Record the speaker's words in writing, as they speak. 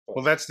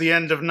Well, that's the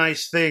end of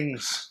nice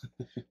things.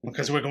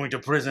 Because we're going to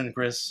prison,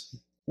 Chris.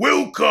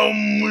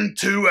 Welcome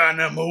to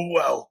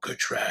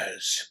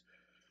Animalcatraz,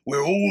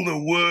 where all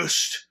the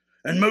worst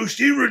and most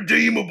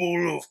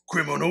irredeemable of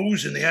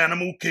criminals in the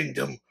animal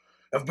kingdom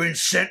have been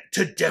sent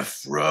to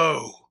death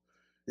row.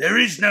 There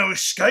is no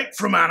escape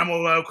from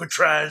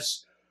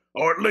Animalcatraz,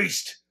 or at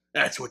least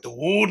that's what the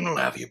warden will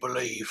have you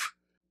believe.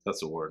 That's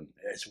the warden.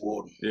 That's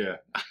warden. Yeah.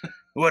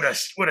 What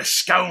a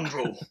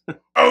scoundrel.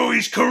 Oh,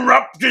 he's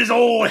corrupt as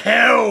all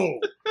hell.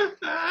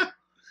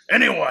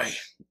 Anyway,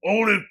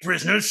 all the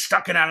prisoners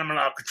stuck in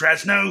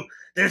Animalcatraz know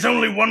there's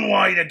only one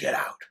way to get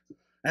out,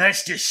 and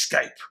that's to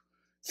escape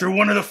through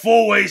one of the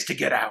 4 ways to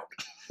get out.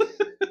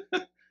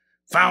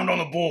 Found on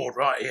the board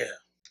right here.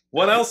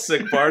 What else,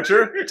 Sick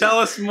Barger? Tell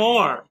us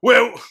more.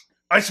 Well,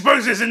 I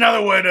suppose there's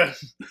another way to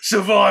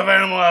survive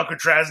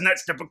Animalcatraz, and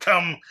that's to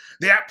become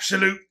the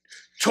absolute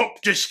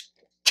top just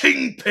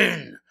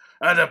kingpin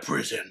of the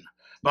prison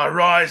by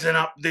rising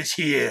up this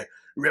here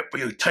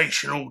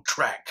reputational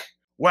track.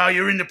 While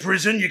you're in the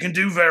prison, you can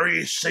do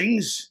various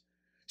things,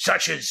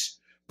 such as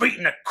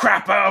beating the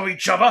crap out of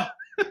each other,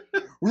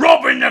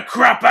 robbing the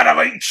crap out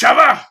of each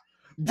other,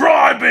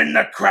 bribing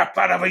the crap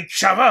out of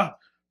each other,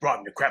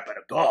 bribing the crap out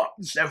of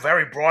guards. They're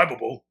very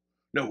bribable.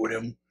 Know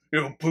them,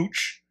 little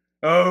pooch.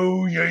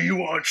 Oh, yeah, you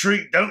want a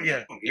treat, don't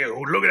you? Yeah,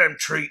 well, look at them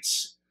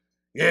treats.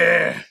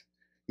 Yeah,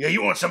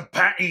 you want some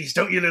patties,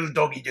 don't you, little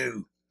doggy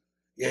do?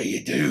 Yeah,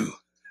 you do.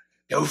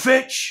 Go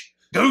fetch,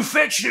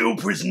 little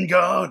prison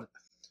guard.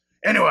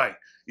 Anyway,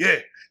 yeah,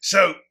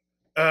 so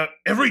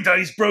every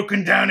day's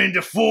broken down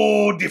into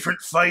 4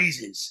 different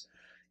phases.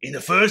 In the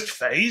first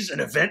phase, an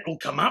event will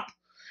come up,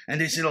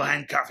 and this little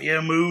handcuff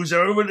here moves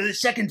over to the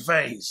second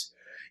phase,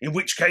 in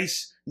which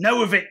case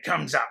no event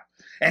comes up.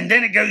 And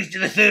then it goes to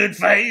the third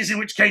phase, in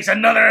which case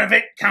another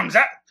event comes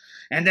up.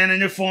 And then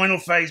in the final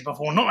phase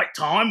before night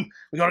time,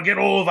 we got to get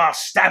all of our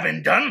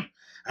stabbing done,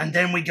 and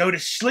then we go to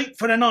sleep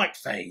for the night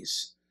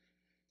phase.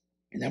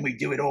 And then we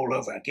do it all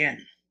over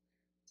again.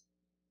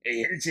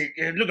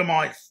 Look at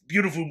my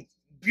beautiful,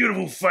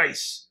 beautiful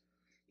face.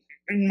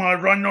 My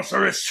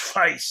rhinoceros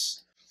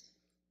face.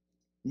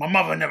 My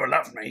mother never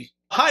loved me.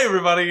 Hi,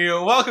 everybody.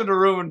 Welcome to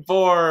Room and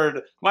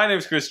Board. My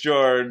name's Chris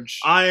George.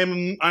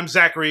 I'm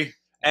Zachary.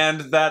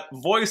 And that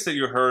voice that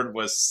you heard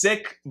was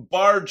Sick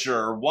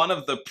Barger, one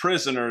of the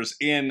prisoners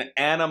in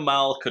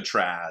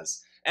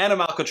Animalcatraz.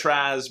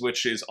 Animalcatraz,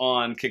 which is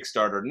on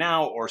Kickstarter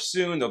now or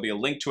soon. There'll be a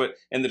link to it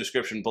in the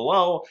description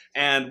below.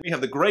 And we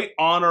have the great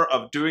honor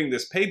of doing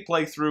this paid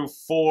playthrough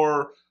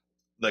for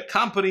the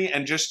company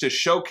and just to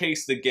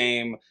showcase the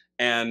game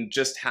and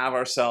just have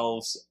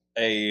ourselves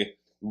a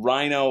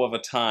rhino of a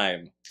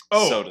time,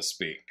 so to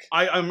speak.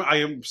 I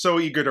am so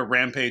eager to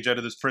rampage out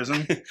of this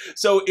prison.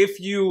 So if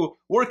you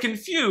were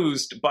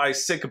confused by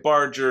Sick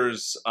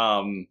Barger's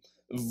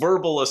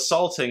verbal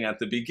assaulting at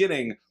the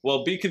beginning,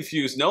 well, be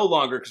confused no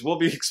longer, because we'll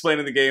be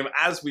explaining the game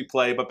as we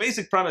play. But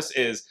basic premise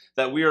is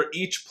that we are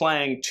each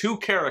playing 2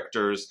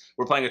 characters.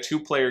 We're playing a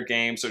 2-player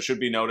game, so it should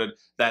be noted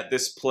that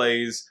this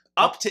plays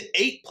up to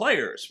 8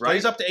 players, right?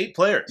 Plays up to 8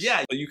 players.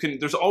 Yeah,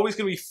 there's always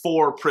going to be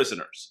 4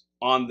 prisoners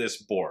on this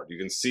board. You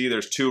can see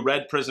there's 2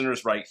 red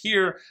prisoners right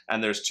here,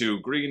 and there's 2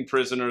 green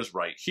prisoners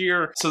right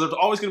here. So there's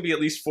always going to be at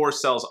least 4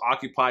 cells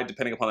occupied,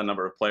 depending upon the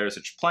number of players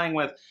that you're playing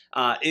with.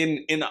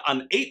 In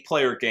an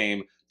 8-player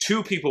game,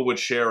 2 people would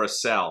share a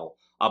cell.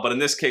 But in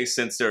this case,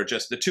 since there are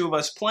just the 2 of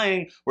us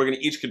playing, we're going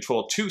to each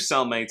control 2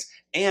 cellmates,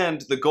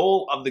 and the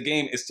goal of the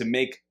game is to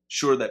make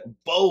sure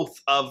that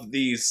both of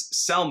these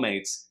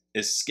cellmates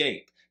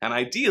escape, and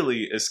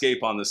ideally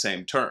escape on the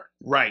same turn.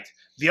 Right.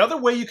 The other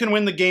way you can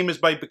win the game is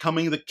by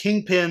becoming the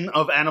kingpin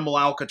of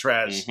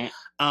Animalcatraz.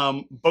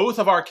 Both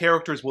of our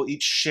characters will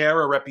each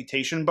share a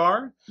reputation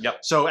bar. Yep.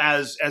 So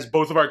as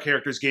both of our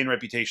characters gain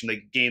reputation,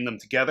 they gain them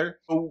together.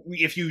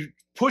 If you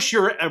push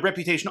your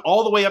reputation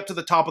all the way up to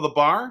the top of the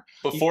bar...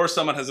 Before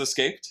someone has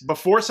escaped?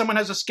 Before someone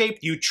has escaped,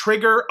 you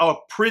trigger a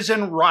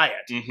prison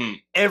riot.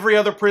 Every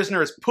other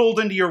prisoner is pulled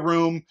into your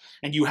room,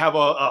 and you have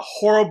a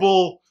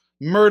horrible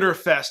murder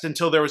fest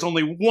until there is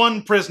only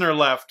 1 prisoner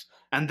left,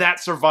 and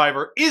that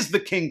survivor is the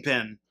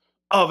kingpin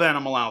of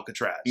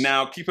Animalcatraz.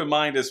 Now, keep in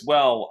mind as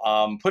well,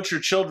 put your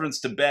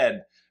childrens to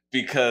bed,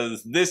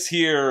 because this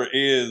here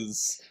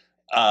is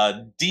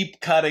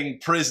deep-cutting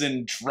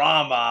prison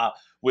drama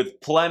with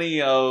plenty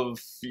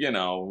of,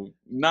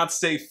 not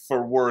safe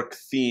for work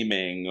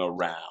theming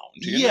around.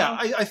 You know?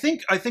 I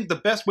think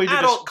the best way to...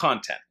 Adult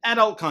content.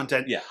 Adult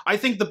content. Yeah. I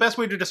think the best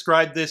way to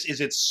describe this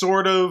is it's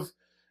sort of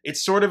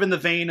in the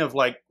vein of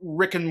like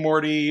Rick and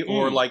Morty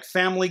or like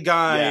Family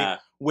Guy,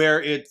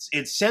 where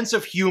its sense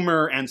of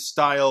humor and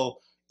style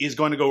is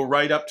going to go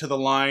right up to the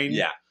line.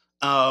 Yeah.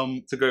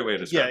 It's a great way to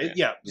describe it.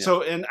 Yeah.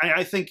 So, and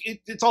I think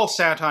it's all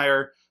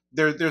satire.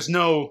 There's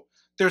no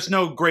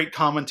great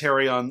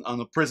commentary on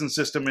the prison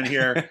system in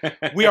here.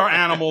 We are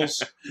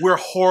animals. We're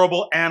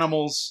horrible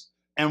animals,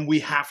 and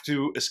we have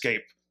to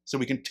escape so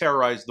we can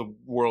terrorize the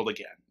world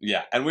again.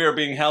 Yeah, and we are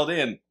being held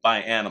in by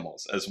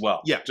animals as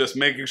well. Yeah. Just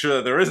making sure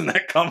that there isn't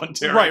that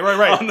commentary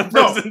right. on the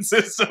prison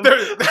system.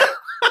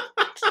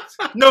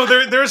 No,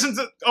 there isn't.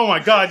 Oh my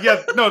God!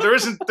 Yeah, no, there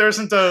isn't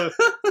a.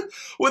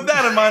 With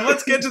that in mind,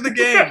 let's get to the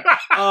game.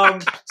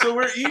 So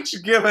we're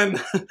each given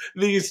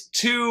these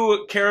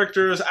two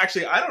characters.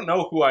 Actually, I don't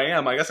know who I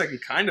am. I guess I can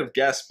kind of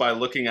guess by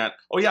looking at.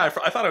 Oh yeah, I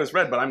thought I was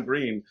red, but I'm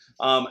green.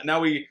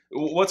 Now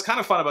what's kind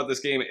of fun about this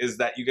game is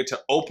that you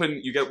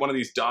get one of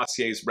these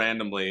dossiers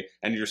randomly,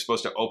 and you're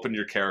supposed to open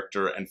your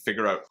character and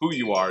figure out who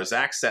you are.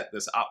 Zach set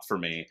this up for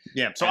me.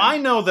 Yeah. So I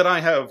know that I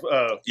have.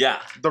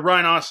 Yeah. The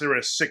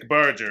rhinoceros, Sick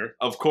Barger.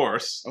 Of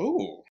course.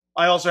 Oh.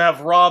 I also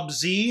have Rob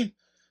Z,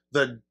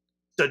 the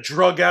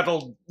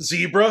drug-addled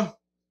zebra.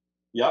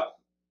 Yep.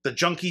 The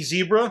junkie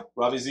zebra.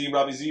 Robbie Z,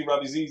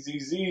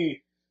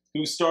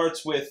 who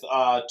starts with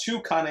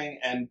 2 cunning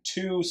and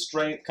 2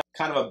 strength,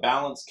 kind of a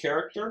balanced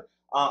character.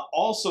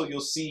 Also,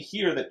 you'll see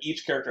here that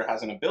each character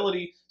has an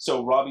ability.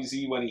 So Robbie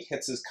Z, when he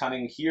hits his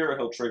cunning here,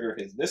 he'll trigger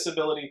this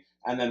ability.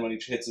 And then when he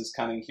hits his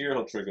cunning here,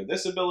 he'll trigger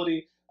this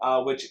ability,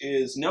 which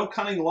is no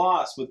cunning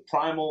loss with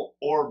primal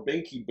or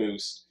binky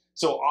boost.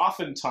 So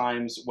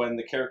oftentimes when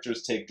the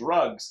characters take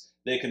drugs,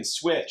 they can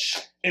switch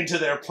into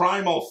their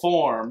primal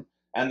form,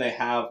 and they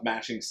have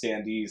matching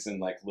standees and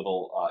like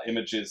little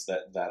images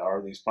that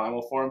are these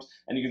primal forms.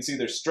 And you can see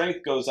their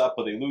strength goes up,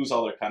 but they lose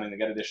all their cunning. They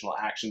get additional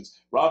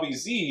actions. Robbie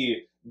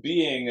Z,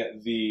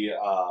 being the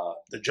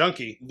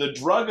junkie, the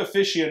drug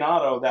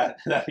aficionado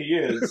that he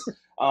is,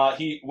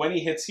 when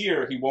he hits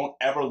here, he won't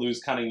ever lose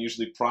cunning.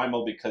 Usually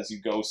primal, because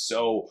you go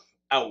so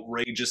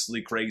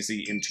outrageously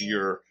crazy into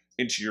your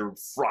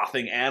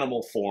frothing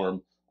animal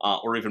form.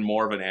 Or even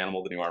more of an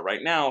animal than you are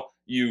right now,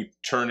 you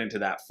turn into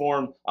that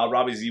form.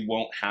 Robbie Z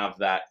won't have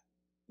that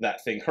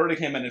thing hurting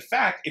him, and in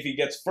fact, if he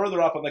gets further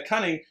up on the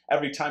cunning,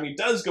 every time he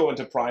does go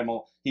into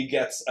primal, he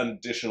gets an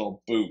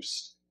additional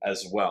boost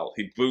as well.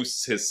 He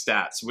boosts his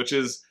stats, which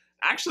is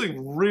actually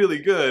really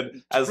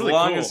good, as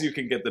long as you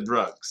can get the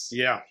drugs.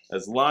 Yeah.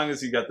 As long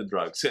as you get the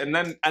drugs. And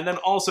then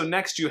also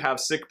next you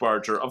have Sick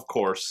Barger, of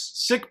course.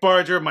 Sick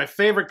Barger, my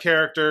favorite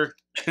character.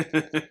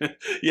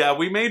 Yeah,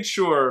 we made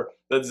sure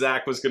that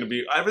Zach was going to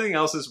be... Everything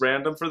else is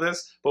random for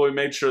this, but we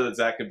made sure that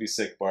Zach could be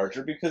Sick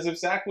Barger, because if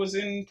Zach was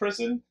in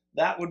prison,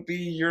 that would be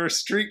your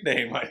street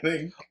name, I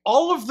think.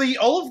 All of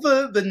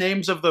the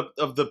names of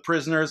the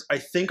prisoners, I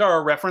think, are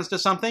a reference to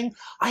something.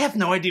 I have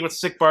no idea what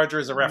Sick Barger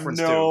is a reference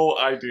to. No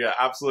idea,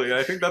 absolutely. And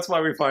I think that's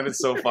why we find it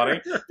so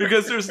funny,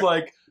 because there's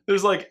like who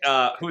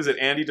is it,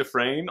 Andy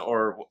Dufresne,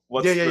 or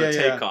what's the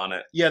take on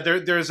it? Yeah,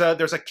 there's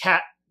a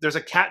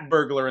cat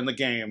burglar in the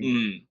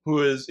game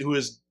who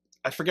is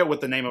I forget what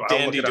the name of it.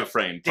 Dandy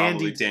Dufresne,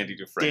 probably Dandy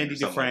Dufresne. Dandy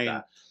Dufresne.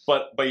 Like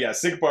that. But yeah,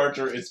 Sick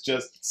Barger is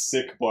just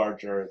Sick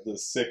Barger, the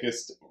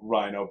sickest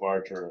rhino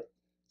barger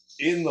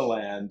in the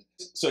land.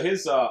 So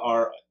his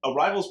our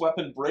rival's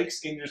weapon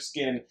breaks in your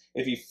skin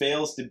if he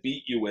fails to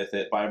beat you with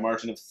it by a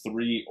margin of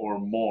 3 or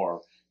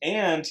more.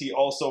 And he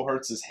also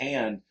hurts his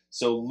hand,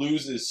 so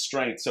loses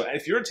strength. So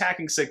if you're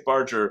attacking Sick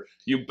Barger,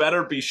 you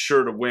better be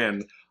sure to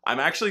win. I'm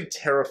actually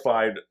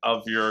terrified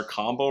of your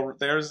combo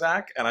there,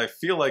 Zach, and I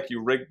feel like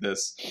you rigged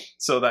this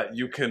so that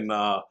you can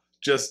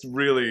just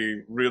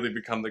really, really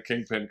become the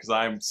Kingpin, because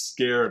I'm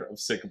scared of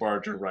Sick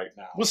Barger right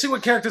now. We'll see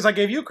what characters I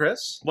gave you,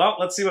 Chris. Well,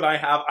 let's see what I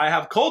have. I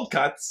have Cold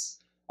Cuts.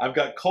 I've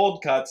got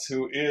Cold Cuts,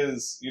 who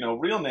is,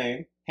 real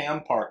name,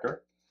 Ham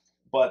Parker.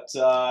 But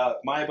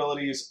my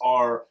abilities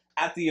are,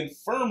 at the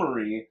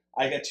infirmary,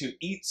 I get to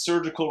eat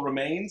surgical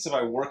remains. If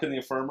I work in the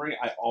infirmary,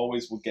 I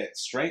always will get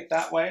strength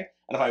that way.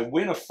 And if I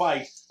win a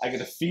fight, I get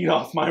to feed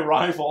off my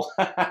rival.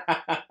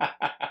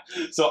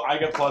 So I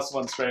get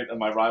 +1 strength, and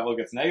my rival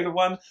gets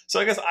 -1. So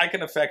I guess I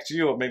can affect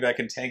you. Maybe I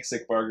can tank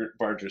Sick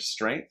Barger's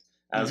strength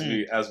as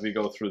we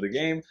go through the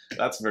game.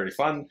 That's very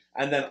fun.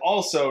 And then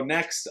also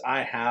next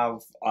I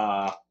have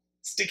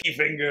Sticky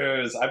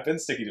Fingers. I've been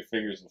Sticky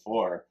Fingers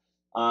before.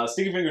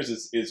 Sticky Fingers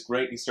is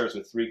great. He starts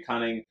with 3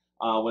 cunning.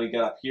 When you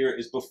get up here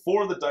is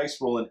before the dice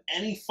roll in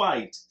any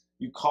fight,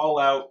 you call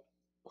out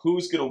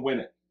who's going to win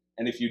it.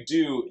 And if you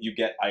do, you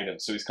get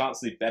items. So he's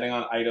constantly betting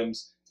on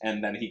items,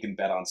 and then he can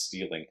bet on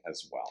stealing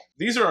as well.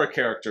 These are our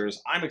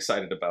characters. I'm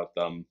excited about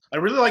them. I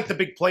really like the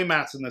big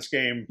playmats in this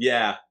game.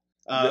 Yeah.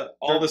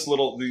 These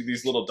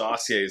little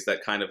dossiers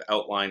that kind of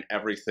outline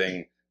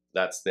everything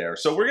that's there.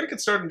 So we're going to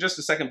get started in just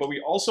a second, but we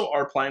also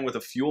are playing with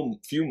a few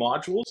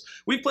modules.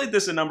 We played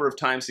this a number of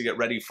times to get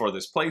ready for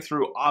this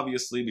playthrough,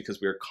 obviously, because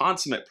we're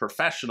consummate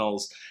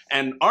professionals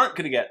and aren't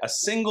going to get a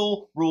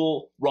single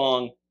rule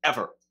wrong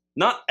ever.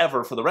 Not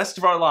ever, for the rest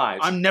of our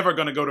lives. I'm never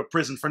going to go to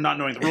prison for not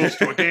knowing the rules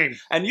to a game.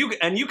 And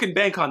you can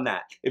bank on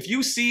that. If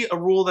you see a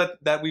rule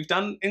that we've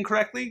done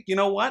incorrectly, you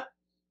know what?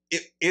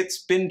 It's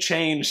been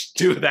changed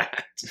to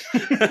that.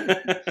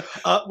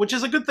 Which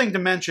is a good thing to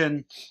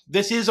mention.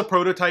 This is a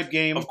prototype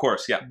game. Of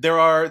course, yeah. There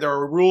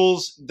are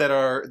rules that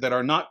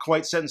are not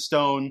quite set in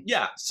stone.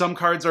 Yeah. Some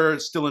cards are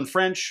still in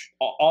French.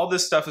 All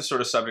this stuff is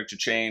sort of subject to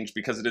change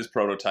because it is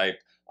prototype.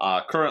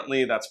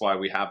 Currently, that's why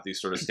we have these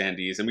sort of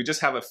standees, and we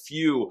just have a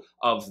few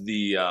of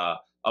the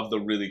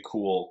really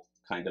cool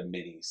kind of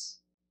minis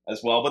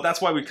as well. But that's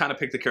why we kind of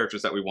picked the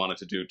characters that we wanted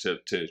to do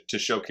to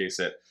showcase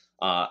it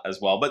as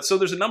well. But so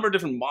there's a number of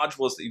different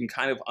modules that you can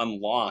kind of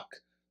unlock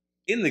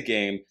in the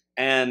game,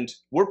 and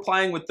we're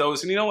playing with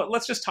those. And you know what?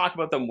 Let's just talk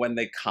about them when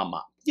they come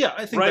up. Yeah,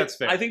 I think that's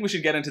fair. I think we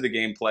should get into the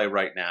gameplay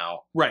right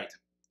now. Right.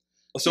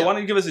 So why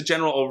don't you give us a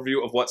general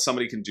overview of what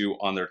somebody can do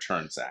on their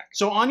turn, Zach?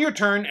 So on your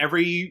turn,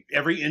 every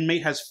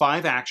inmate has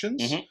 5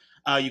 actions.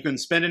 Mm-hmm. You can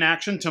spend an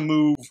action to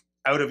move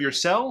out of your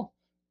cell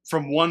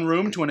from one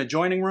room to an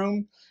adjoining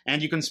room,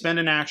 and you can spend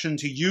an action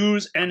to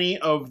use any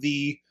of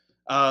the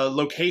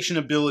location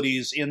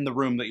abilities in the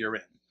room that you're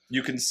in.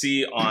 You can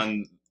see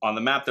on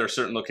the map there are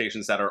certain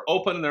locations that are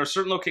open, and there are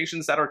certain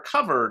locations that are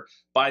covered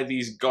by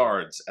these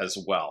guards as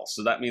well.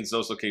 So that means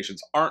those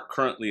locations aren't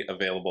currently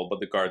available, but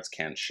the guards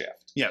can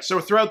shift. Yeah, so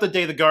throughout the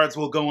day, the guards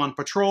will go on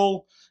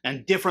patrol,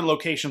 and different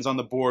locations on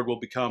the board will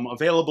become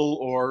available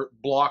or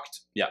blocked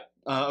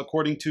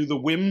according to the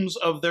whims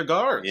of their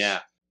guards. Yeah.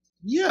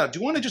 Yeah, do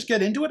you want to just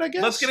get into it, I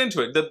guess? Let's get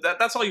into it.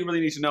 That's all you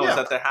really need to know is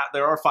that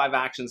there are 5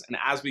 actions, and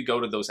as we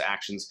go to those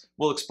actions,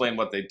 we'll explain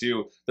what they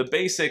do. The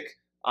basic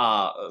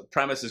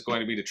premise is going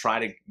to be to try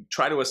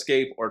to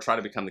escape or try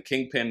to become the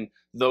kingpin.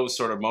 Those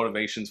sort of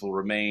motivations will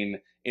remain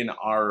in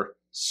our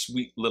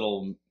sweet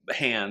little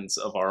hands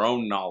of our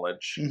own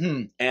knowledge.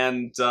 Mm-hmm.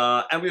 And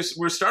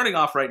we're starting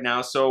off right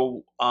now,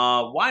 so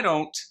why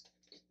don't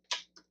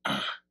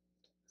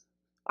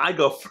I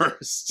go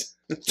first?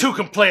 To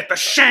complete the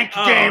shank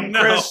game,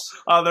 Chris.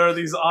 There are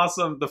these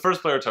awesome. The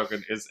first player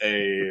token is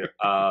a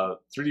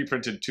 3D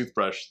printed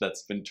toothbrush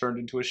that's been turned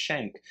into a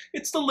shank.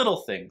 It's the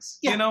little things,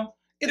 you know.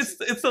 It's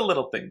the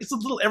little things. It's a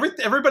little.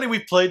 Everybody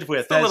we've played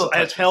with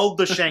has held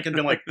the shank and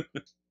been like,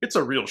 "It's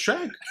a real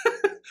shank."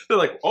 They're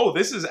like, "Oh,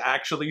 this is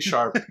actually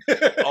sharp."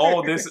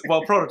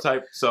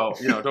 Prototype. So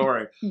don't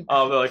worry. They're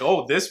like,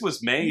 "Oh, this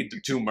was made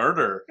to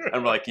murder,"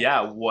 and we're like,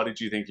 "Yeah, what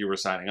did you think you were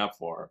signing up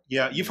for?"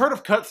 Yeah, you've heard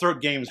of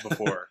cutthroat games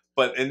before.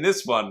 But in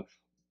this one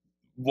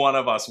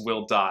of us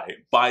will die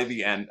by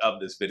the end of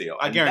this video.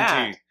 I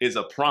guarantee. That is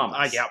a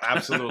promise. Yeah,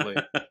 absolutely.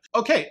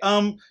 Okay,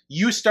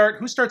 you start.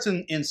 Who starts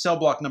in cell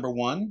block number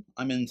 1?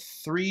 I'm in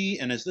 3,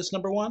 and is this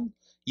number 1?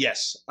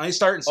 Yes, I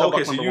start in cell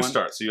block number 1. Okay, so you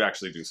start. So you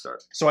actually do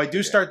start. So I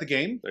do start the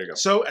game. There you go.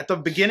 So at the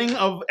beginning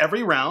of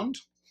every round,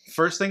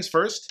 first things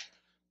first,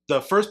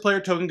 the first player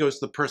token goes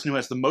to the person who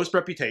has the most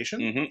reputation.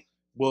 Mm-hmm.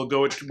 Will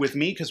go with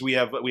me because we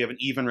have an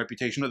even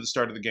reputation at the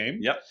start of the game.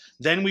 Yep.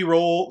 Then we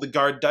roll the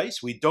guard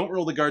dice. We don't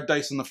roll the guard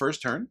dice in the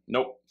first turn.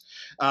 Nope.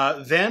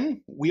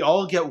 Then we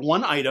all get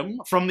 1 item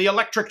from the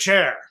electric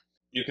chair.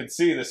 You can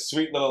see this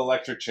sweet little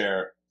electric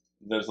chair.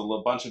 There's a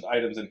bunch of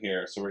items in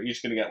here, so we're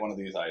each going to get one of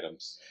these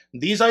items.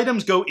 These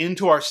items go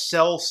into our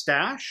cell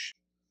stash.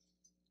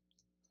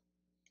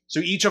 So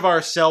each of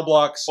our cell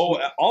blocks.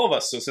 Oh, all of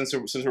us. So since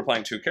we're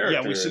playing 2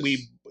 characters,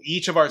 we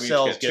each of our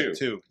cells get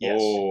 2. Yes.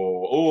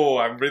 Oh,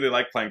 I really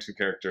like playing 2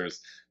 characters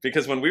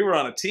because when we were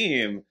on a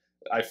team,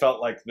 I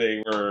felt like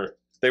they were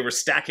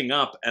stacking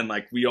up, and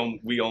like we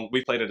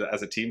played it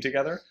as a team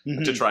together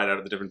to try it out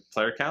at the different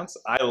player counts.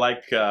 I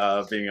like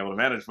being able to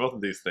manage both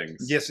of these things.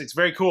 Yes, it's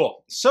very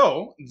cool.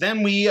 So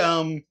then we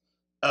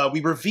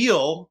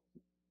reveal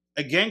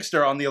a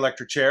gangster on the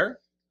electric chair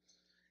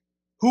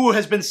who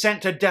has been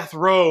sent to death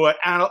row at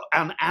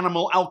an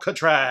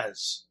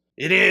Animalcatraz.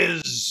 It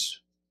is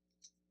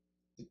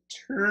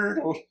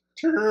Turtle.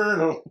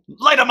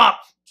 Light him up.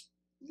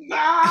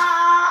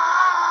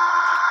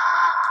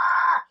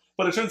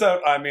 But it turns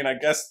out, I mean, I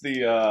guess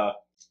the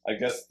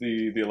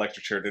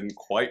electric chair didn't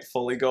quite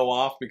fully go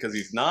off because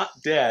he's not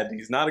dead.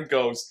 He's not a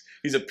ghost.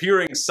 He's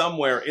appearing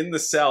somewhere in the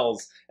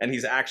cells, and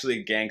he's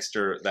actually a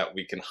gangster that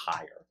we can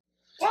hire.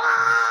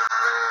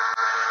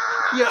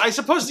 Yeah, I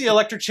suppose the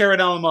electric chair at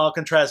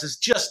Animalcatraz is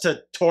just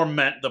to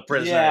torment the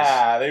prisoners.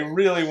 Yeah, they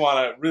really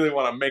want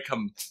to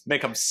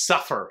make him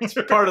suffer. It's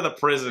part of the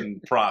prison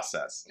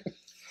process.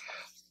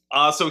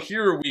 So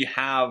here we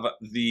have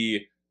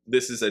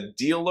this is a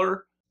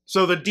dealer.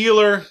 So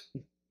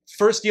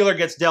first dealer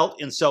gets dealt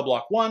in cell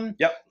block 1.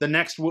 Yep. The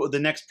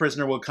next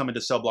prisoner will come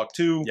into cell block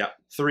 2. Yep.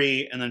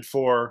 3, and then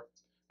 4,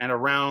 and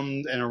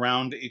around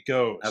it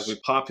goes. As we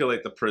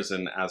populate the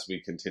prison, as we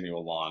continue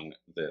along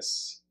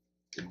this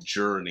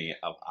journey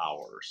of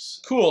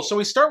ours. Cool. So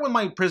we start with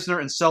my prisoner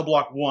in cell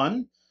block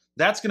 1.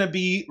 That's going to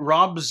be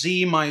Rob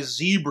Z, my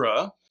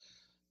zebra.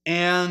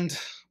 And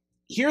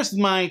here's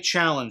my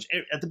challenge.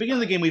 At the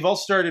beginning of the game, we've all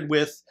started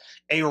with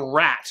a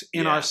rat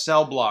in our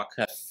cell block.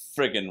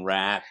 Friggin'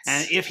 rats.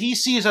 And if he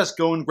sees us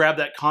go and grab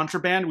that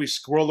contraband we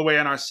squirreled away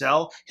in our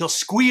cell, he'll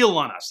squeal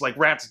on us like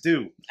rats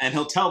do. And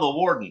he'll tell the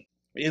warden.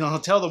 He'll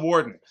tell the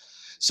warden.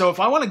 So if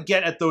I want to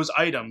get at those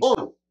items...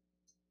 Oh!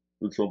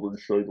 Did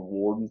somebody say the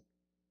warden?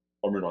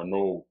 I mean, I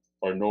know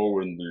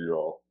in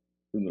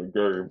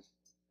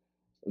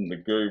the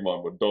game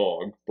I'm a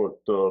dog,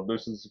 but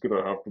this is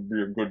gonna have to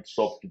be a good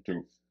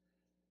substitute.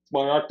 It's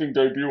my acting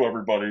debut,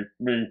 everybody.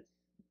 Me,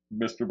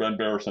 Mr. Ben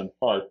Barrison.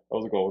 Hi,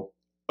 how's it going?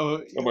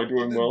 Am I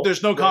doing well?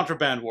 There's no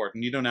contraband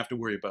warden. You don't have to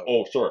worry about it.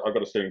 Oh, sorry. I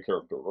gotta stay in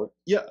character, right?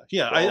 Yeah,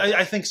 Well,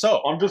 I think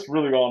so. I'm just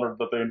really honored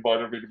that they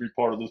invited me to be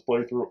part of this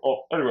playthrough.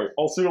 Oh, anyway,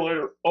 I'll see you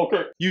later.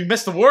 Okay. You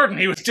missed the warden.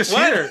 He was just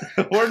here.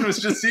 The warden was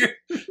just here.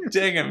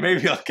 Dang it,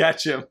 maybe I'll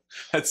catch him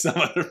at some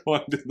other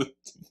point in the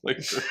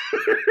playthrough.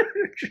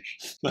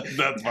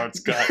 That part's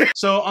cut.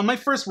 So on my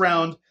first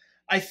round,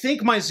 I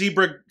think my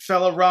zebra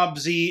fella Rob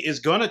Z is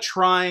gonna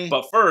try.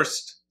 But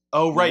first,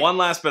 Oh right, one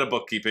last bit of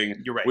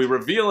bookkeeping. You're right. We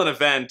reveal an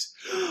event.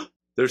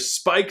 There's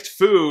spiked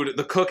food.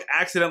 The cook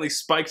accidentally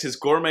spiked his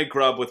gourmet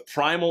grub with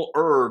primal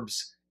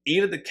herbs.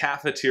 Eat at the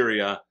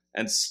cafeteria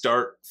and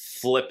start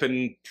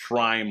flippin'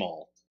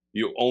 primal.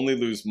 You only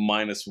lose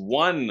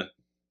 -1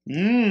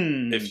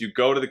 if you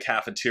go to the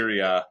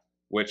cafeteria,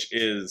 which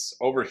is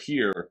over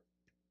here.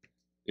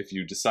 If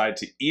you decide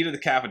to eat at the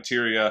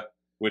cafeteria,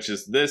 which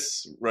is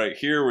this right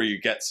here where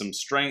you get some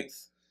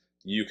strength,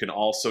 you can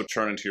also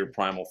turn into your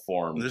primal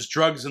form. There's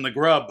drugs in the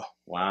grub.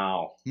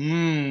 Wow.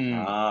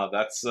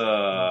 That's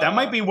That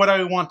might be what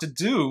I want to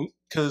do,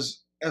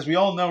 because as we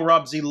all know,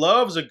 Rob Z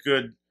loves a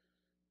good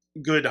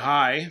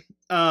high.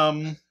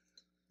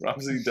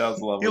 Robsy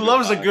does love He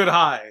loves a good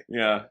high.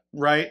 Yeah.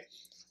 Right?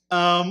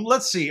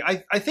 Let's see.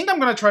 I think I'm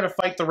going to try to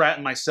fight the rat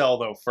in my cell,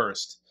 though,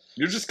 first.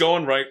 You're just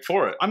going right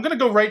for it. I'm going to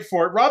go right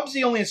for it. Rob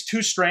Z only has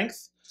 2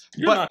 strength.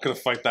 You're not going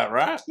to fight that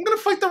rat. I'm going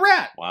to fight the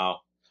rat.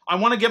 Wow. I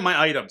want to get my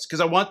items, because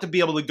I want to be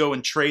able to go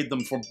and trade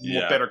them for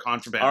more better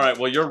contraband. All right,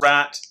 well, your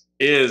rat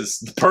is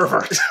the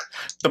pervert.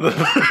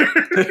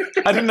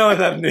 I didn't know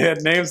that they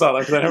had names on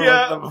them, because I never looked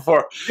at them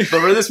before.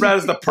 But this rat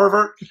is the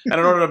pervert, and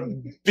in order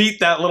to beat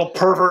that little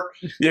pervert,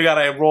 you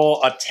got to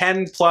roll a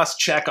 10+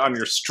 check on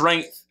your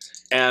strength,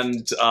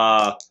 and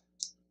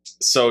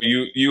so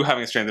you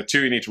having a strength of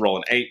 2, you need to roll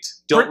an 8.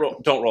 Don't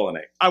roll an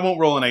 8. I won't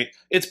roll an 8.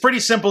 It's pretty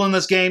simple in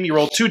this game. You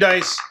roll 2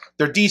 dice.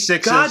 They're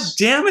D6s. God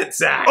damn it,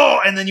 Zach! Oh,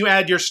 and then you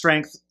add your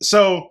strength.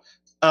 So,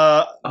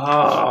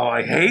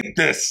 I hate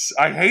this.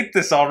 I hate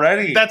this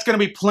already. That's going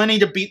to be plenty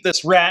to beat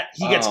this rat.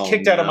 He gets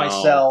kicked out of my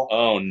cell.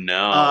 Oh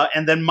no!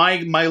 And then my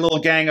little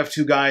gang of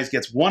 2 guys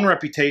gets 1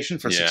 reputation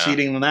for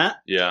succeeding in that.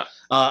 Yeah.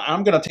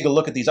 I'm going to take a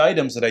look at these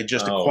items that I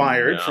just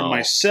acquired from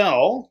my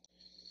cell.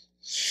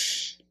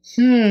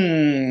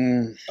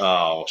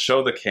 Oh,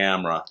 show the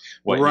camera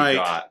what you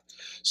got.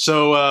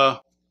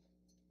 So,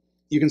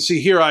 you can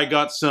see here I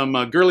got some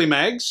girly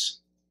mags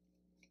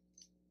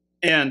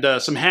and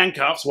some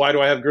handcuffs. Why do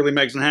I have girly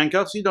mags and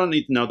handcuffs? You don't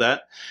need to know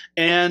that.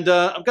 And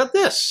I've got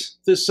this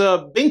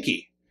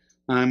binky.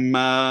 I'm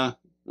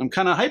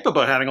kind of hype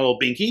about having a little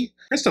binky.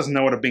 Chris doesn't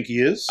know what a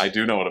binky is. I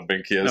do know what a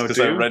binky is because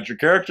I read your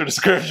character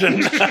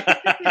description.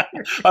 I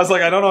was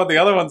like, I don't know what the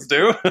other ones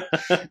do.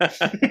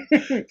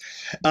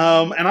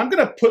 And I'm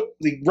going to put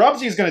Rob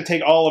Z is going to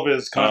take all of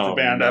his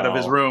contraband out of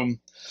his room.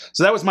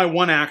 So that was my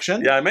 1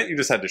 action. Yeah, I meant you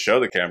just had to show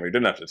the camera. You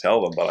didn't have to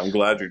tell them, but I'm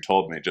glad you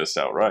told me just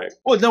outright.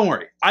 Well, don't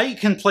worry. I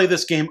can play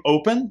this game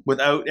open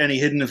without any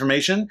hidden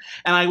information,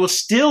 and I will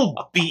still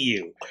beat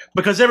you.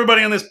 Because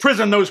everybody in this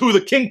prison knows who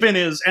the kingpin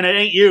is, and it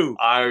ain't you.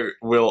 I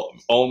will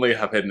only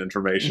have hidden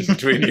information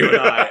between you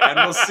and I, and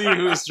we'll see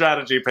whose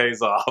strategy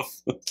pays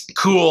off.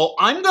 Cool.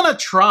 I'm going to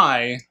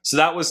try. So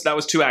that was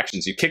 2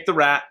 actions. You kicked the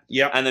rat,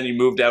 and then you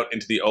moved out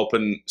into the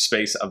open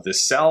space of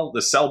this cell,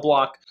 the cell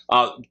block.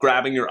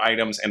 Grabbing your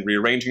items and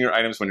rearranging your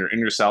items when you're in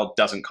your cell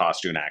doesn't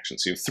cost you an action.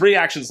 So you have 3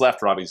 actions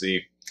left, Robbie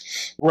Z.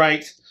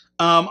 Right.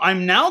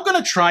 I'm now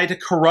going to try to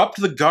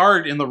corrupt the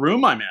guard in the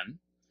room I'm in.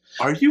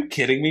 Are you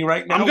kidding me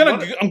right now?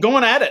 I'm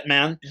going at it,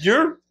 man.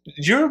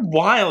 You're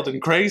wild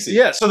and crazy.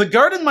 Yeah, so the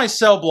guard in my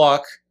cell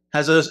block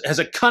has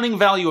a cunning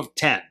value of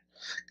 10.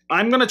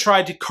 I'm going to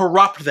try to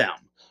corrupt them.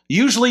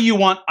 Usually you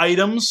want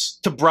items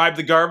to bribe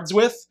the guards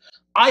with.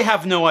 I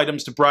have no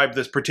items to bribe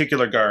this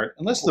particular guard,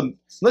 unless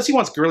he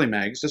wants girly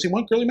mags. Does he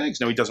want girly mags?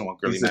 No, he doesn't want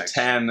girly mags.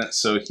 He's a 10,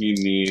 so he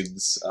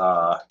needs...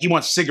 He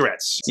wants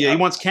cigarettes. Yeah, he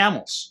wants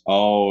camels.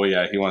 Oh,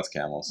 yeah, he wants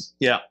camels.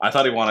 Yeah. I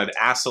thought he wanted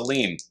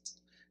Asaline.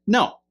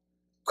 No.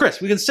 Chris,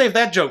 we can save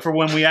that joke for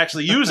when we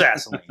actually use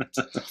Asaline.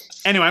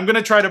 Anyway, I'm going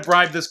to try to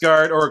bribe this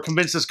guard, or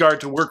convince this guard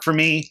to work for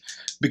me,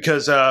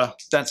 because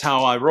that's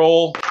how I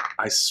roll.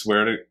 I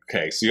swear to...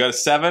 Okay, so you got a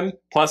 7,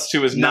 plus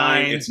 2 is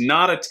 9. It's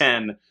not a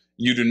 10.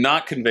 You do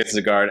not convince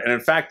the guard, and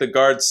in fact, the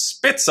guard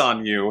spits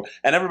on you,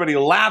 and everybody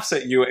laughs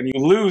at you, and you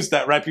lose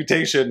that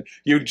reputation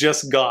you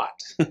just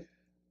got.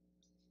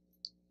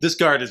 This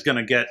guard is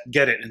going to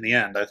get it in the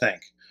end, I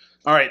think.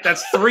 All right,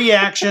 that's 3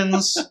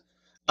 actions.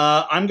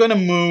 I'm going to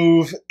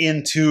move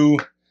into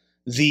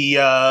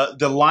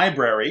the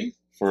library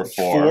for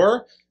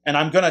 4, and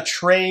I'm going to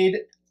trade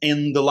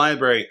in the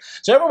library.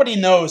 So everybody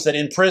knows that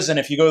in prison,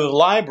 if you go to the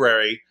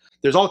library,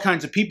 there's all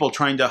kinds of people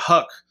trying to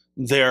huck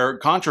their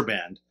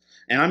contraband.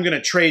 And I'm going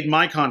to trade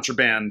my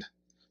contraband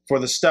for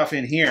the stuff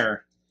in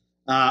here.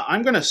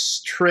 I'm going to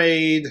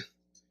trade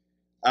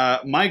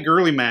my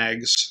girly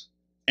mags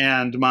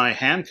and my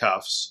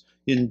handcuffs.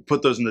 You can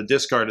put those in the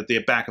discard at the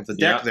back of the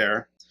deck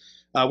there.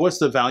 What's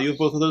the value of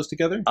both of those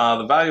together?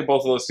 The value of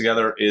both of those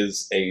together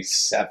is a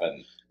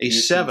 7. A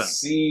 7. You can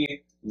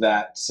see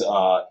that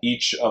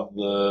each of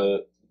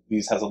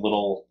these has a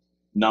little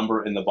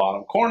number in the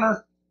bottom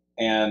corner,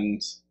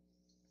 and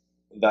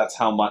that's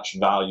how much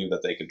value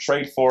that they can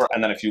trade for.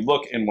 And then if you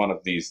look in one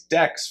of these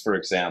decks, for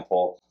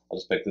example, I'll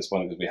just pick this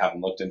one because we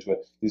haven't looked into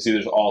it. You see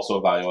there's also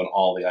a value on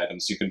all the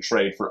items. You can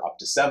trade for up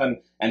to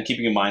 7, and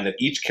keeping in mind that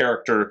each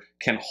character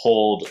can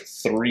hold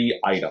 3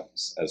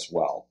 items as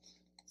well.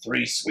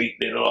 3 sweet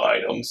little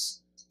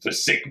items for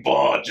Sick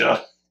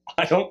Barger.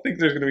 I don't think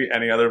there's going to be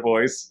any other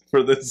voice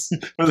for this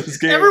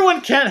game.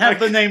 Everyone can't have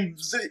the name.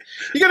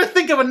 You got to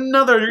think of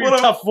another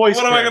tough voice.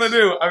 What am I going to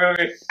do? I'm going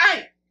to be,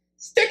 hey,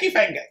 Sticky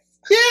Fingers.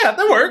 Yeah,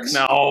 that works.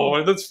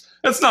 No,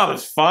 that's not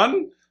as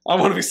fun. I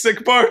want to be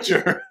Sick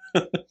Barger.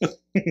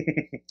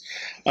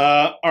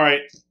 All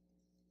right.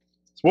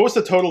 So what was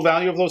the total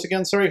value of those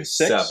again? Sorry,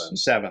 6?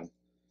 7.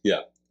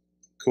 Yeah.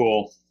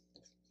 Cool.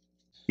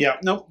 Yeah.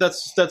 Nope.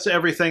 That's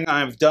everything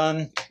I've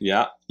done.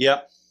 Yeah.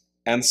 Yep.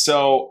 And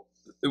so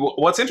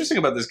what's interesting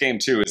about this game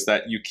too is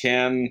that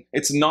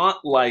it's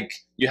not like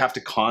you have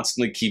to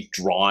constantly keep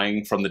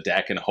drawing from the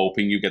deck and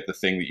hoping you get the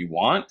thing that you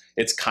want.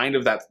 It's kind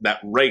of that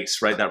race,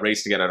 right? That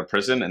race to get out of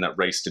prison and that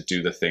race to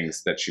do the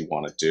things that you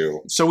want to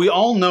do. So we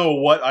all know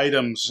what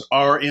items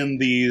are in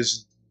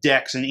these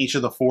decks in each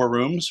of the 4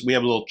 rooms. We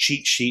have a little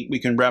cheat sheet we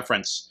can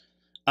reference.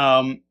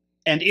 And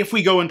if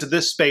we go into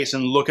this space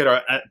and look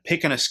at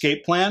pick an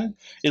escape plan,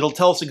 it'll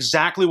tell us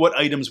exactly what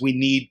items we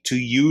need to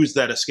use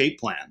that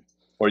escape plan.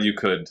 Or you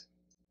could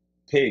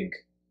pig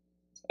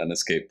an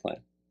escape plan.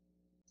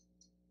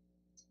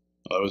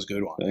 Oh, that was a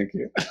good one. Thank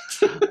you.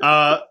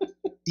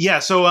 Yeah.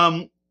 So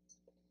All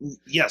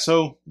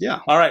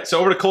right. So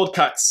over to cold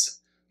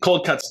cuts.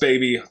 Cold cuts,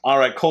 baby. All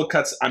right, cold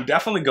cuts. I'm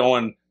definitely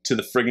going to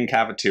the friggin'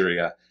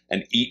 cafeteria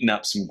and eating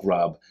up some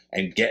grub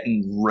and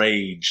getting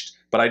raged.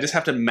 But I just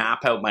have to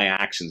map out my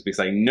actions because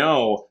I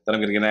know that I'm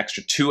going to get an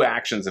extra 2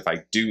 actions if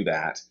I do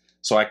that.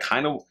 So I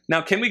kind of...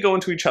 Now, can we go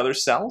into each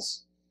other's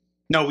cells?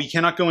 No, we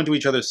cannot go into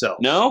each other's cells.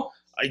 No?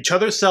 Each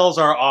other's cells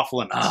are off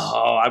limits.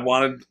 Oh, I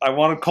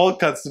wanted cold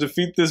cuts to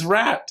defeat this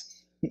rat.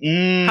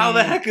 How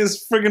the heck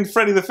is friggin'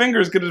 Freddy the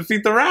Fingers going to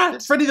defeat the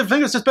rat? Freddy the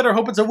Fingers just better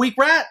hope it's a weak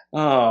rat.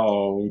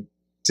 Oh,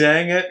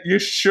 dang it. You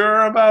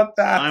sure about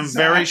that, I'm Zach?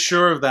 very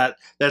sure of that.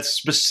 That's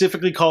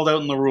specifically called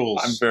out in the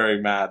rules. I'm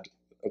very mad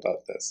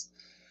about this.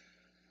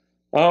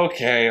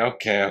 Okay.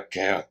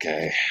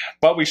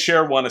 But we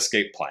share one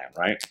escape plan,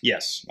 right?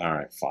 Yes. All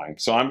right, fine.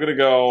 So I'm going to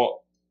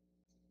go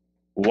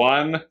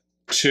 1,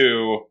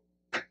 2,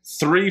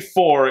 3,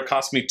 4. It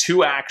cost me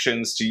 2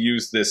 actions to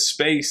use this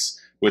space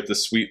with the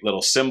sweet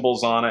little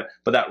symbols on it,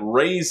 but that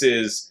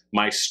raises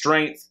my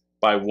strength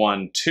by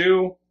 1,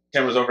 2.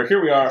 Camera's over.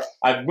 Here we are.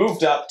 I've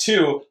moved up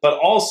 2, but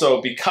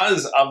also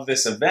because of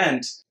this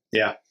event,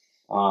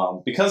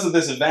 because of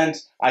this event,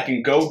 I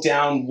can go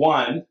down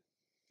 1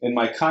 in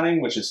my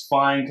cunning, which is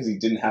fine because he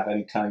didn't have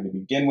any cunning to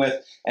begin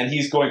with, and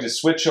he's going to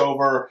switch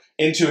over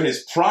into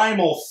his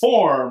primal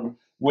form,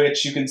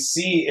 which you can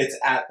see it's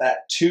at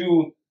that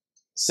 2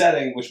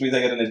 setting, which means I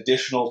get an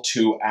additional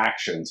 2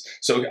 actions.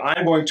 So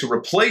I'm going to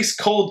replace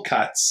cold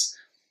cuts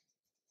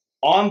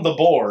on the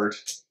board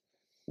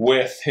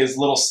with his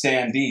little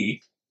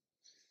standee,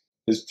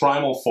 his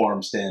primal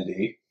form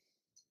standee.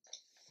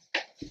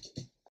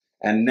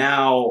 And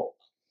now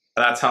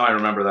that's how I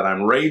remember that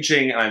I'm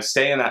raging and I'm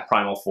staying in that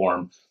primal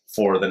form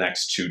for the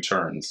next 2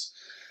 turns.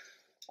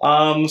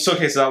 So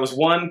that was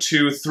 1,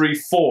 2, 3,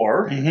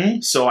 4. Mm-hmm.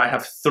 So I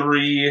have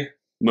 3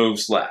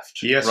 moves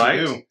left. Yes,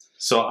 right? you do.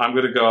 So I'm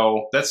going to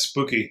go... That's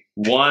spooky.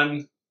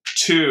 1,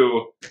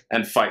 2,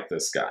 and fight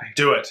this guy.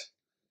 Do it.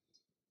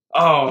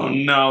 Oh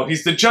no,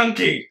 he's the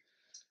junkie!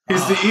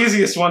 He's the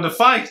easiest one to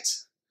fight!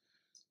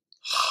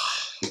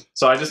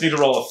 So I just need to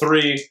roll a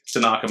 3 to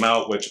knock him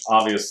out, which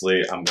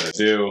obviously I'm going to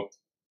do.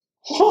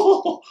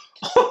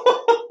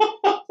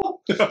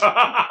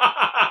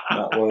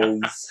 That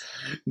was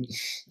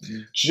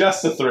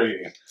just a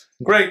 3.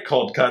 Great,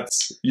 cold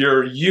cuts.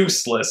 You're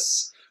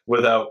useless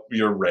without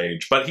your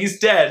rage. But he's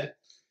dead.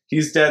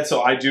 He's dead,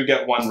 so I do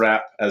get 1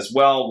 rep as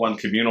well, 1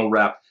 communal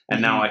rep,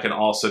 and now I can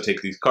also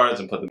take these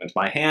cards and put them into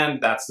my hand.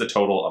 That's the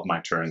total of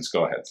my turns.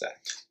 Go ahead,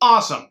 Zach.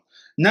 Awesome.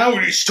 Now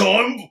it is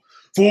time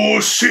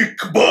for Sick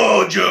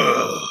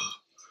Barger,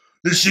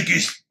 the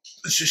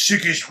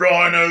sickest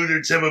rhino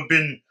that's ever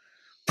been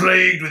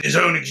plagued with his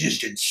own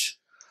existence.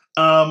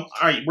 All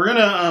right, we're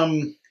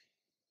gonna.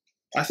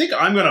 I think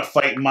I'm gonna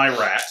fight my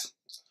rat.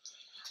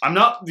 I'm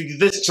not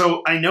this.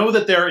 So I know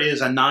that there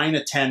is a 9,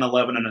 a 10,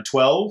 11, and a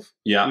 12.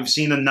 Yeah. We've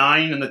seen the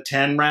 9 and the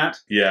 10 rat.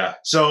 Yeah.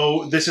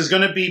 So this is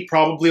going to be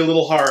probably a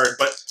little hard,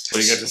 but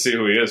you get to see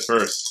who he is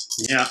first.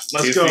 Yeah,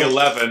 let's He's go. the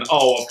 11.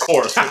 Oh, of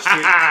course. So do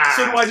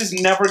I just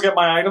never get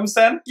my items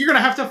then? You're going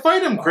to have to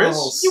fight him, Chris.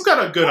 Oh, you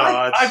got a good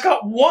odds. I've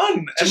got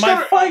 1 in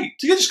my fight.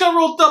 You just got to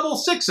roll double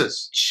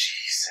 6s.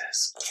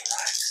 Jesus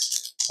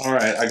Christ. All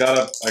right, I got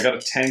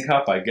a 10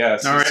 cup, I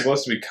guess. All It's right.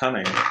 supposed to be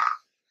cunning.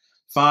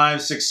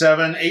 5, 6,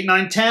 7, 8,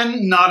 9,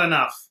 10. Not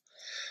enough.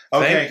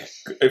 Okay.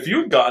 If you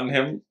had gotten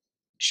him,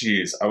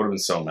 jeez, I would have been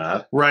so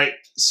mad. Right.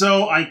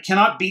 So I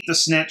cannot beat the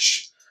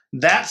snitch.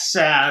 That's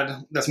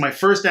sad. That's my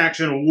first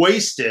action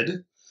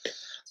wasted.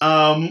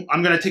 I'm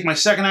going to take my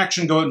second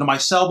action, go into my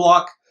cell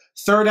block.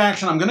 Third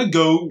action, I'm going to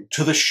go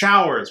to the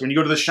showers. When you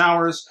go to the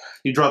showers,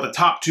 you draw the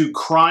top 2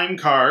 crime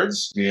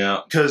cards. Yeah.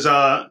 Because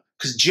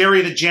because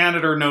Jerry the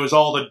janitor knows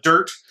all the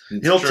dirt.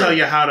 He'll tell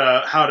you how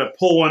to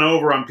pull one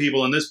over on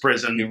people in this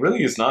prison. He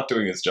really is not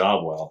doing his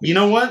job well. You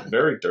know what?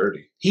 Very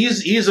dirty.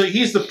 He's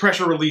the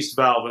pressure release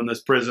valve in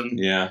this prison.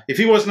 Yeah. If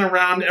he wasn't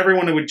around,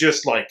 everyone would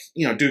just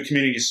do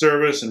community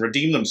service and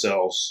redeem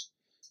themselves.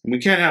 And we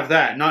can't have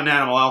that. Not in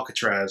Animal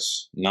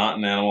Alcatraz. Not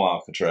in Animal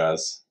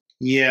Alcatraz.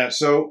 Yeah,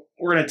 so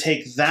we're going to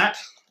take that.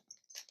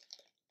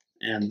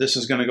 And this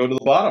is going to go to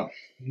the bottom.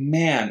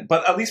 Man,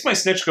 but at least my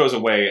snitch goes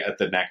away at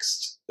the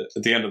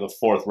end of the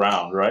 4th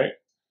round, right?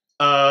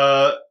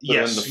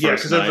 Yes,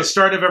 because at the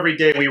start of every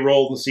day we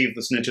roll to see if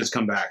the snitches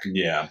come back.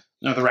 Yeah.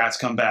 Or the rats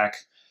come back.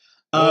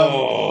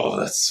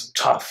 That's so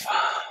tough.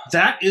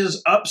 That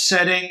is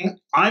upsetting.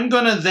 I'm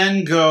going to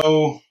then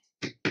go...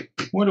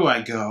 Where do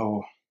I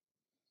go?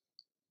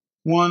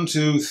 1,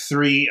 2,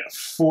 3,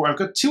 4. I've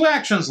got 2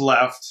 actions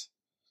left.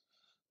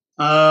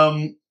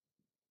 You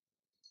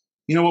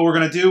know what we're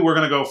going to do? We're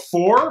going to go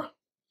 4.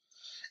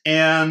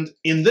 And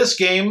in this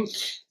game,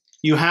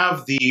 you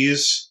have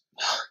these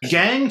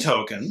gang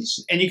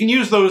tokens, and you can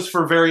use those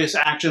for various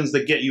actions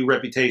that get you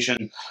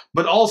reputation,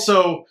 but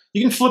also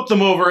you can flip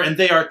them over, and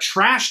they are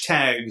trash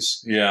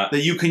tags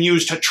that you can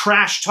use to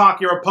trash talk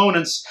your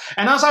opponents.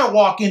 And as I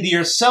walk into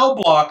your cell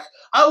block,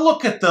 I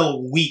look at the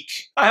weak.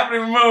 I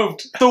haven't even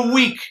moved. The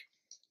weak,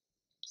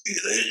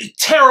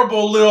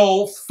 terrible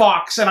little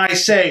fox, and I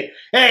say,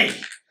 hey,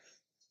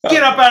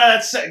 get up out of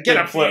that cell. Get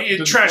up,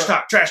 trash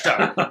talk.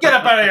 Get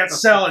up out of that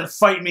cell and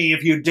fight me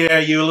if you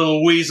dare, you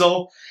little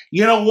weasel.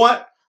 You know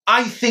what?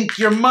 I think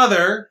your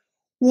mother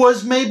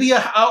was maybe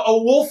a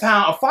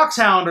wolfhound, a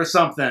foxhound or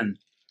something.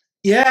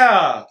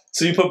 Yeah.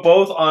 So you put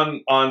both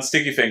on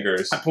Sticky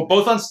Fingers. I put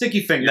both on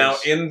Sticky Fingers. Now,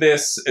 in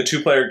this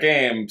 2-player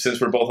game, since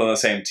we're both on the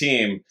same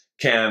team,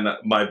 can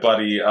my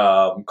buddy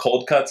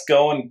Cold Cuts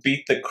go and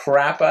beat the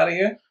crap out of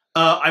you?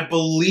 I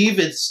believe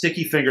it's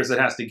Sticky Fingers that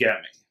has to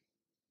get me.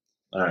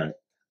 All right.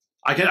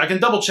 I can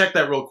double check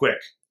that real quick.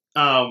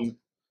 Well,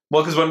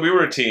 because when we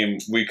were a team,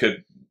 we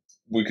could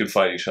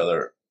fight each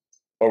other,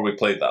 or we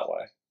played that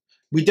way.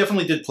 We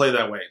definitely did play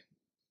that way.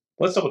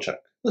 Let's double check.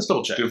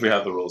 See if we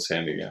have the rules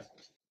handy again.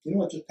 You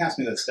know what? Just pass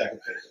me that stack of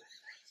paper,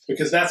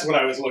 because that's what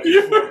I was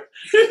looking for.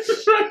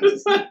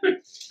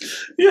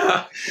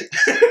 Yeah,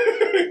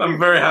 I'm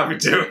very happy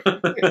to.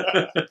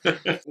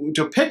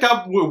 To pick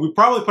up, we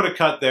probably put a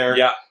cut there.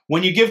 Yeah.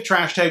 When you give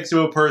trash tags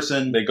to a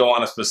person, they go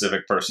on a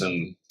specific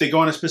person. They go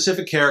on a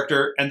specific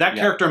character, and that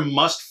character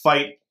must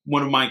fight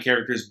one of my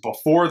characters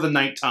before the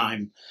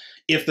nighttime.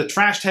 If the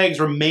trash tags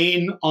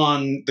remain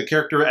on the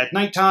character at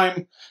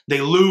nighttime,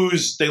 they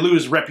lose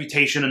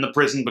reputation in the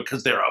prison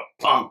because they're a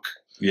punk.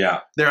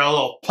 Yeah. They're a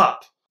little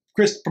pup.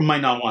 Chris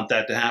might not want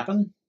that to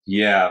happen.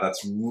 Yeah,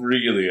 that's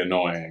really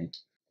annoying.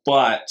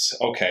 But,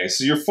 okay,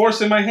 so you're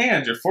forcing my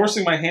hand.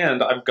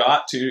 I've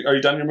got to... Are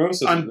you done your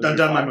moves? I'm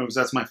done my moves.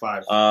 That's my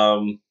 5.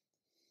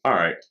 All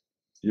right.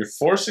 You're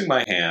forcing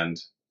my hand,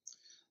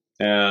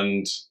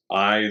 and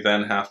I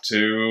then have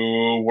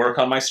to work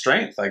on my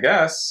strength, I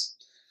guess.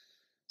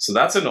 So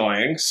that's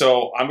annoying.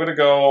 So I'm going to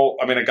go...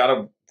 I mean, I got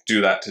to do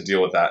that to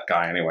deal with that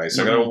guy anyway.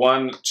 So I go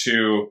 1,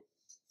 2,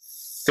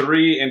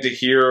 3 into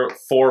here,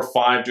 4,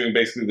 5, doing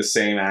basically the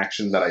same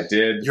action that I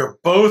did. You're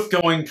both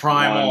going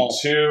primal. 1,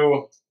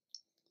 2...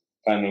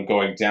 And I'm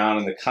going down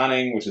in the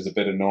cunning, which is a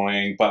bit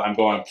annoying, but I'm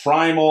going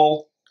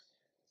primal,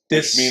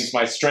 which means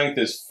my strength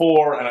is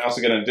 4, and I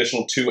also get an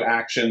additional 2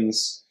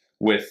 actions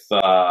with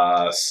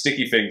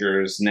Sticky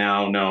Fingers,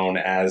 now known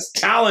as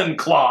Talon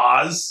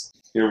Claws.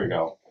 Here we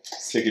go.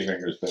 Sticky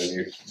Fingers,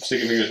 baby.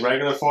 Sticky Fingers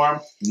regular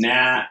form?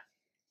 Nah.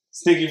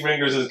 Sticky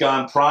Fingers has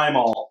gone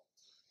primal.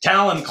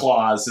 Talon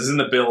Claws is in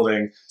the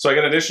building. So I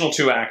get additional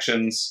 2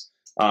 actions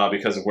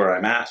because of where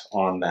I'm at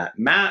on that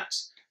mat.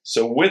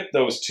 So with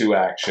those 2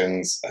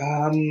 actions,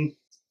 I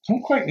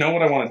don't quite know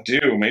what I want to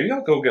do. Maybe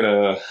I'll go get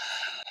a...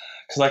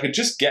 Because I could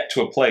just get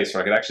to a place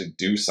where I could actually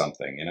do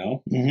something, you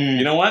know? Mm-hmm.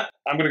 You know what?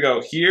 I'm going to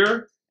go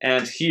here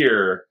and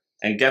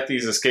get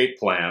these escape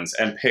plans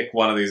and pick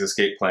one of these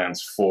escape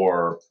plans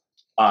for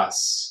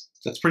us.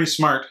 That's pretty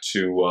smart.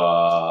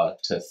 To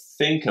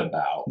think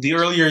about. The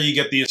earlier you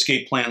get the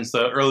escape plans,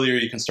 the earlier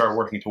you can start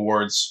working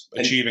towards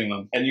achieving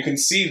them. And you can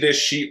see this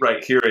sheet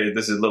right here.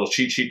 This is a little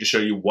cheat sheet to show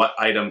you what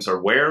items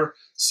are where.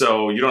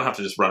 So you don't have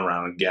to just run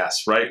around and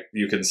guess, right?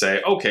 You can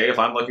say, okay, if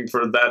I'm looking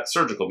for that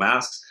surgical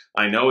mask,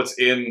 I know it's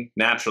in,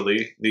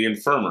 naturally, the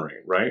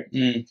infirmary, right?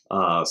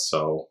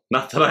 So,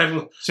 not that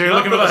I'm... So you're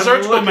looking for the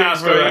surgical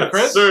mask, are you,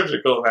 Chris?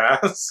 Surgical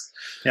mask.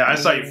 Yeah, I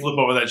saw you flip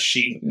over that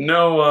sheet.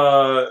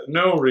 No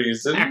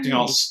reason. Acting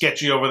all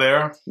sketchy over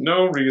there.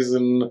 No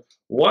reason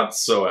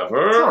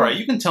whatsoever. It's all right.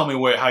 You can tell me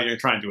how you're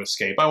trying to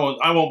escape. I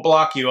won't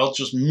block you. I'll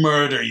just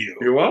murder you.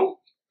 You won't?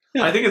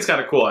 Yeah. I think it's kind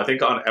of cool. I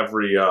think on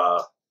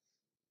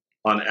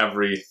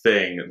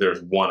everything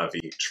there's one of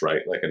each,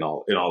 right? Like in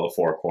all the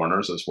 4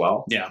 corners as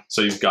well. Yeah.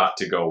 So you've got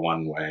to go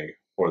one way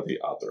or the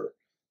other.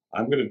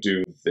 I'm going to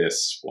do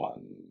this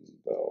one,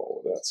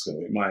 though. That's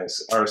going to be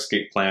our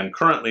escape plan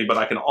currently, but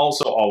I can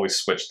also always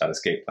switch that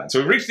escape plan. So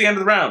we've reached the end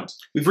of the round.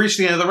 We've reached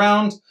the end of the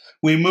round.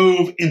 We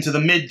move into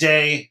the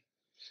midday.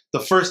 the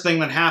first thing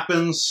that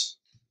happens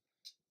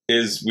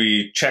is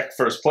we check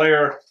first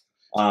player.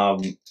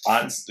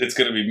 It's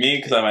going to be me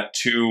because I'm at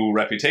 2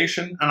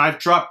 reputation. And I've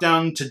dropped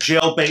down to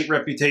jailbait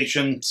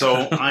reputation, so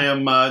I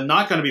am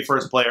not going to be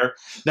first player.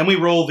 Then we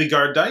roll the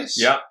guard dice.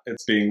 Yeah,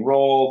 it's being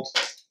rolled.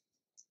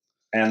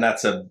 And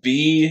that's a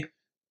B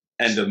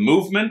and a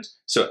movement.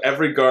 So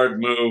every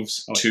guard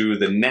moves to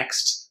the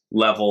next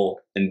level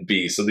in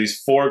B. So these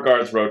 4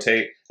 guards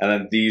rotate, and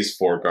then these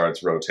 4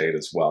 guards rotate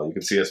as well. You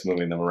can see us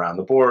moving them around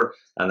the board,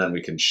 and then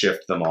we can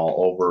shift them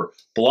all over,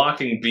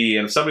 blocking B.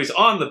 And if somebody's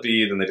on the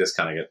B, then they just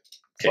kind of get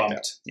kicked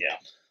out. Yeah.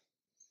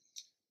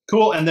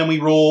 Cool. And then we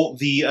roll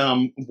the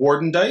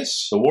warden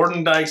dice. The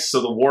warden dice.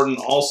 So the warden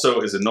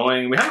also is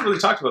annoying. We haven't really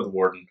talked about the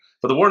warden,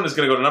 but the warden is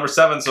going to go to number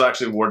 7. So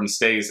actually the warden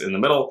stays in the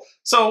middle.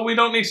 So we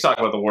don't need to talk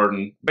about the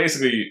warden.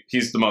 Basically,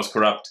 he's the most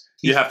corrupt.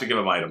 You have to give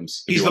him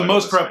items. He's the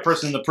most corrupt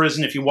person in the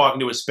prison. If you walk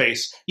into his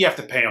space, you have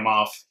to pay him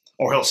off,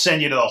 or he'll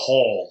send you to the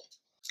hole.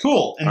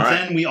 Cool. And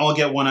then we all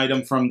get 1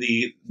 item from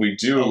the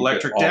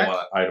electric deck.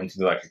 All items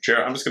from the electric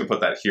chair. I'm just going to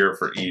put that here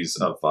for ease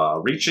of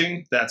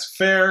reaching. That's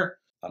fair.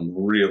 I'm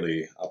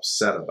really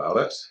upset about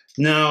it.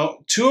 Now,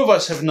 2 of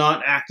us have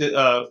not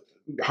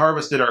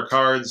harvested our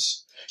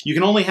cards. You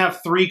can only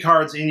have 3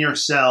 cards in your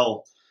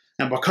cell.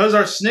 And because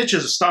our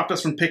snitches stopped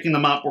us from picking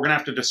them up, we're going to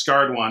have to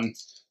discard 1.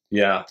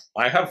 Yeah,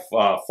 I have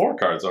 4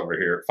 cards over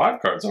here, 5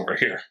 cards over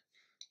here.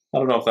 I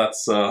don't know if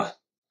that's...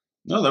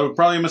 No, that would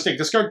probably be a mistake.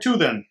 Discard 2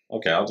 then.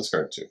 Okay, I'll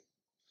discard 2.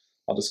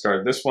 I'll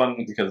discard this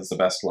one because it's the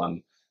best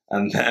one.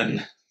 And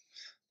then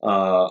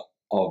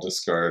I'll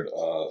discard...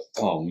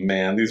 oh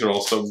man, these are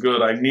all so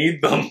good. I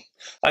need them.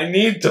 I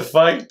need to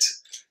fight.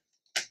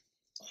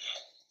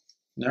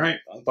 All right,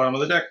 on the bottom of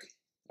the deck.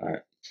 All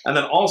right. And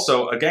then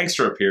also, a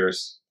gangster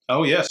appears.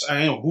 Oh yes,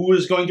 I know. Who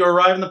is going to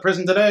arrive in the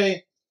prison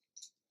today?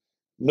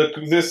 Look,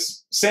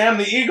 this Sam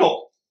the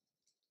Eagle.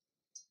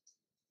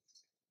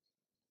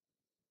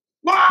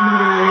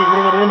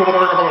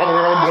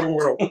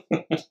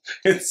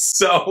 It's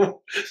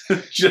so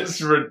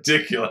just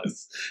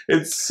ridiculous.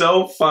 It's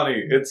so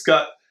funny. It's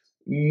got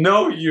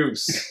no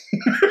use,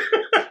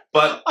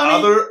 but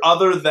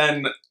other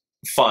than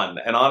fun.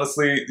 And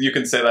honestly, you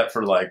can say that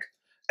for like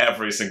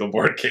every single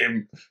board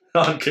game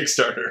on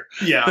Kickstarter.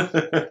 Yeah,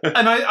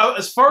 and I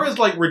as far as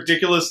like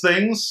ridiculous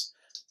things,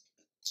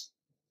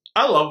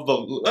 I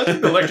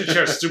think the electric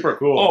chair is super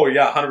cool. Oh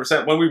yeah,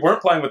 100%. When we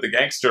weren't playing with the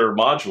gangster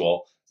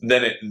module,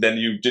 then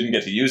you didn't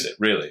get to use it,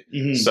 really.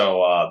 Mm-hmm.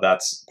 So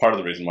that's part of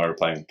the reason why we're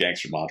playing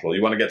Gangster module.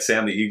 You want to get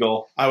Sam the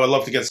Eagle? I would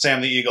love to get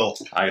Sam the Eagle.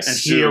 And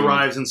he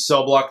arrives in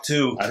cell block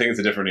 2. I think it's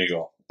a different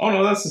eagle. Oh,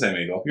 no, that's the same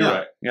eagle. You're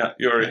right. Yeah,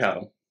 you already have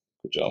him.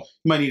 Good job.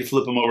 You might need to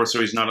flip him over so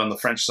he's not on the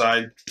French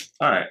side.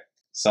 All right.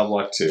 Cell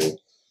block 2.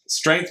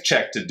 Strength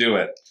check to do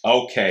it.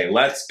 Okay,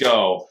 let's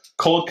go.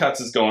 Cold Cuts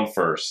is going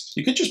first.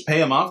 You could just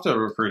pay him off to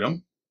recruit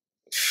him.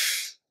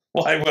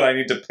 Why would I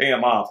need to pay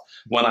him off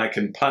when I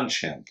can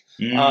punch him?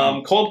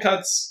 Cold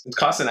Cuts, it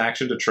costs an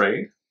action to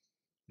trade.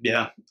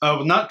 Yeah.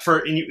 Oh, not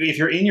for if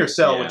you're in your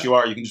cell, which you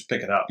are, you can just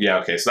pick it up. Yeah,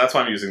 okay. So that's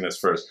why I'm using this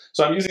first.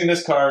 So I'm using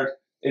this card.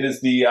 It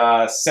is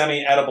the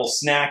semi-edible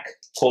snack.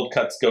 Cold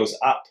Cuts goes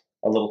up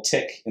a little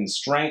tick in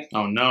strength.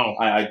 Oh, no.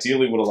 I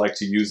ideally would have liked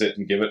to use it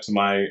and give it to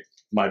my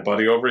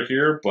buddy over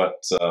here,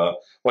 but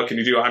what can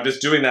you do? I'm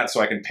just doing that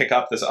so I can pick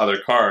up this other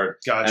card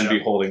and be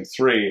holding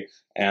 3.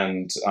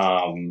 And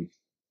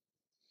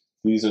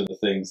these are the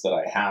things that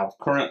I have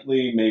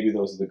currently. Maybe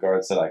those are the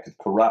guards that I could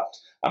corrupt.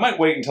 I might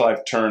wait until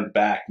I've turned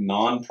back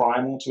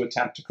non-primal to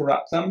attempt to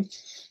corrupt them.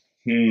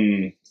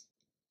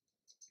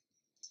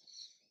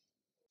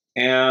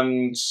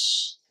 And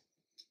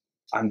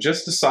I'm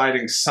just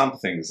deciding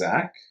something,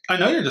 Zach. I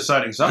know you're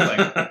deciding something.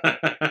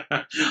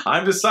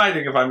 I'm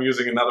deciding if I'm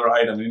using another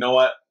item. You know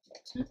what?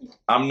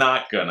 I'm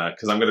not gonna,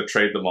 because I'm gonna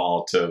trade them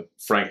all to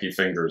Frankie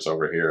Fingers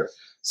over here.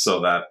 So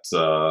that,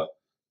 so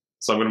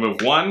I'm gonna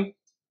move 1.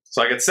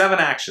 So I get 7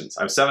 actions.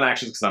 I have 7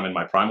 actions because I'm in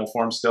my primal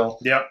form still.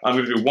 Yep. I'm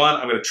going to do 1.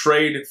 I'm going to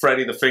trade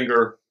Freddy the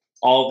Finger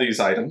all these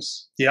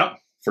items. Yep.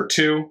 For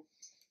 2.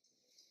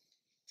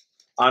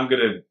 I'm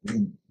going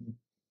to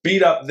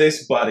beat up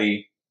this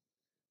buddy.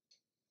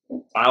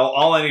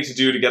 All I need to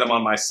do to get him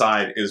on my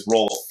side is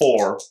roll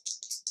 4.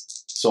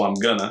 So I'm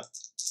gonna.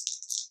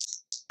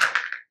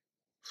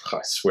 I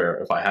swear,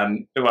 if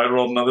I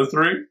rolled another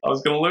 3, I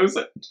was gonna lose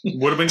it.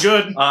 Would have been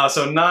good.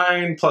 So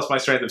 9 plus my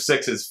strength of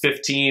 6 is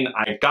 15.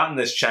 I've gotten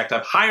this checked.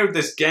 I've hired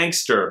this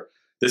gangster,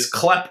 this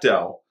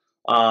klepto.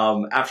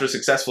 After a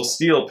successful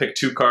steal, pick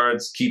 2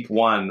 cards, keep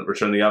 1,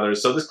 return the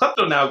others. So this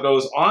klepto now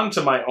goes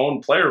onto my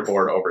own player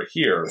board over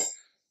here,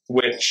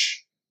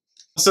 which...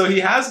 So he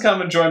has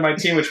come and joined my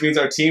team, which means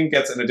our team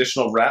gets an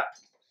additional rep.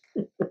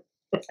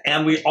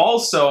 And we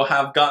also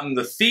have gotten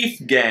the Thief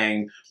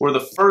Gang. We're the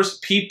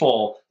first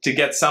people to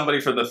get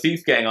somebody for the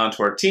Thief Gang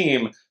onto our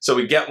team. So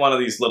we get one of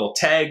these little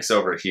tags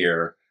over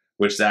here,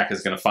 which Zach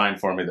is going to find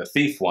for me, the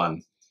Thief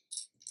one.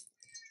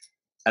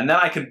 And then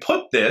I can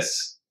put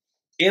this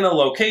in a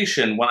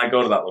location when I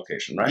go to that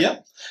location, right?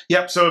 Yep.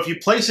 Yep. So if you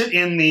place it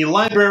in the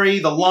library,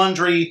 the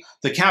laundry,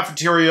 the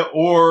cafeteria,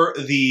 or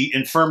the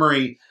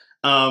infirmary,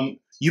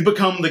 you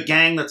become the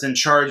gang that's in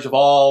charge of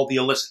all the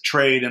illicit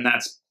trade, and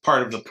that's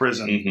part of the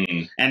prison.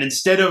 Mm-hmm. And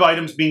instead of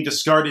items being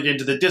discarded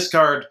into the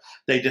discard,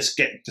 they just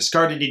get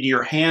discarded into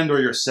your hand or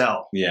your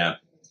cell. Yeah.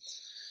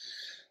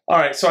 All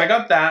right, so I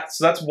got that.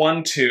 So that's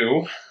 1,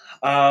 2.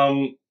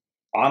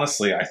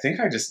 Honestly, I think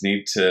I just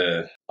need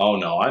to... Oh,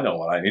 no, I know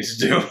what I need to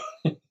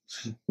do.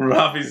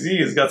 Ravi Z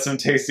has got some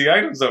tasty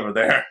items over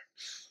there,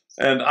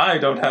 and I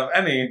don't have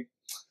any.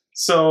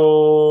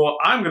 So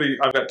I've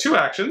got 2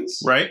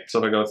 actions. Right. So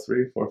if I go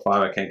 3, 4,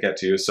 5, I can't get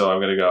to you. So I'm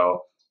going to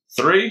go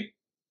 3.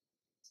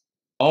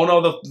 Oh,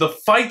 no, the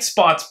fight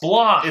spot's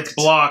blocked. It's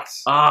blocked.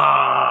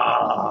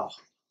 Ah.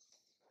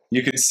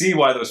 You can see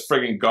why those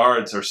friggin'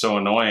 guards are so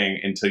annoying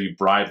until you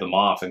bribe them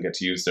off and get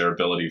to use their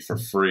ability for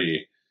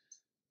free.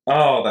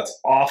 Oh, that's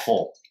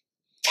awful.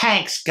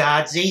 Thanks,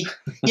 Godsey.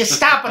 You're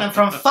stopping him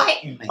from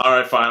fighting me. All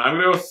right, fine. I'm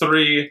going to go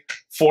 3,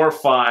 4,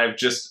 5.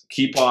 Just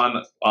keep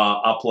on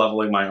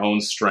up-leveling my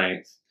own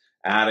strength,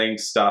 adding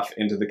stuff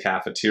into the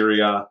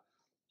cafeteria.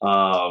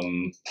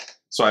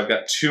 So I've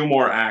got 2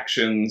 more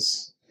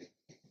actions.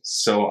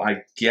 So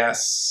I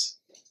guess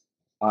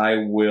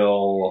I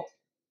will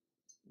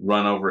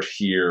run over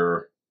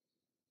here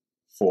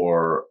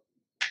for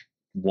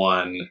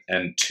 1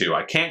 and 2.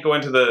 I can't go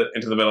into the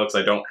middle because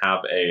I don't have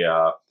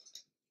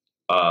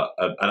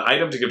an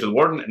item to give to the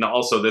warden, and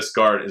also this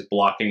guard is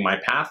blocking my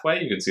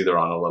pathway. You can see they're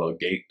on a little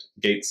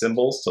gate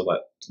symbols to let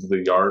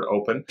the yard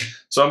open.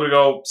 So I'm going to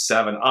go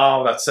 7.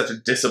 Oh, that's such a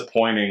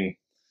disappointing.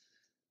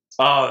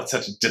 Oh, that's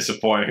such a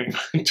disappointing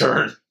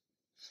turn.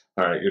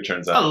 All right, your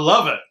turn's I up.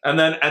 love it. And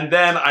then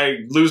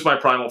I lose my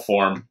primal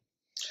form.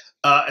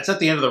 It's at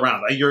the end of the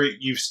round.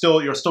 You're still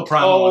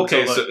primal. Oh,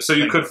 okay. until the So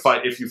you thing could goes.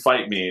 fight if you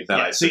fight me. Then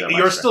Yeah, I so still have my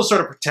you're strength. still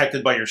sort of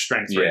protected by your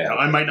strength right Yeah. now.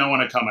 I might not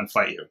want to come and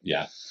fight you.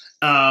 Yeah.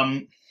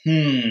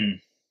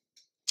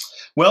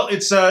 Well,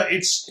 it's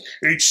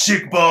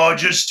Sick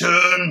Barger's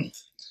turn.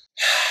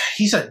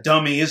 he's a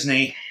dummy, isn't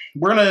he?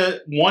 We're gonna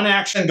 1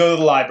 action go to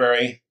the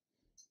library.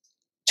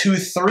 2,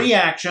 3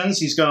 actions.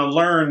 He's gonna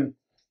learn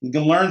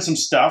some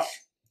stuff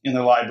in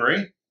the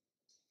library.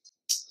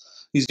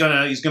 He's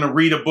gonna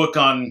read a book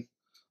on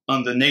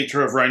the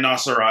nature of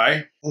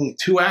rhinoceri. Ooh,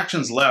 2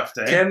 actions left,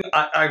 eh? Ken,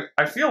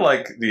 I feel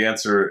like the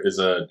answer is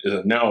a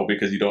no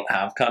because you don't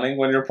have cunning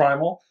when you're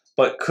primal.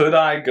 But could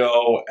I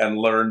go and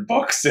learn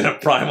books in a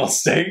primal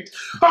state?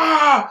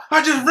 Ah!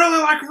 I just really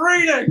like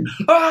reading.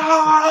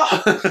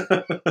 Ah!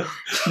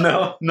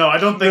 No. No, I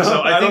don't think No,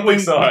 so. I don't think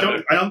so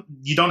either.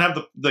 You don't have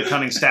the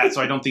cunning stat,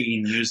 so I don't think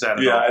you can use that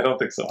at Yeah, all. I don't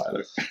think so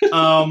either.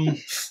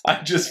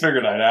 I just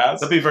figured I'd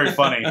ask. That'd be very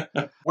funny.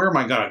 Where am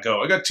I gonna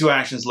go? I got 2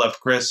 actions left,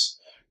 Chris.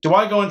 Do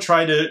I go and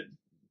try to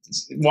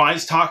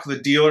wise talk the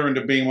dealer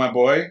into being my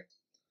boy?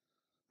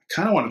 I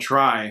kind of want to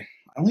try.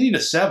 I only need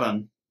a 7.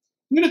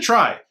 I'm gonna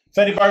try.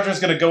 Fetty Barger's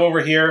gonna go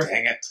over here.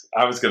 Dang it.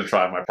 I was going to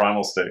try my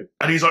primal state.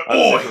 And he's like, I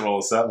was oi, going to roll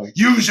a 7.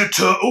 use a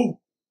turtle.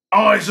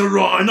 I's a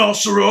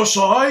rhinoceros,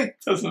 I.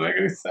 Doesn't make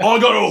any sense. I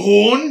got a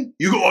horn.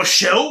 You got a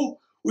shell.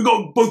 We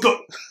both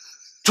got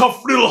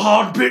tough little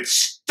hard bits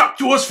stuck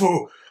to us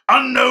for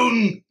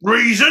unknown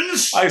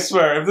reasons. I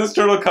swear, if this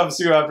turtle comes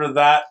to you after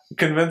that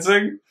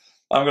convincing,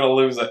 I'm going to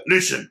lose it.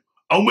 Listen,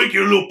 I'll make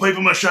you a little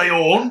paper mache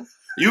horn.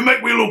 You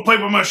make me a little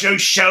paper mache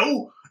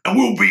shell, and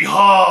we'll be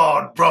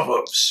hard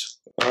brothers.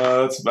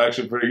 That's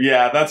actually pretty...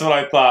 Yeah, that's what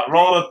I thought.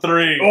 Roll a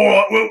 3. All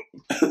right, well,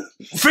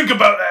 think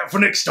about that for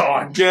next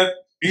time.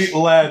 Eat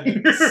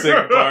lead,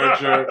 Sick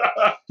Barger.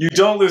 You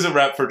don't lose a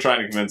rep for trying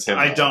to convince him.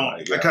 I though,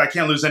 don't. right? Yeah. I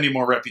can't lose any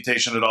more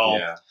reputation at all.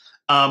 Yeah.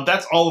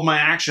 That's all of my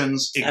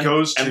actions. It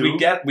goes to... And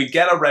we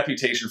get a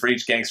reputation for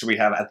each gangster we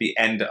have at the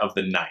end of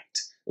the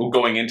night.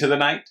 Going into the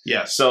night.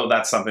 Yes. So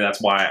that's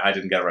why I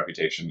didn't get a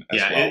reputation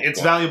as well.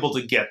 It's valuable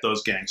to get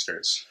those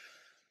gangsters.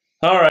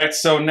 All right,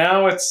 so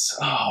now it's...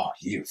 Oh,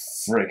 you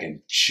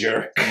friggin'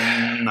 jerk.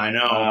 I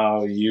know.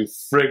 Oh, you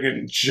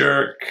friggin'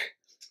 jerk.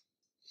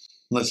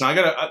 Listen, I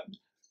gotta...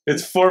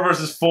 It's 4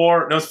 versus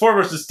 4. No, it's 4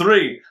 versus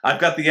 3.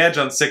 I've got the edge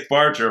on Sick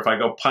Barger if I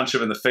go punch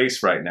him in the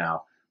face right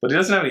now. But he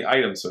doesn't have any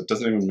items, so it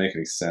doesn't even make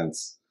any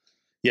sense.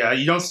 Yeah,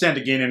 you don't stand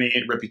to gain any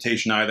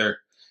reputation either.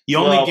 You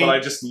Well, only gain... but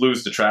I just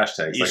lose the trash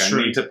tags. Like,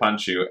 Sure. I need to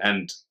punch you,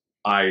 and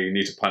I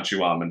need to punch you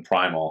while I'm in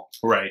primal.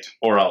 Right.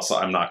 Or else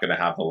I'm not going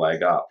to have the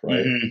leg up,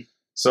 right? Mhm.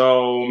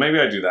 So maybe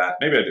I do that.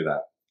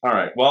 All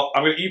right, well,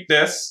 I'm going to eat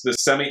this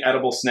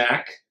semi-edible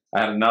snack.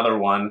 I had another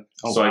one,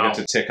 Oh, so I wow. get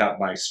to tick up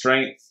my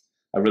strength.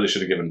 I really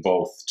should have given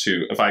both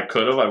to... If I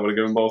could have, I would have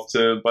given both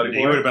to Buddy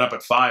You Boy. would have been up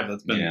at 5.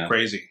 That's been Yeah.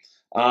 crazy.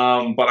 But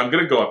I'm going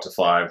to go up to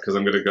 5, because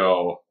I'm going to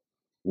go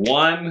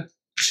 1,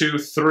 2,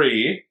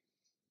 3.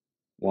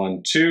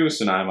 1, 2,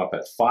 so now I'm up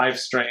at 5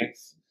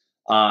 strength.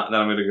 Then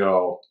I'm going to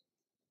go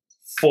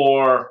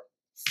 4,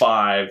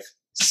 5,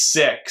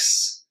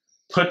 6.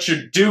 Put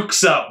your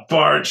dukes up,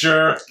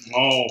 Barger.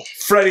 Oh.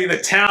 Freddy the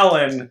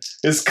Talon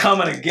is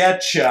coming to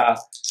get ya.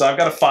 So I've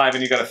got a 5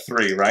 and you got a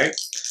 3, right?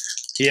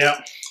 Yeah.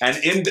 And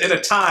in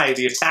a tie,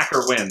 the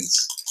attacker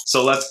wins.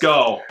 So let's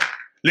go.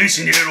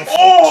 Listen, you little...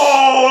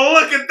 Oh,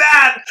 look at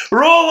that!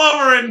 Roll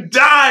over and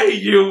die,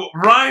 you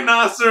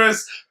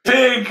rhinoceros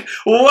pig!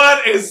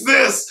 What is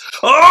this?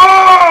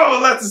 Oh! Oh,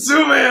 let's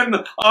zoom in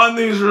on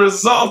these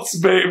results,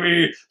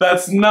 baby.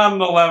 That's not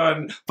an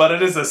 11, but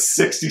it is a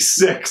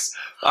 66.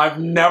 I've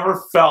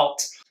never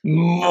felt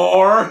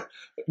more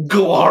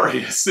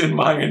glorious in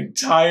my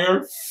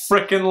entire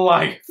frickin'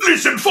 life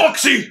Listen,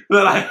 Foxy.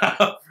 than I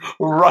have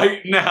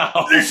right now.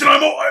 Listen,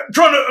 I'm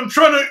trying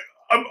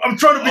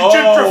to be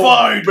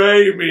gentrified.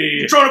 Baby.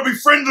 I'm trying to be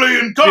friendly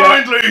and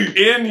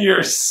kindly. In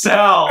your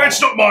cell.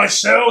 It's not my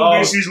cell. Oh,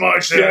 This is my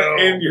cell.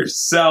 Get in your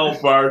cell,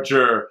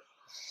 Barger.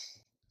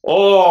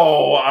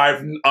 Oh,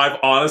 I've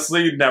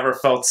honestly never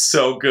felt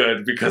so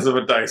good because of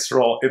a dice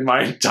roll in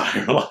my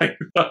entire life.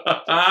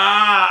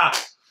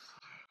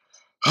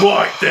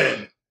 Right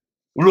then.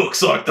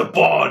 Looks like the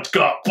bond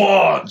got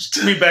bonged.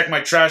 Give me back my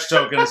trash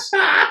tokens.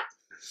 I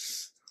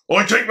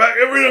take back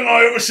everything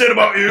I ever said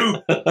about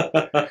you.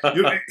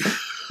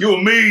 You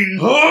were mean.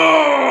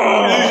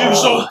 Oh, You're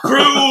so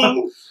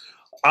cruel.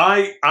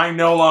 I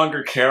no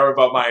longer care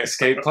about my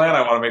escape plan.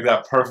 I want to make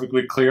that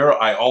perfectly clear.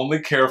 I only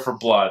care for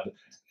blood.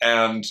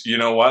 And you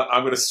know what?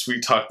 I'm going to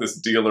sweet talk this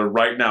dealer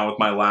right now with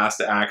my last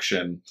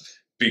action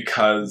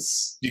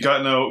because You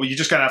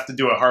just gotta have to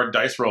do a hard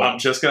dice roll. I'm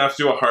just going to have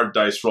to do a hard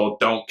dice roll.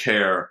 Don't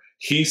care.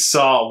 He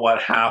saw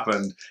what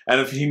happened.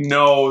 And if he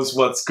knows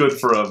what's good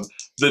for him,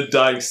 the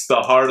dice,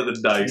 the heart of the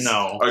dice,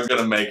 No. are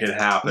going to make it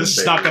happen. This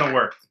is baby. not gonna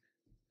work.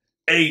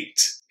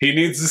 8. He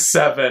needs a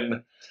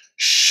 7.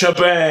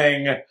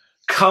 Shebang.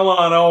 Come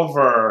on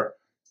over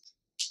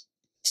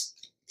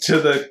to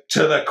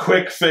the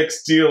quick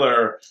fix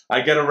dealer.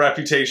 I get a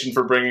reputation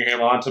for bringing him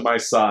onto my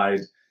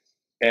side.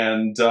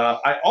 And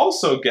I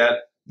also get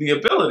the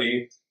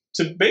ability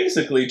to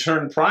basically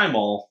turn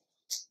primal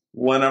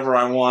whenever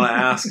I want to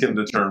ask him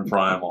to turn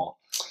primal.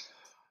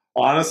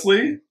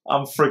 Honestly,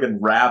 I'm friggin'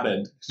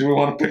 rabid. Do we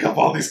want to pick up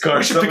all these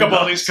cards? We should pick up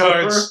all these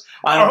cards.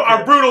 Our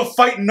Our brutal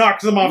fight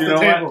knocks them off you the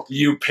know table. what?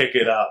 You pick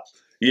it up.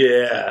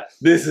 Yeah,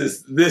 this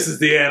is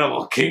the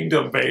animal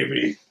kingdom,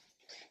 baby.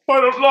 I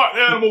don't like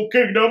the animal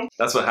kingdom.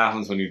 That's what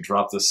happens when you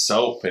drop the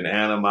soap in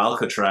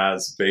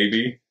Animalcatraz,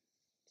 baby.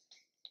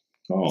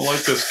 I don't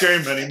like this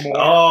game anymore.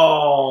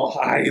 Oh,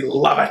 I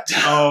love it.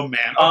 Oh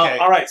man. Okay.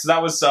 All right, so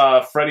that was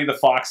Freddy the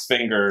Fox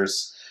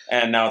Fingers,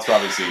 and now it's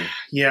Robbie Z.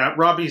 Yeah,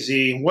 Robbie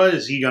Z. What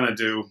is he gonna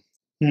do?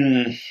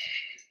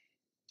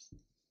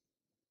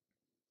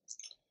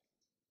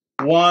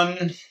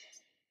 1,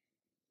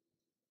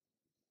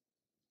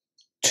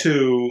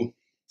 2.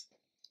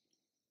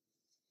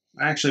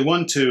 Actually,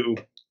 1, 2.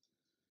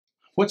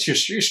 What's your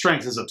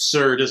strength? Is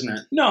absurd, isn't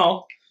it?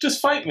 No,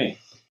 just fight me.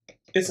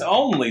 It's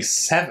only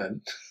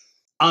 7.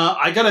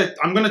 I'm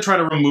gonna try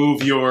to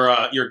remove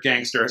your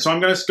gangster. So I'm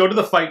gonna go to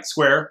the fight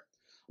square.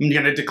 I'm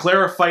gonna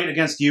declare a fight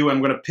against you.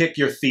 I'm gonna pick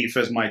your thief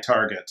as my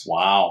target.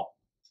 Wow.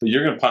 But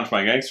you're going to punch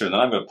my gangster, and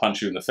then I'm going to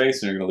punch you in the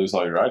face, and you're going to lose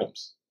all your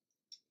items.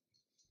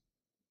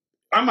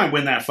 I might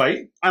win that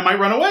fight. I might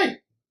run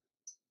away.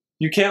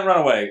 You can't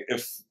run away.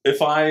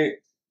 If I...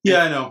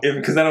 Yeah, I know.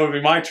 Because then it would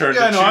be my turn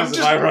Yeah, I to know. choose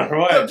if I run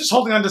away. I'm just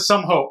holding on to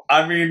some hope.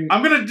 I mean...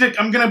 I'm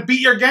gonna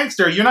beat your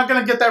gangster. You're not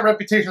gonna get that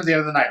reputation at the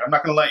end of the night. I'm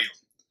not gonna let you.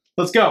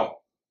 Let's go.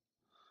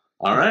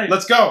 All right.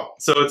 Let's go.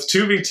 So it's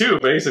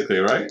 2v2, basically,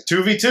 right?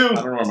 2v2. I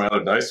don't know where my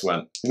other dice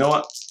went. You know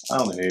what? I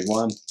only need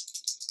 1.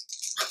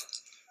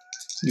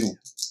 You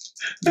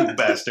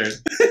bastard.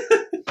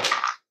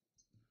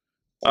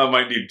 I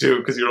might need 2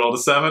 because you rolled a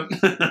 7.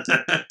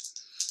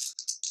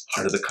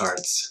 Heart of the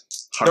cards.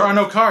 There are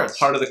no cards.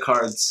 Heart of the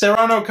cards. There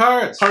are no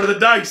cards. Heart of the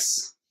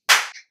dice.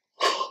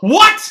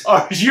 What?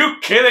 Are you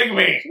kidding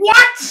me?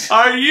 What?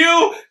 Are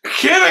you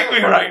kidding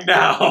me right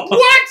now?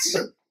 What?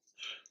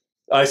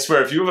 I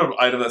swear, if you have an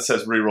item that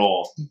says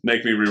reroll,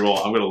 make me reroll.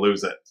 I'm going to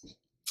lose it.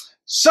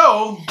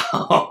 So,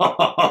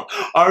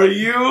 Are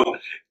you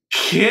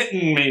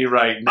kidding me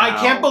right now? I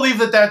can't believe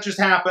that just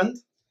happened.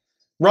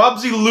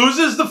 Robsy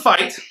loses the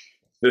fight.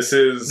 This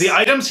is The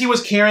items he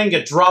was carrying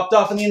get dropped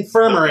off in the the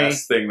infirmary,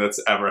 best thing that's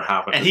ever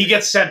happened. and to he me.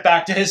 gets sent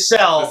back to his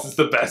cell. This is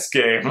the best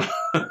game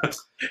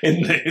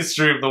in the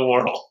history of the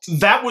world.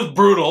 That was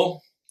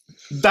brutal.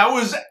 That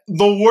was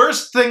the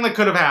worst thing that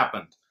could have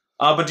happened.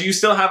 But do you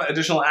still have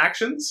additional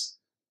actions?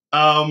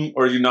 Or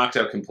are you knocked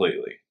out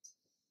completely?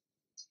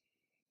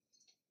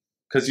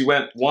 Because you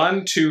went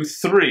 1, 2,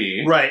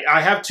 3. Right.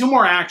 I have 2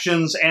 more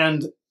actions,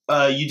 and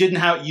you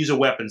didn't use a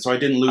weapon, so I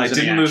didn't lose. I any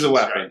didn't lose a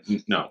actions, weapon.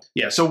 right? No.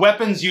 Yeah. So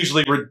weapons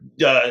usually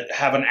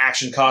have an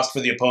action cost for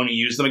the opponent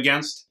you use them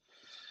against.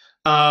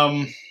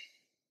 Darn.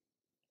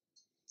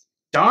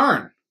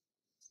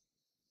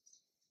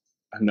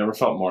 I've never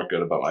felt more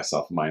good about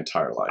myself in my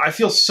entire life. I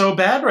feel so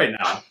bad right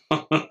now.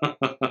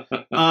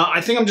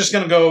 I think I'm just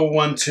going to go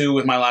 1, 2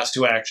 with my last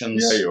 2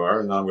 actions. Yeah, you are.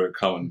 And I'm going to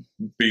come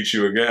and beat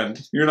you again.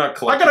 You're not I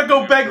collecting. got to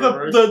go the beg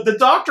infirmary. the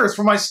doctors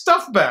for my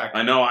stuff back.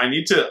 I know. I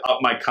need to up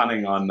my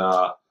cunning on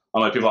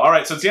my people. All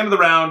right, so it's the end of the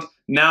round.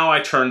 Now I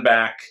turn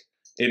back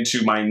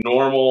into my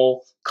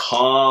normal,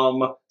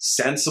 calm,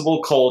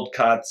 sensible cold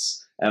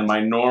cuts and my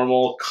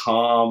normal,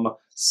 calm,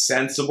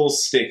 sensible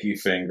sticky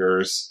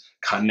fingers.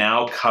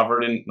 Now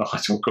covered in... No, I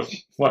don't go...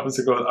 Why was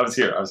it going? I was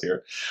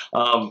here.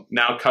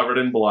 Now covered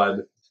in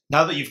blood.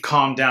 Now that you've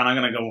calmed down, I'm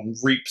gonna go and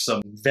reap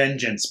some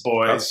vengeance,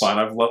 boys. That's fine.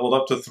 I've leveled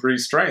up to 3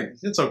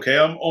 strength. It's okay.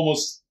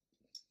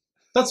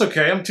 That's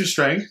okay. I'm 2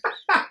 strength.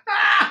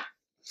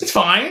 It's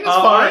fine. It's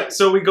All fine. right,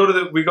 so we go to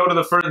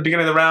the first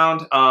beginning of the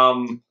round.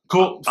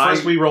 Cool.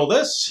 First, we roll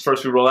this.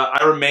 First, we roll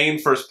that. I remain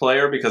first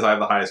player because I have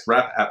the highest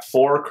rep at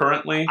 4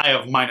 currently. I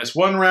have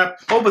 -1 rep.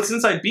 Oh, but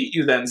since I beat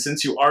you, then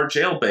since you are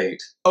jailbait,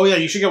 Oh yeah,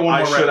 you should get one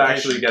I more rep. should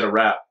actually get a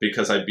rep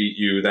because I beat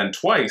you then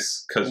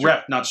twice. Because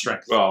rep, not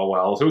strength. Oh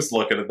well, who's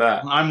looking at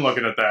that? I'm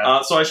looking at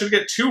that. So I should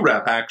get 2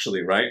 rep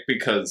actually, right?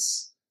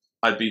 Because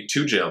I beat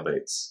 2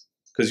 jailbaits.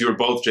 Because you were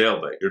both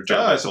jailbait. You're jailbait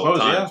I both suppose,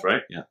 times,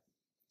 right? Yeah.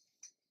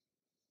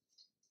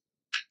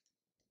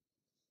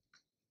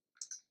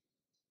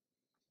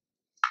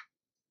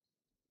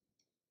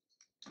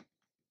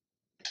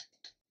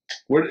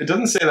 It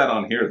doesn't say that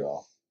on here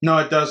though, No,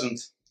 it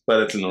doesn't.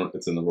 but it's in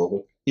the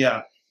rulebook.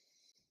 Yeah.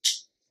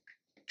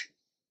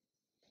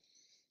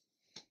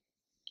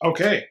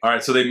 Okay. All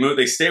right, so they move.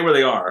 They stay where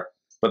they are,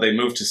 but they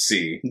move to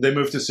C. They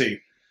move to C.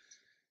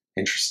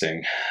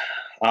 Interesting.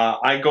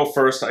 I go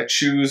first. I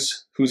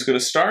choose who's going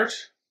to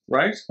start.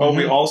 Right. Oh,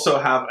 we also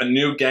have a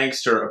new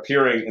gangster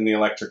appearing in the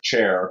electric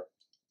chair,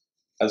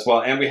 as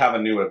well, and we have a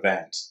new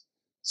event.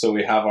 So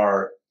we have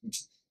our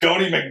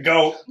Goaty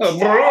McGoat.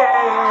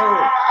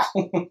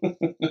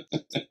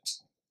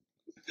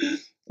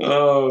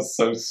 Oh,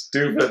 so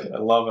stupid. I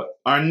love it.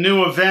 Our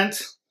new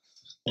event,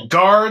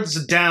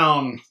 guards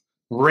down,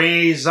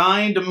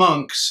 resigned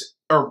mutts,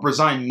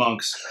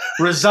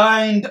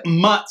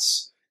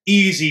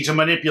 easy to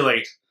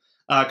manipulate.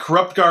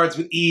 Corrupt guards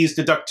with ease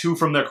deduct 2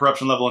 from their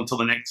corruption level until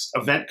the next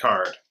event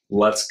card.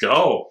 Let's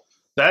go.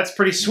 That's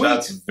pretty sweet.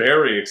 That's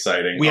very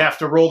exciting. We have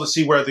to roll to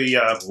see where the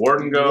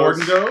Warden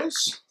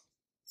goes.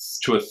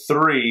 To a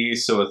 3,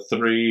 so a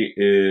 3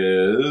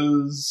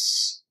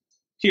 is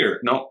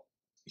here. No,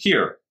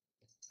 here.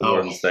 The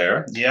Warden's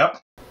there.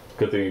 Yep.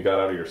 Good thing you got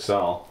out of your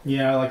cell.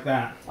 Yeah, I like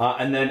that.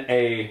 And then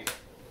a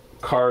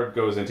card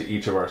goes into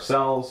each of our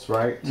cells,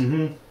 right?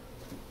 Mm-hmm.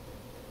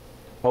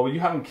 Oh, but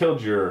you haven't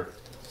killed your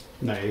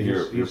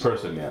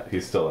person yet.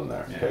 He's still in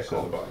there. Yeah, okay,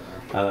 cool.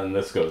 And then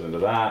this goes into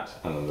that,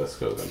 and then this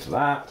goes into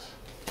that.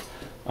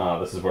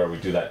 This is where we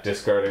do that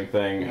discarding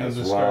thing as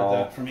well. Discard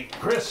that for me,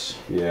 Chris.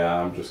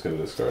 Yeah, I'm just going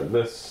to discard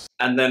this.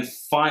 And then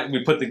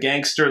we put the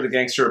gangster. The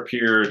gangster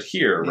appeared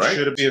here, right? He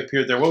should have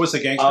appeared there. What was the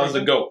gangster? Oh,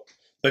 the goat.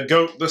 The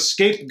goat. The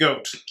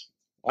scapegoat.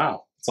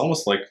 Wow. It's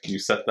almost like you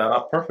set that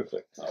up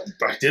perfectly.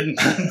 I didn't.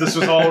 This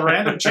was all a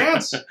random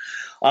chance.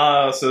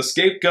 So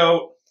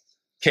scapegoat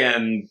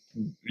can,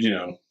 be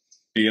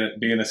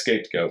an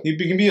scapegoat. He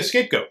can be a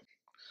scapegoat.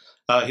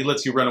 He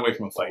lets you run away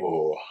from a fight.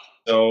 Oh.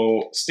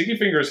 So Sticky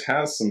Fingers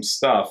has some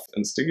stuff,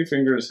 and Sticky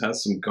Fingers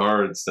has some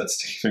guards that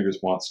Sticky Fingers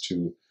wants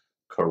to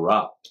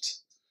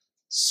corrupt.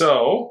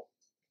 So,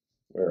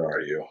 where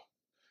are you?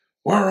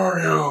 Where are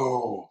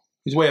you?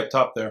 He's way up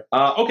top there.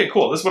 Okay,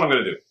 cool. This is what I'm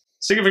going to do.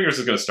 Sticky Fingers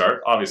is going to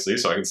start, obviously,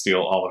 so I can steal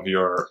all of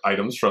your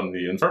items from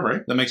the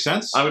infirmary. That makes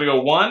sense. I'm going to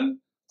go 1.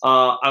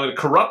 I'm going to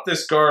corrupt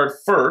this guard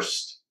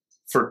first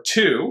for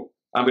 2.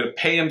 I'm going to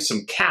pay him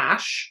some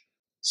cash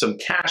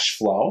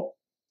flow,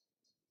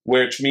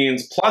 which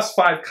means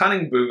 +5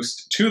 cunning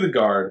boost to the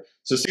guard.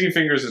 So Sticky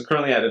Fingers is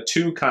currently at a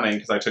 2 cunning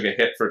because I took a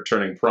hit for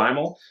turning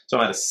primal. So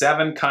I'm at a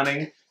 7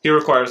 cunning. He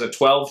requires a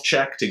 12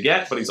 check to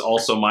get, but he's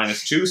also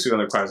 -2, so he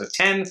only requires a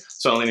 10.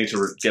 So I only need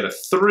to get a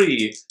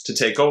 3 to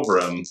take over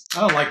him. I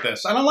don't like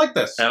this. I don't like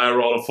this. And I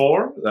rolled a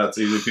 4. That's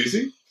easy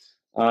peasy.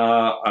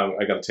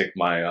 I got to take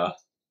my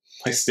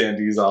my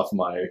standees off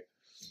my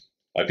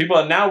people.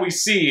 And now we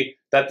see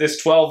that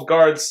this 12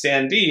 guard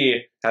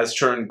standee has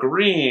turned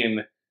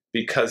green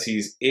because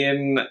he's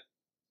in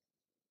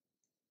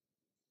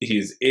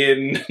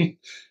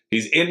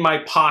my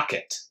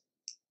pocket.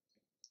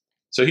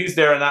 So he's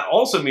there, and that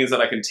also means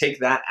that I can take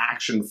that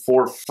action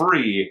for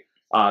free,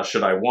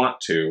 should I want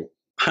to.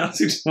 I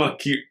honestly just want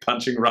to keep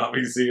punching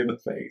Robbie Z in the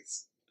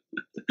face.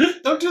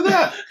 Don't do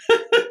that.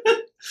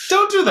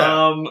 Don't do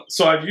that.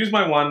 So I've used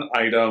my 1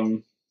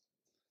 item.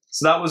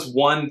 So that was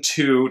 1,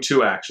 2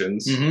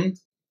 actions. Mm-hmm.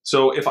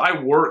 So if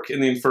I work in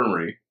the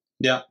infirmary,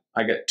 yeah,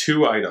 I get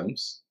 2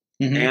 items,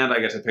 and I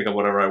get to pick up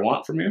whatever I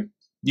want from you.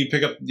 You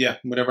pick up,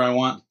 whatever I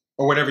want,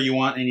 or whatever you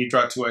want, and you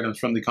draw 2 items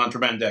from the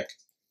contraband deck.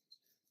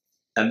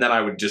 And then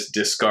I would just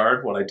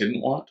discard what I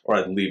didn't want, or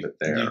I'd leave it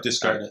there. You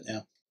discard it,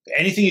 yeah.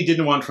 Anything you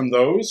didn't want from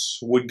those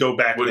would go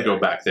back there. Would go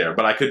back there.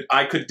 But I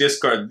could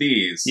discard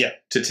these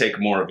to take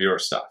more of your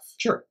stuff.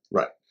 Sure.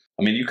 Right.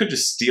 I mean, you could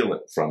just steal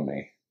it from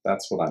me.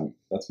 That's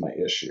my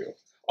issue.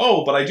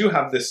 Oh, but I do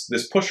have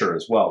this pusher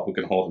as well who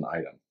can hold an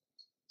item.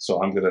 So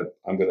I'm gonna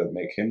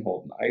make him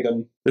hold an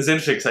item. This is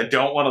interesting because I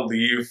don't want to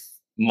leave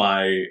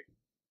my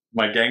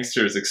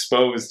gangsters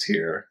exposed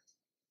here.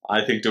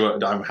 I think do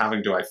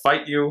I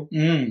fight you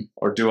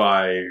or do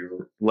I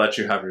let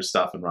you have your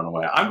stuff and run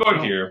away? I'm going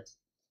here.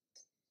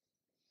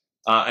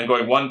 I'm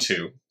going 1,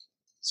 2.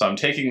 So I'm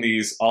taking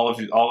all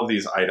of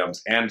these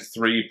items and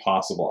 3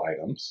 possible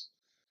items.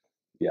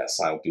 Yes,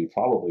 I'll be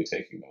probably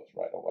taking those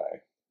right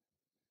away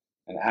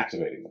and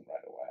activating them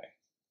right away.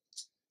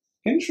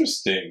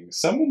 Interesting.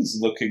 Someone's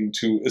looking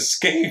to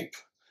escape.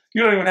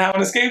 You don't even have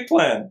an escape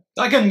plan.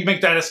 I can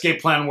make that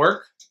escape plan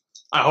work.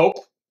 I hope.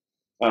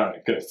 All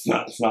right, good. It's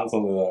not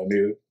something that I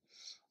needed.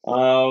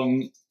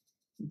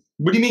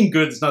 What do you mean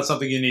good? It's not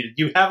something you needed.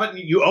 You have it.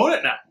 You own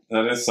it now.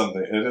 That is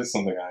something. It is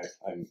something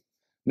I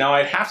now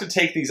I'd have to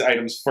take these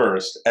items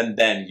first and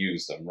then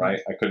use them, right?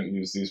 I couldn't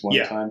use these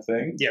one-time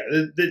things. Yeah,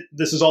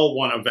 this is all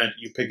one event.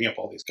 You picking up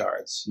all these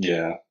cards.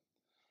 Yeah.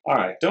 All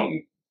right.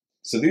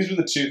 So these were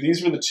the two.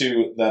 These were the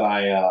two that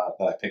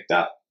I picked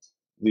up.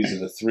 These are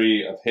the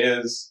three of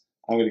his.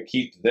 I'm going to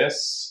keep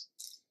this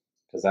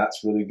because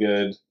that's really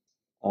good.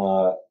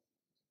 I'm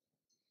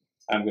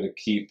going to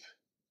keep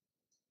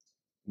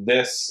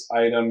this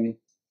item,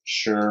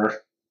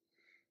 sure.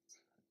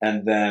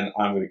 And then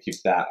I'm going to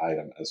keep that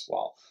item as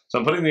well. So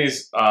I'm putting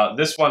these,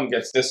 this one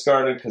gets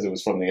discarded because it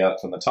was from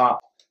the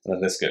top, and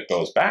then this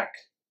goes back.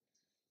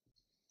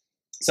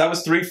 So that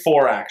was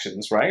 3-4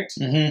 actions, right?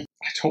 Mm-hmm.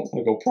 I don't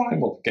want to go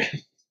primal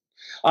again.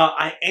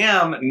 I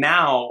am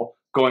now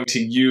going to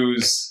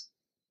use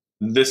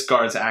this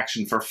guard's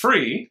action for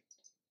free,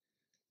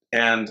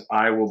 and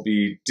I will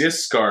be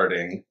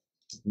discarding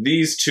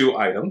these two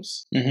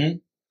items,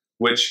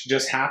 which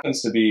just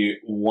happens to be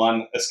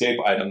one escape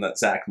item that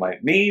Zach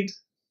might need.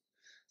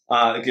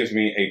 It gives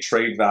me a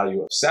trade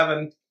value of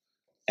 7,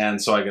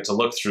 and so I get to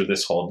look through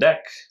this whole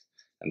deck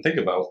and think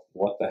about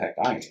what the heck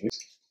I need.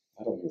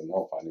 I don't even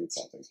know if I need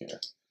something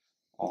here.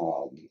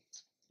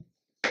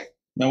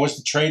 Now, what's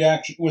the trade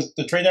action? Was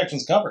the trade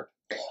actions covered?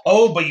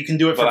 Oh, but you can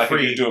do it for But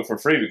free. I can do it for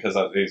free because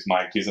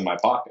he's in my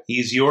pocket.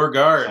 He's your So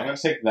guard. I'm going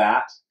to take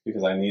that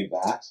because I need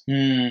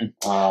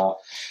that.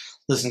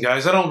 Listen,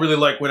 guys, I don't really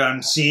like what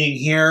I'm seeing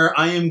here.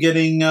 I am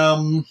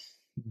getting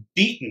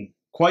beaten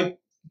quite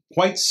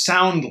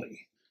soundly.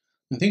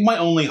 I think my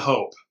only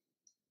hope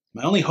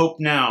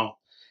now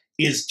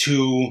is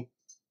to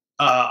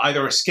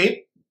either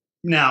escape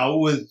now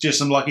with just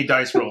some lucky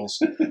dice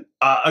rolls,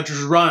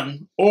 just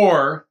run,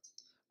 or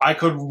I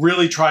could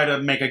really try to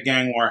make a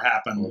gang war I'm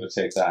happen. going to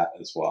take that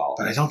as well.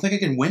 But I don't think I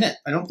can win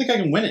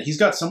it. He's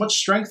got so much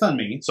strength on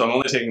me. So I'm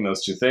only taking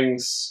those two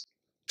things.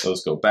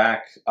 Those go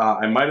back.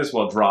 I might as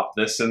well drop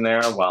this in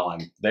there while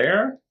I'm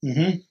there,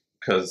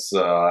 because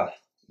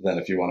then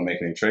if you want to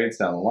make any trades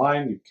down the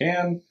line, you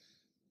can.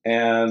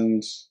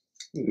 And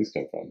where did these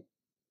come from?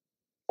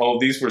 Oh,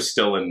 these were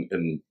still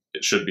in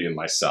it should be in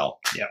my cell.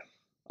 Yeah.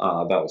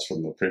 That was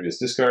from the previous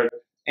discard.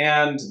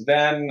 And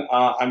then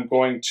I'm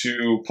going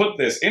to put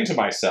this into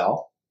my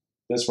cell,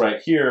 this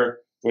right here,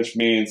 which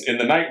means in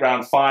the night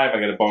round 5, I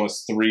get a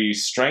bonus 3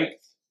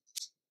 strength.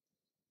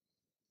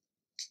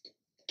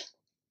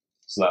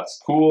 So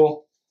that's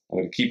cool. I'm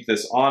going to keep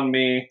this on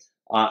me.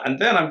 And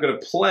then I'm going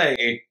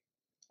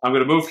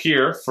to move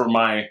here for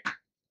my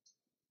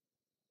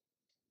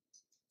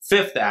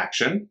 5th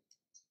action.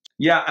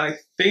 Yeah, and I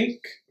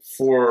think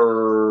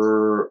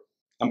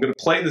I'm going to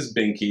play this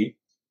Binky,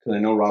 because I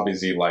know Robbie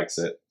Z likes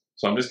it.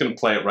 So I'm just going to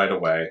play it right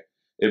away.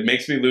 It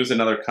makes me lose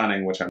another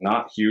cunning, which I'm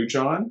not huge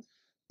on,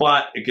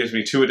 but it gives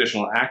me 2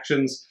 additional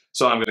actions.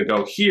 So I'm going to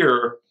go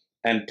here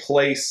and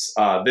place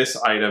this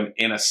item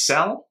in a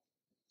cell.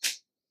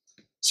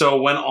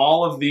 So when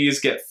all of these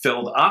get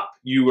filled up,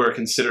 you are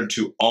considered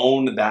to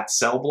own that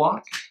cell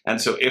block. And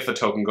so if a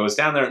token goes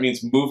down there, it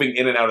means moving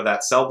in and out of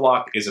that cell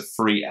block is a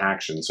free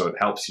action. So it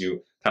helps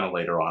you kind of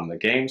later on in the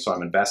game. So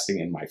I'm investing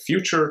in my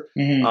future.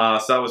 So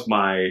that was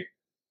my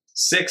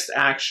 6th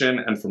action.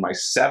 And for my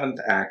 7th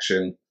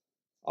action,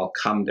 I'll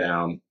come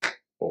down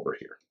over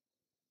here.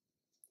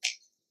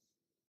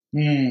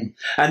 And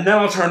then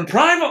I'll turn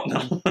primal.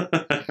 No.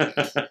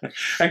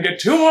 And get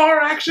 2 more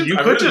actions. You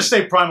could just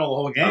stay primal the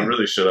whole game. I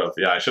really should have.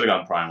 Yeah, I should have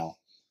gone primal.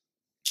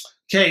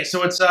 Okay,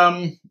 so it's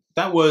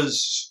that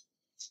was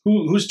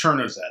whose turn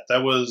was that?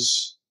 That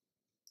was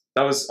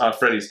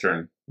Freddy's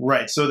turn.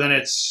 Right. So then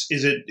is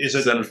it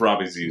Then it's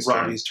Robbie Z's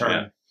turn?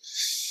 Yeah.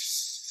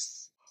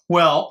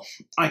 Well,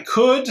 I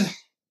could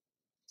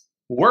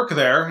work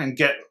there and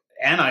get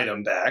an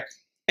item back.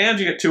 And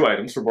you get 2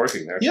 items for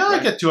working there. Yeah, right?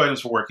 I get 2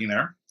 items for working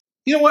there.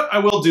 You know what? I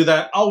will do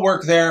that. I'll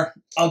work there.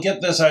 I'll get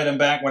this item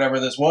back,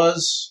 whatever this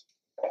was.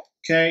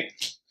 Okay.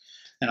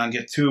 And I'll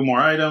get 2 more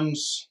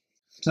items.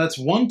 So that's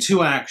 1,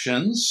 2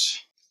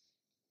 actions.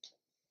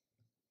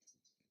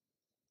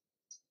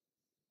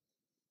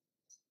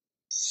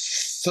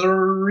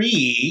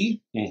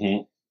 Three.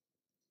 You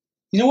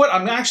know what?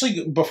 I'm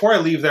actually, before I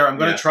leave there, I'm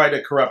going to try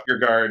to corrupt your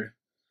guard.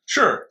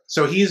 Sure.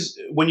 So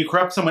when you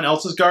corrupt someone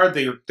else's guard,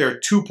 they're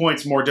 2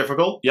 points more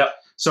difficult. Yep.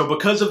 So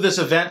because of this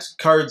event,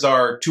 cards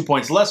are 2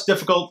 points less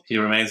difficult. He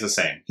remains the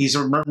same. He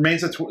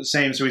remains the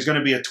same, so he's going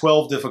to be a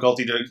 12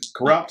 difficulty to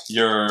corrupt.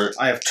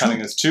 I have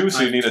cunning is 2,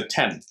 so you need a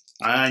 10.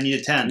 I need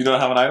a 10. You don't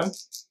have an item?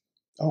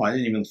 Oh, I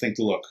didn't even think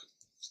to look.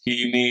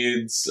 He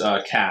needs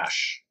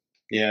cash.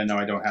 Yeah, no,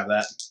 I don't have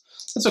that.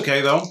 That's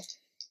okay, though.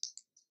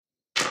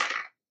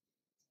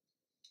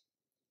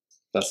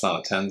 That's not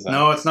a 10, Zach.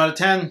 No, it's not a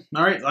 10.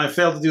 All right, I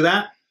failed to do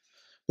that.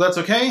 That's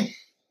okay.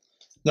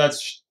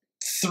 That's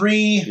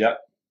 3. Yep.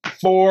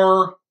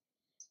 4.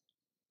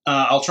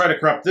 I'll try to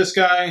corrupt this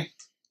guy.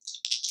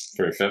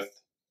 For 5th.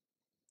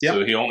 Yep.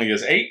 So he only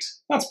has 8.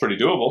 That's pretty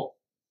doable.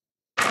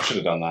 I should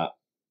have done that.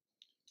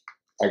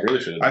 I really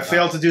should have done I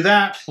failed to do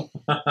that.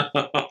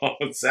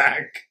 that.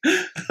 Zach.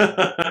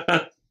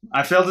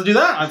 I failed to do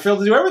that. I failed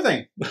to do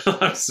everything.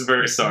 I'm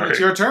very sorry. It's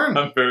your turn.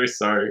 I'm very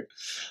sorry.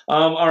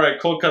 All right,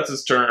 Cold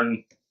Cuts'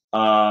 turn.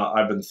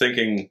 I've been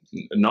thinking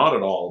not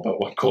at all about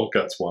what Cold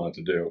Cuts wanted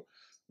to do,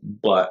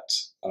 but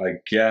I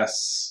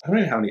guess I don't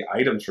even have any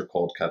items for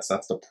Cold Cuts.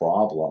 That's the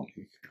problem.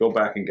 He could go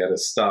back and get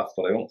his stuff,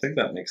 but I don't think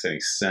that makes any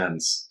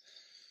sense.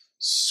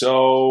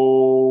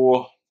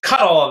 So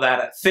cut all of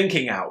that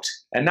thinking out,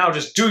 and now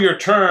just do your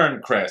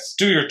turn, Chris.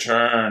 Do your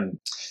turn.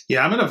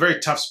 Yeah, I'm in a very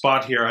tough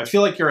spot here. I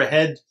feel like you're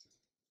ahead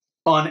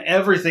on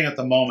everything at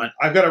the moment.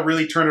 I've got to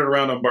really turn it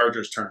around on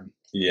Barger's turn.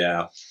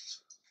 Yeah.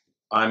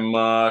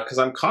 Because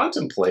I'm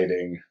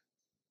contemplating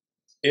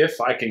if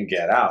I can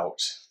get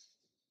out.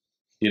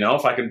 You know,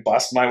 if I can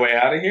bust my way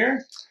out of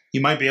here.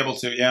 You might be able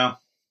to, yeah.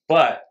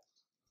 But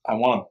I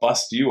want to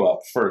bust you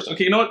up first.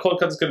 Okay, you know what Cold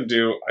Cut's going to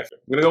do? I'm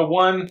going to go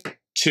 1,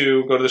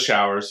 2, go to the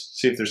showers,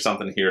 see if there's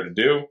something here to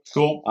do.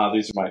 Cool.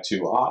 These are my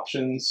 2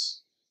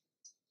 options.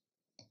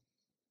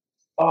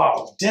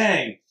 Oh,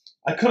 dang.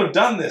 I could have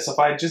done this if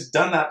I had just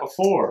done that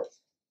before.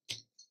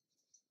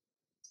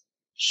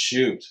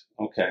 Shoot.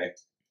 Okay.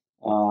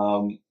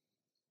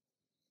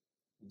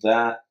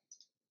 That.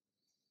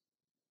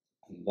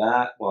 And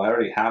that. Well, I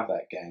already have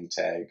that gang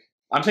tag.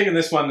 I'm taking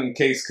this one in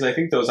case, because I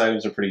think those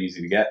items are pretty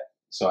easy to get.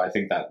 So I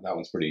think that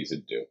one's pretty easy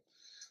to do.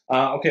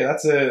 Okay,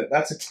 that's a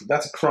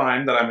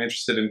crime that I'm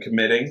interested in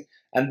committing.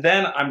 And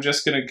then I'm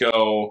just going to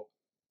go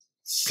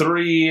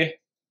 3,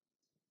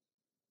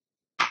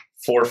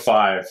 4,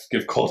 5.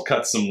 Give Cold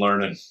Cut some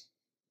learning.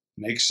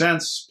 Makes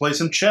sense. Play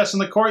some chess in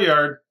the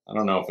courtyard. I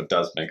don't know if it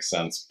does make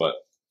sense, but...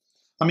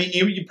 I mean,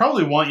 you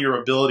probably want your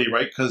ability,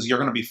 right? Because you're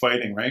going to be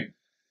fighting, right?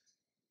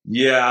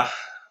 Yeah.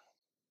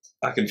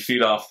 I can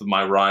feed off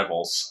my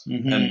rivals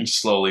and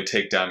slowly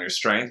take down your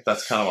strength.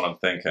 That's kind of what I'm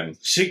thinking.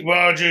 Sick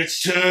Barger's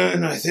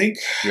turn, I think.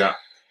 Yeah.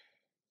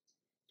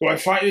 Do I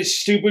fight this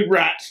stupid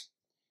rat?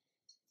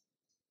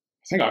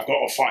 I think I've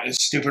got to fight this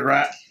stupid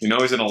rat. You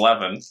know he's an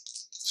 11,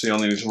 so you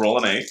only need to roll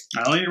an 8.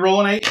 I only need to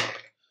roll an 8.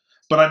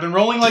 But I've been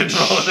rolling like...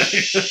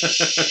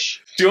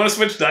 Do you want to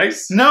switch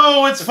dice?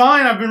 No, it's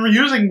fine. I've been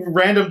using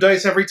random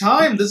dice every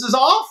time. This is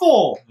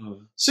awful.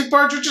 Sick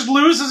Barger just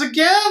loses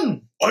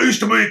again. I used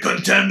to be a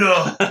contender.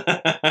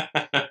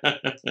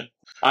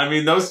 I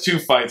mean, those 2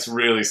 fights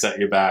really set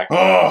you back.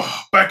 Oh,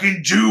 back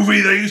in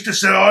juvie, they used to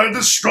say I had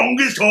the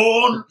strongest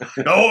horn.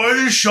 I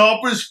had the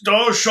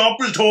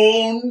sharpest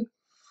horn.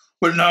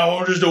 But now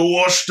I'm just a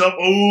washed-up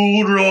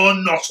old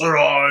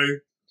rhinoceros.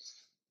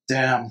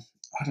 Damn.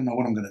 I don't know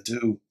what I'm going to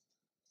do.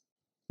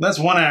 That's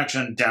 1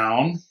 action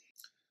down.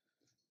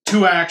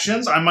 2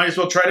 actions. I might as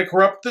well try to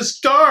corrupt this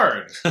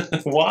guard.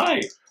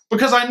 Why?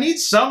 Because I need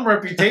some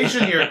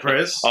reputation here,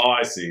 Chris. Oh,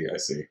 I see.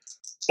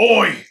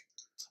 Oi!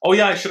 Oh,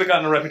 yeah, I should have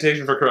gotten a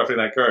reputation for corrupting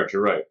that guard.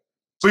 You're right.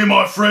 Be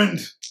my friend.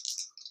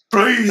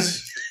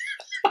 Please.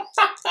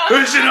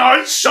 Listen,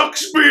 it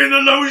sucks being the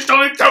lowest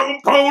on the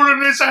totem pole in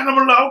this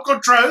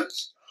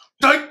Animalcatraz.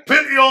 Take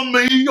pity on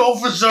me,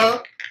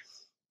 officer.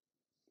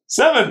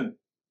 7.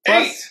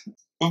 8.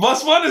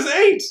 Plus 1 is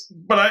 8.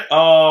 But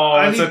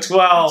it's a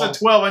 12. It's a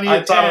 12. I need a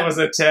 10. I thought it was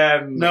a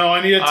 10. No,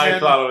 I need a 10. I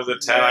thought it was a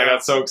 10. Yeah. I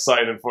got so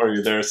excited for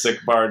you there, Sick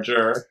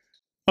Barger.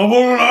 I'm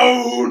all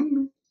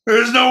alone.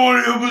 There's no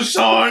one here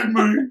beside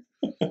me.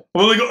 I've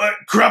only got that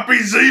crappy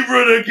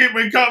zebra to keep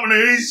me company.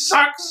 He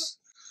sucks.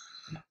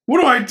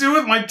 What do I do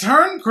with my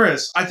turn,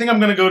 Chris? I think I'm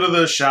going to go to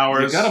the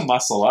showers. You gotta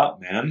muscle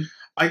up, man.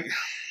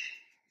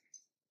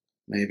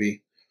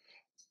 Maybe.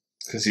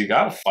 Because you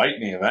gotta fight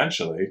me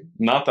eventually.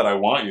 Not that I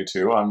want you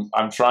to.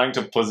 I'm trying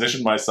to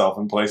position myself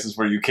in places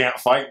where you can't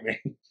fight me.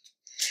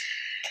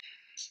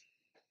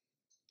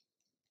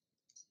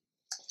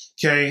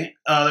 Okay,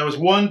 that was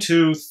 1,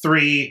 2,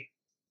 3.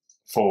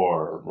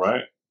 4,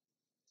 right?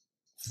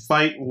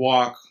 Fight,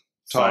 walk,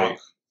 talk. Fight.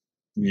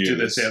 Use. Do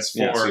this, that's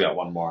 4. Yeah, so you got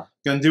 1 more.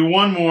 Gonna do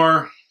 1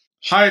 more.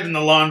 Hide in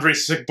the laundry,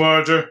 Sick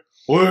Barger.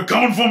 Oh, they're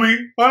coming for me.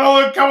 I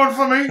know they're coming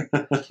for me.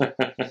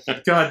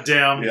 God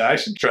damn. Yeah, I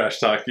should trash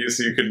talk you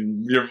so you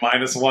can your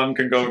 -1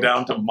 can go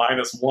down to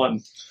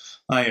 -1.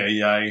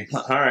 Ay.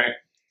 All right.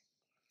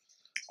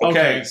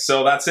 Okay,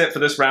 so that's it for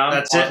this round.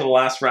 That's On it. to the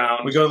last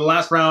round. We go to the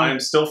last round. I'm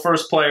still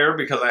first player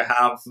because I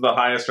have the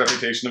highest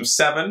reputation of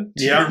 7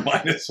 to Yeah. your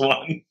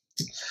 -1.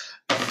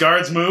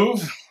 Guards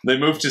move. They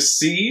move to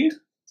C.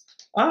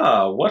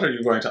 What are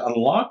you going to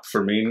unlock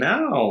for me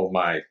now,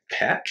 my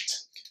pet?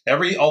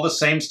 All the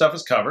same stuff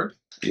is covered.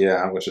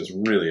 Yeah, which is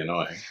really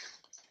annoying.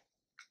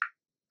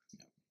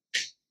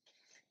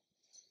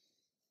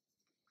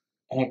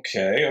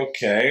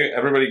 Okay.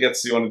 Everybody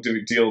gets. You want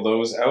to deal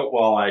those out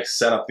while I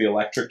set up the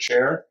electric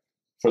chair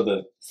for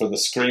the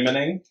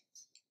screaming.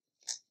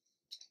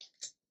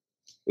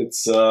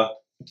 It's the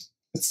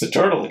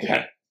turtle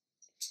again.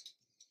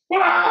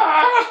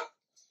 Ah!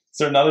 Is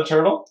there another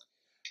turtle?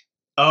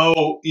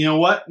 Oh, you know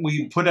what?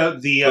 We put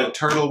out the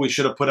turtle. We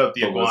should have put out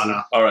the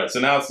iguana. All right, so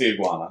now it's the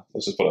iguana.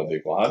 Let's just put out the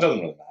iguana. It doesn't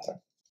really matter.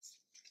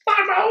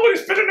 I've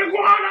always been an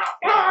iguana.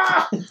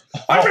 Ah,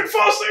 I've been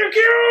falsely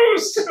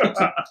accused.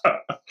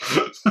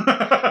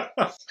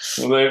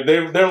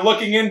 They're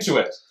looking into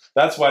it.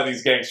 That's why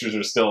these gangsters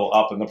are still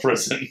up in the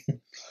prison.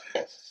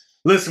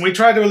 Listen, we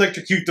tried to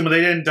electrocute them, but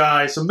they didn't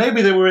die, so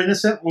maybe they were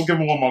innocent. We'll give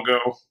them one more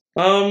go.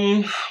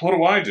 What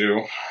do I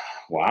do?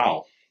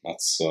 Wow,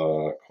 that's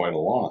quite a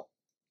lot.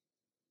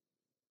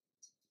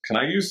 Can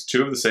I use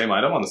 2 of the same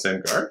item on the same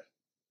guard?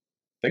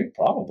 I think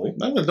probably.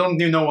 No, I don't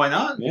even know why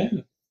not. Yeah.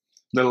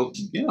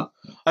 Yeah.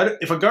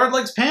 If a guard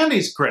likes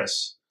panties,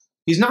 Chris,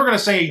 he's never going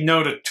to say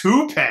no to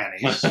 2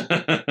 panties.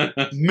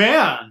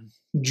 Man,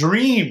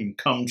 dream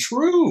come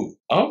true.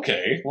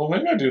 Okay, well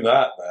maybe I do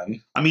that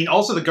then. I mean,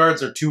 also the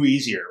guards are 2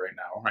 easier right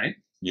now, right?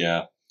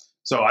 Yeah,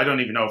 So I don't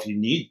even know if you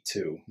need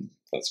 2.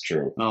 that's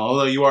true.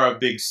 Although you are a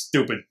big,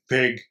 stupid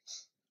pig.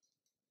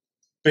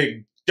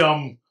 Big,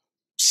 dumb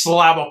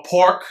slab of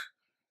pork.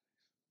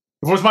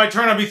 If it was my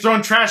turn, I'd be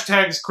throwing trash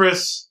tags,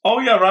 Chris. Oh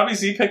yeah, Robbie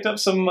Z picked up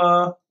some,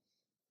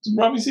 did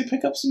Robbie Z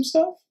pick up some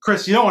stuff?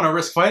 Chris, you don't want to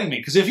risk fighting me,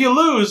 because if you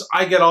lose,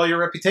 I get all your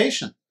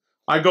reputation.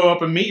 I go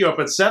up and meet you up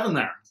at 7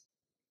 there.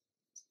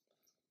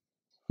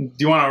 Do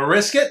you want to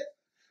risk it?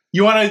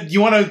 You want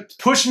to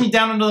push me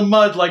down into the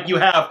mud like you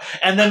have,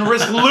 and then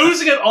risk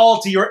losing it all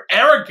to your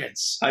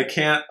arrogance? I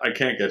can't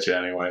get you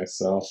anyway,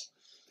 so.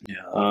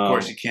 Yeah, of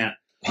course you can't.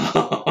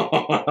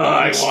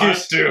 I want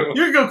to.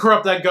 You're going to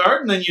corrupt that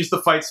guard and then use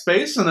the fight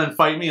space and then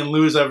fight me and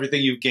lose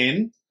everything you've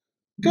gained.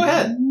 Go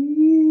ahead.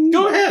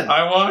 Go ahead.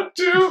 I want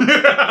to.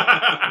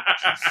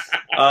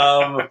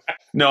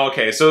 No,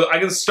 okay. So I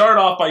can start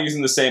off by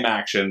using the same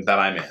action that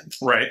I'm in.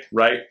 Right.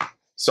 Right?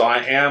 So I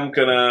am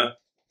gonna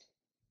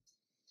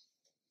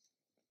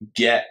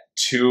get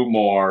 2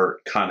 more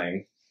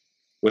cunning,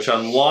 which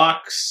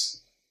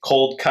unlocks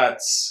Cold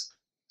Cut's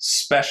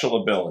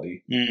special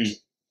ability.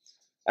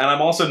 And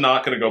I'm also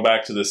not going to go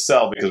back to the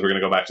cell because we're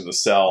going to go back to the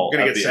cell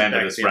at the end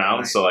of this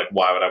round. So, like,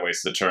 why would I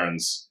waste the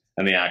turns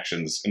and the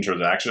actions in terms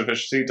of action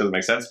efficiency? Doesn't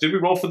make sense. Did we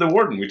roll for the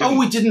warden? We didn't. Oh,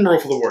 we didn't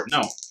roll for the warden.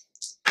 No.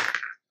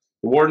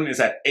 The warden is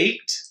at 8.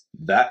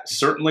 That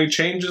certainly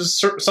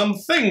changes some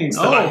things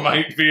that I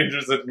might be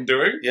interested in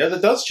doing. Yeah,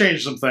 that does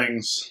change some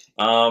things.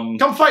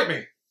 Come fight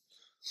me.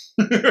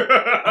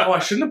 I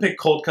shouldn't have picked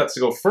Cold Cuts to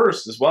go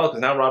first as well,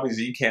 because now Robbie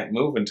Z can't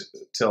move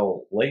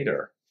until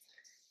later.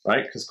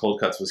 Right? Because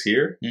Cold Cuts was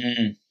here?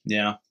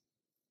 Yeah.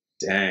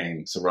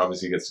 Dang. So Robbie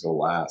Z gets to go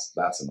last.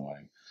 That's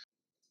annoying.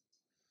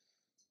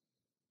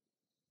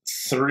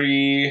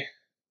 3.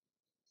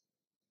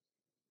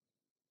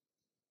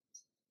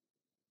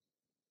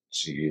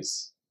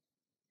 Jeez.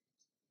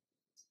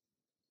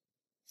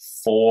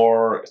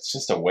 4. It's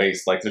just a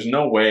waste. Like, there's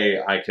no way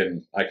I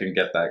can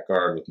get that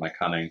guard with my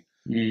cunning.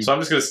 So I'm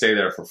just gonna stay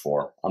there for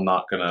 4. I'm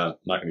not gonna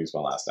use my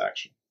last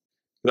action.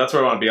 That's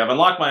where I want to be. I've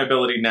unlocked my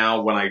ability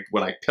now. When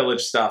I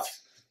pillage stuff,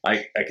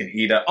 I can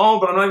eat it. Oh,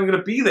 but I'm not even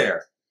gonna be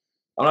there.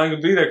 I'm not even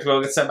gonna be there because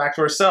we'll get sent back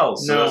to our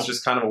cells. So that's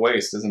just kind of a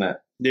waste, isn't it?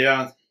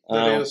 Yeah.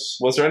 It is.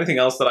 Was there anything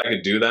else that I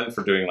could do then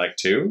for doing like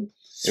 2?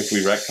 If we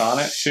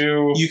retcon it,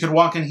 2. You could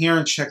walk in here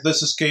and check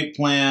this escape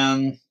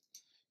plan.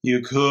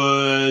 You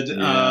could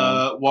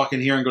walk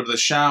in here and go to the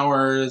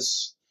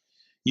showers.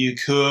 You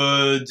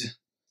could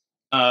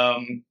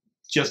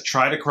just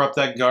try to corrupt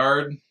that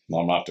guard. No,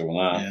 I'm not doing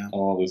that. Yeah. I don't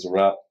want to lose a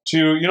rep.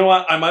 2, you know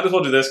what? I might as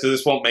well do this because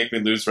this won't make me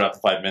lose rep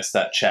if I miss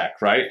that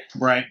check, right?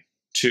 Right.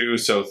 2,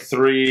 so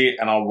 3,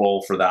 and I'll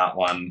roll for that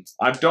one.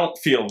 I don't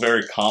feel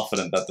very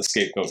confident that the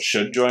scapegoat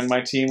should join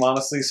my team,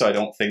 honestly, so I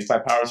don't think my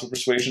powers of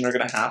persuasion are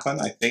going to happen.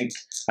 I think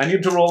I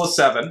need to roll a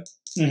 7.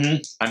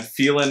 I'm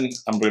feeling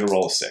I'm going to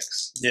roll a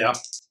 6. Yeah.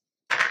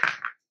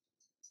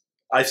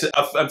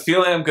 I'm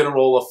feeling I'm going to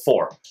roll a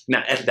 4.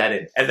 Now, edit that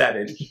in. Edit that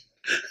in.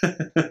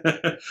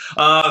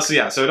 So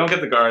yeah, so I don't get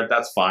the guard.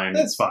 That's fine.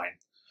 That's fine.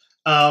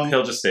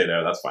 He'll just stay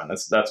there. That's fine.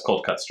 That's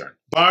Cold Cut's turn.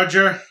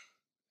 Barger,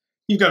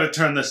 you've got to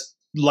turn this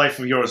life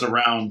of yours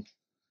around.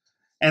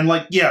 And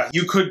like, yeah,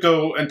 you could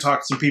go and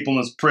talk to some people in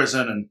this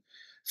prison and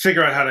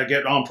figure out how to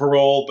get on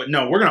parole, but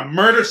no, we're going to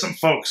murder some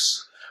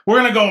folks. We're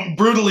going to go and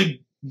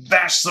brutally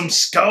bash some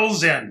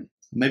skulls in.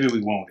 Maybe we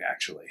won't,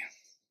 actually.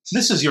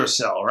 This is your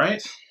cell,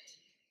 right?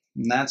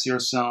 And that's your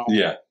cell.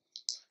 Yeah.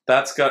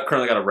 That's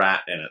currently got a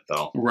rat in it,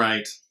 though.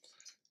 Right.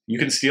 You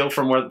can steal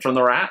from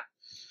the rat?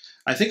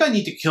 I think I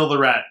need to kill the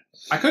rat.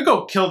 I could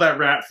go kill that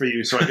rat for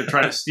you so I could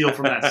try to steal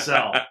from that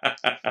cell.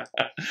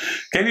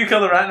 Can you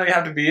kill the rat? No, you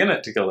have to be in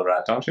it to kill the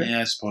rat, don't you? Yeah,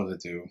 I suppose I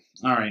do.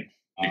 All right.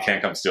 You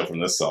can't come steal from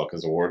this cell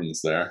because the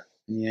warden's there.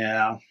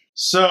 Yeah.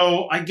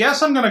 So I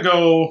guess I'm going to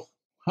go...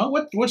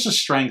 What's the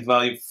strength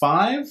value?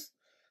 5?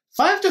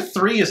 5 to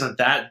 3 isn't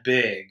that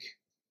big.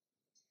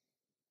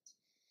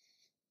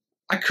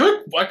 I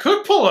could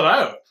pull it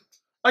out.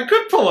 I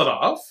could pull it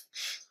off.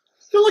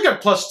 You look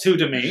at +2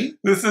 to me.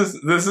 This is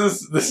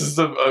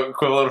the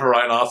equivalent of a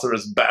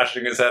rhinoceros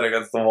bashing his head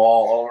against the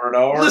wall over and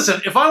over.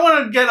 Listen, if I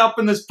want to get up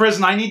in this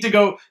prison, I need to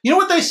go. You know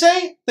what they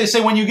say? They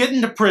say when you get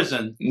into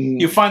prison,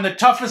 you find the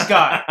toughest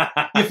guy.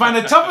 You find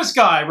the toughest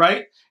guy,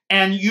 right?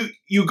 And you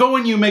go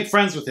and you make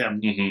friends with him.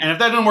 And if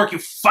that doesn't work, you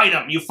fight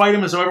him. You fight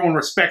him as though everyone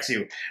respects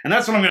you. And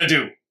that's what I'm going to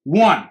do.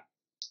 1.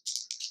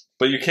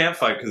 But you can't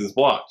fight because it's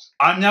blocked.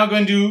 I'm now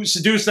going to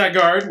seduce that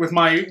guard with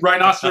my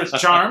rhinoceros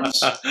charms.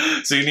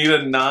 So you need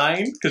a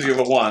 9 because you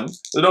have a 1.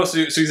 No, so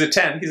he's a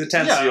 10. He's a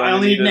 10. Yeah, so you I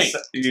only need an 8.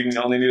 You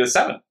only need a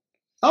 7.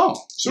 Oh,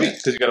 sweet.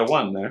 Because you got a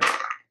 1 there.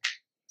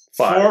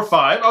 4,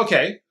 5.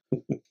 Okay.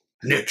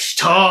 Next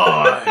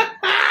time.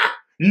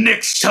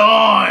 Next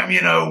time,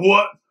 you know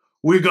what?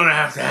 We're going to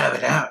have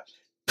it out.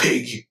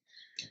 Pig.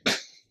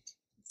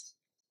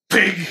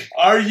 Pig.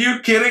 Are you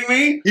kidding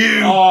me?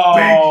 You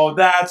Oh,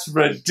 that's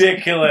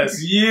ridiculous.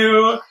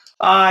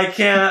 I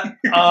can't.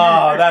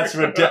 Oh, that's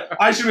ridiculous.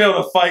 I should be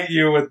able to fight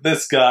you with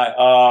this guy.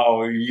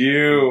 Oh,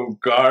 you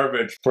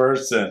garbage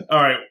person.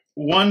 All right.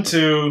 1,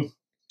 2,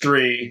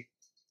 3.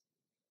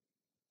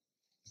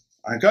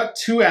 I got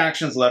 2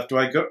 actions left. Do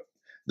I go?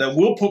 That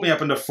will put me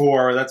up into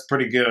 4. That's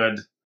pretty good.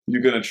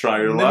 You're going to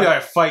try your Maybe luck? I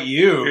fight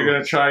you. You're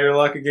going to try your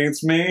luck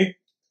against me,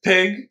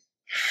 pig?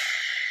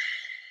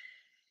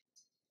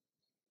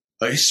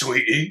 Hey,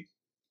 sweetie.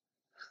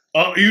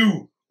 Aren't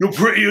you the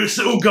prettiest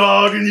little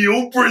guard in the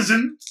old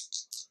prison?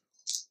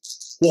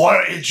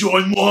 Why don't you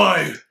join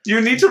my You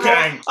need to roll.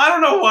 gang? I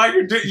don't know why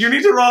you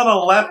need to roll an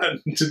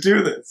 11 to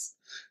do this.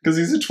 Because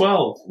he's a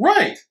 12.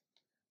 Right.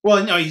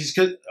 Well, no, he's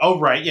good. Oh,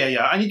 right. Yeah,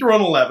 yeah. I need to roll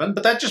an 11,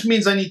 but that just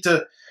means I need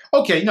to.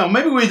 Okay, no,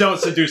 maybe we don't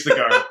seduce the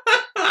guard.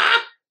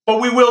 But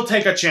we will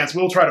take a chance.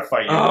 We'll try to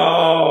fight you.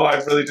 Oh, I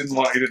really didn't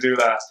want you to do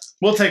that.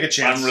 We'll take a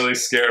chance. I'm really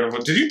scared of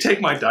it. Did you take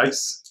my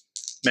dice?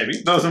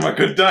 Maybe. Those are my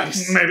good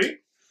dice. Maybe.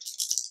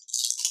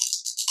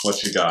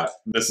 What you got?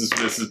 This is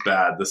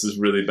bad. This is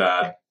really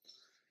bad.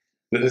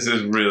 This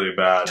is really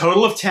bad.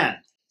 Total of 10.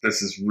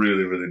 This is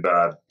really, really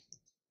bad.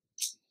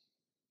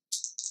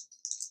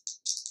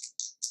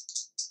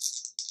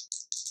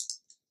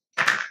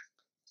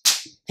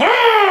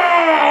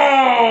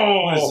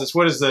 What is this?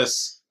 What is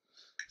this?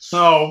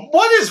 Oh,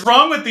 what is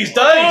wrong with these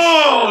dice?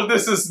 Oh,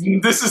 this is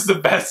the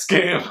best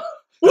game.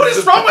 What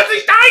is wrong with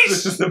these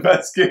This dice? is the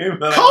best game.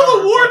 That Call I've the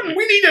ever warden. played.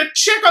 We need to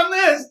check on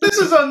this. This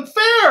is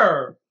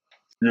unfair.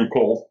 You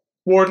call?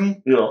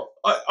 Warden, Yeah.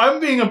 I'm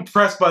being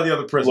impressed by the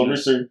other Let me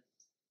prisoners. see.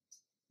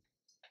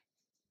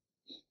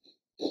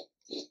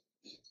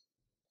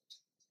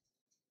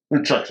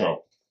 It checks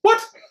out.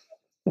 What?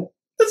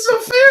 That's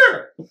not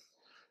fair.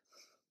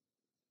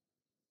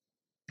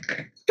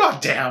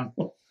 God damn.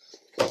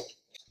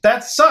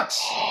 That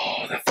sucks.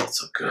 Oh, that felt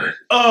so good.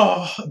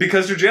 Oh.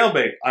 Because you're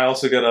jailbait, I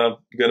also get a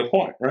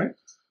point, right?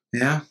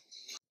 Yeah.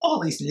 All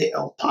these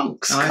little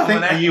punks And I coming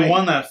think at you me.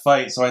 won that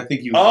fight, so I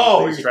think you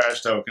Oh, lose these you-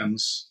 trash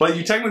tokens. But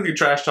you technically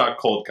trash talk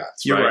cold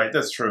cuts, You're right.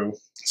 That's true.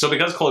 So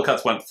because cold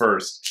cuts went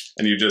first,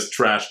 and you just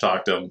trash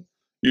talked him,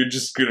 you're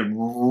just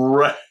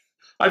gonna.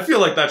 I feel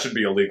like that should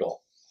be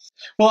illegal.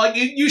 Well,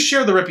 you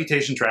share the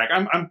reputation track.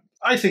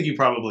 I think you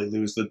probably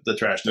lose the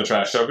trash The tokens.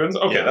 trash tokens.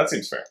 Okay, Yeah. that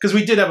seems fair. Because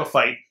we did have a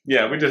fight.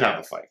 Yeah, we did have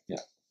a fight. Yeah.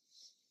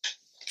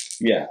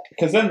 Yeah,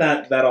 because then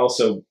that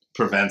also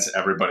prevents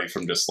everybody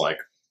from just like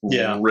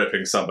Yeah.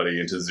 ripping somebody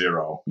into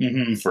 0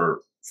 Mm-hmm.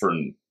 for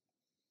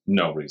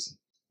no reason.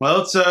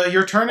 Well, it's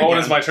your turn again. Oh, and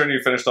it's my turn.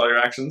 You finished all your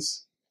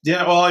actions.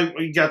 Yeah, well,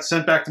 I got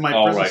sent back to my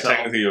Oh, prison right. cell.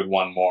 Technically, you had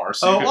one more.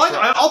 So Oh, you could well,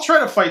 try. I'll try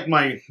to fight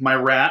my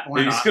rat.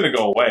 Why He's not? gonna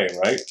go away,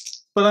 right?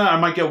 But I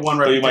might get one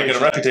But you reputation. might get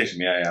a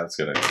reputation. Yeah, that's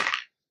good.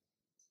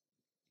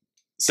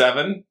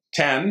 7,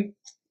 10.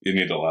 You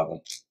need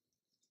 11.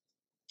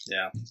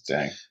 Yeah.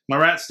 Dang. My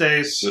rat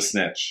stays. The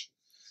snitch.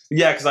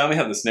 Yeah, because I only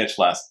had the snitch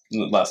last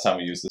time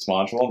we used this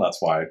module, and that's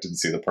why I didn't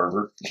see the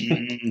pervert.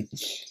 Mhm.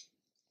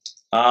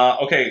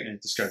 Okay. Yeah,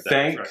 discard that.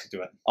 Thank- Forgot to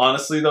do it.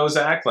 Honestly, though,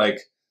 Zach, like,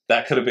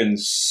 that could have been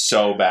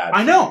so bad. I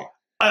for know. me.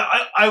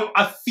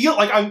 I feel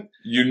like I'm.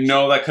 You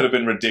know that could have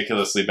been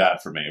ridiculously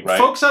bad for me, right?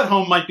 Folks at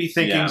home might be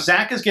thinking Yeah.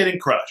 Zach is getting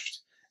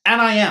crushed,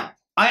 and I am.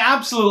 I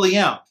absolutely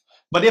am.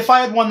 But if I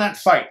had won that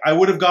fight, I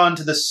would have gone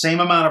to the same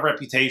amount of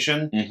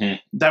reputation. Mm-hmm.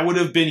 That would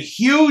have been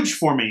huge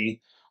for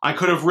me. I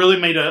could have really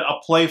made a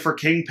play for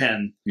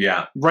Kingpin.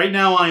 Yeah. Right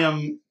now,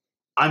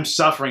 I'm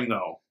suffering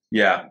though.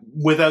 Yeah.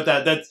 Without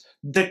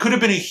that could have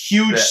been a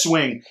huge Yeah.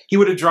 swing. He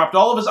would have dropped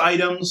all of his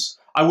items.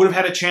 I would have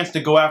had a chance to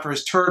go after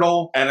his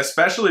turtle. And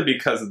especially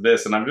because of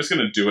this, and I'm just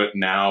going to do it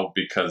now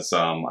because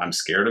I'm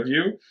scared of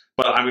you,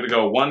 but I'm going to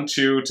go 1,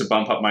 2 to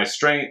bump up my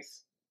strength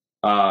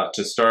to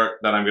start.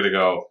 Then I'm going to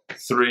go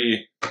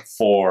 3,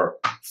 4,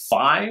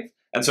 5.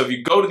 And so if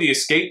you go to the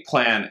escape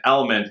plan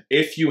element,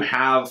 if you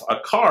have a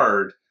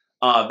card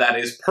that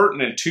is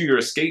pertinent to your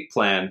escape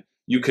plan,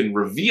 you can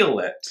reveal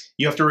it.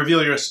 You have to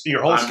reveal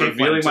your whole I'm escape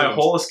revealing plan my too.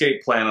 whole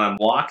escape plan and I'm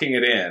locking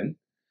it in,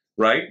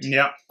 right?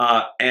 Yeah.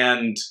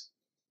 And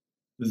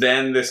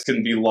then this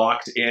can be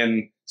locked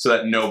in so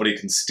that nobody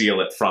can steal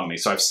it from me.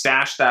 So I've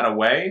stashed that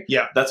away.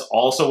 Yeah. That's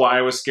also why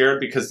I was scared,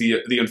 because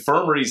the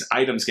infirmary's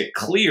items get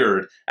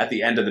cleared at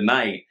the end of the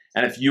night.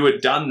 And if you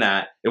had done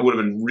that, it would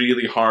have been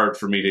really hard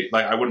for me to,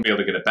 like, I wouldn't be able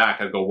to get it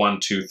back. I'd go 1,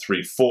 2,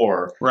 3,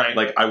 4. Right.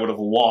 Like, I would have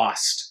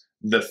lost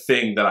the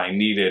thing that I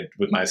needed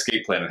with my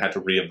escape plan and had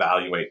to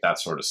reevaluate that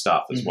sort of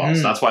stuff as well. So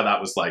Mhm. that's why that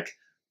was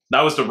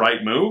the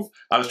right move.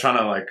 I was trying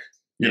to,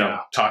 you know,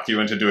 talk you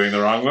into doing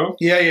the wrong move.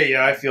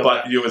 Yeah. I feel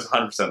But that. it was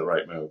 100% the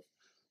right move.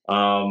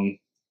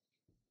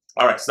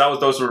 All right, so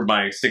those were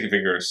my sticky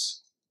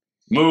fingers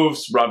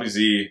moves. Robbie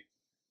Z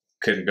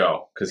couldn't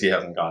go because he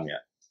hasn't gone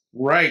yet.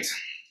 Right.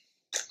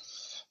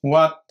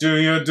 What do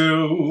you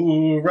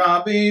do,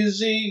 Robbie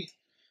Z?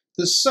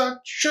 There's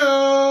such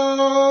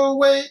a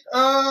weight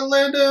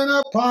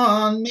landing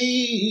upon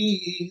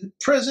me.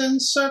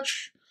 Prison's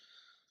such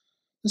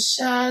a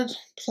sad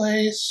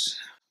place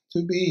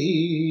to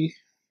be.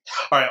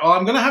 All right, well,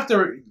 I'm going to have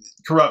to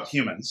corrupt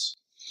humans.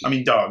 I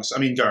mean dogs. I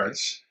mean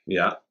guards.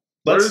 Yeah.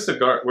 Where's the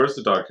guard? Where's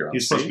the dog here?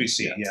 He's supposed to be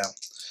C, yeah.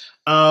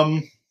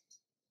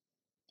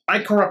 I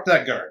corrupt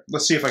that guard.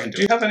 Let's see if I can do it.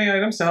 Do you have any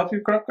items to help you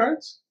corrupt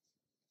guards?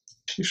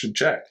 You should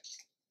check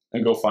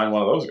and go find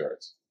one of those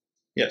guards.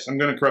 Yes, I'm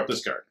going to corrupt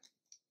this guard.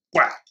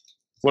 Wow.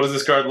 What does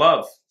this guard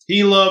love?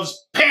 He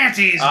loves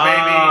panties, baby.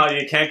 Ah,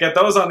 you can't get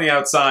those on the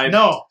outside.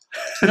 No.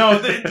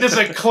 This is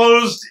a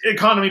closed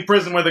economy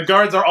prison where the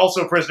guards are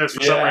also prisoners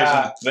for some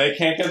reason. They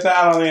can't get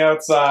that on the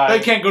outside. They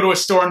can't go to a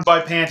store and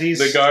buy panties.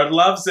 The guard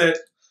loves it.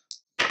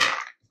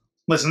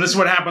 Listen, this is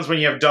what happens when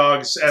you have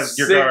dogs as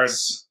your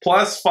guards.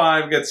 Plus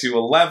 5 gets you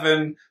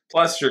 11.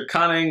 Plus your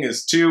cunning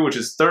is 2, which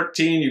is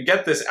 13. You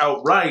get this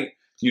outright.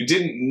 You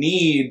didn't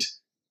need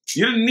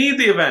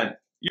the event.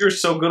 You're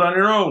so good on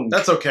your own.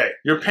 That's okay.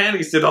 Your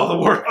panties did all the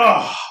work.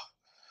 Oh,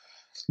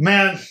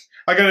 man.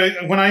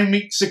 When I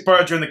meet Sick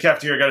Barger in the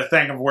cafeteria, I gotta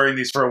thank him for wearing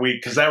these for a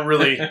week, because that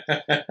really,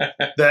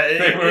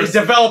 it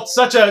developed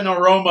such an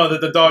aroma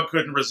that the dog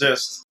couldn't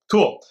resist.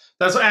 Cool.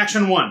 That's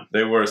action 1.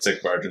 They were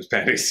Sick Barger's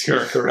panties.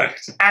 You're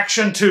correct.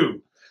 Action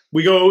 2.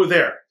 We go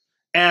there.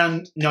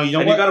 And no, you know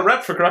what? You got a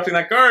rep for corrupting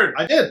that guard.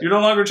 I did. You're no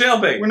longer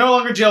jailbait. We're no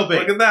longer jailbait.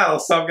 Look at that. I'll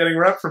stop getting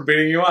rep for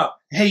beating you up.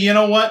 Hey, you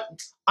know what?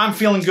 I'm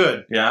feeling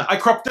good. Yeah? I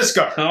corrupt this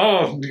guard.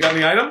 Oh, you got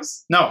any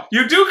items? No.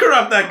 You do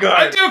corrupt that guard.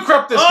 I do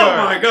corrupt this guard.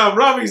 Oh my god,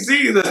 Robbie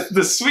Z,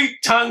 the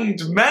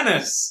sweet-tongued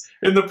menace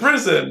in the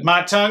prison.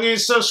 My tongue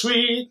is so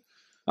sweet.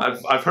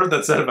 I've heard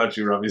that said about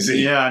you, Robbie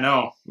Z. Yeah, I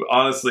know.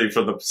 Honestly,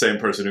 for the same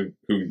person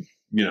who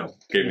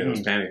gave me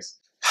those panties.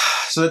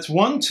 So that's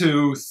 1,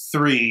 2,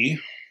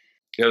 3.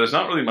 Yeah, there's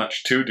not really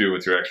much to do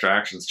with your extra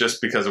actions,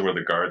 just because of where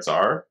the guards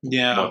are.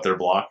 Yeah. What they're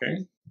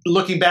blocking.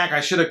 Looking back,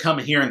 I should have come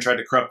here and tried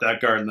to corrupt that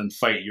guard and then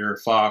fight your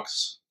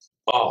fox.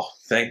 Oh,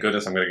 thank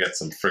goodness I'm going to get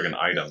some friggin'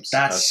 items.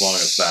 As long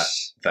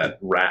as that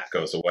rat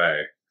goes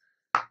away.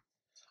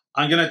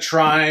 I'm going to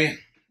try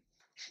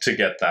to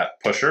get that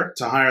pusher.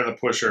 To hire the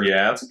pusher.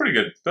 Yeah, that's a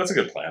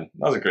good plan.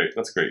 That's a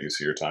great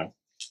use of your time.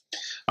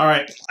 All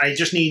right, I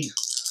just need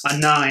a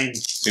 9.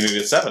 So you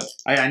need a 7.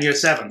 I need a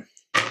 7.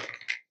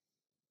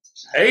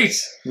 8.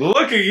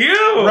 Look at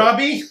you,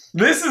 Robbie. Is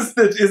this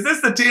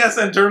the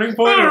TSN turning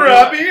point? Oh,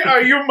 Robbie,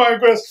 are you my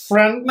best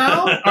friend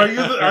now? Are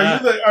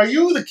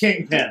you the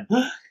kingpin?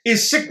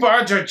 Is Sick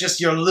Barger just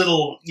your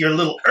little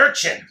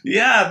urchin?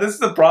 Yeah, this is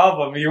the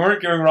problem. You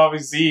weren't giving Robbie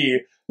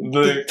Z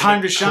the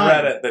time to shine,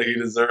 credit that he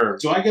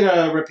deserves. Do I get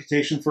a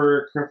reputation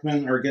for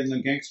corruptment or getting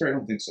a gangster? I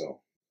don't think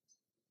so.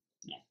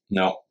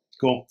 No.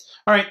 Cool.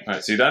 All right. All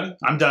right. So you done?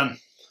 I'm done.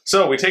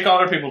 So we take all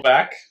our people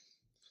back.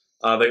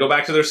 They go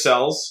back to their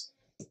cells.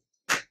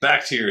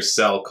 Back to your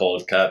cell,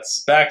 cold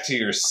cuts. Back to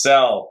your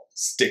cell,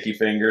 sticky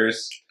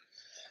fingers.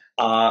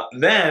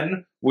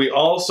 Then we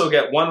also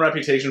get 1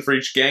 reputation for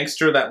each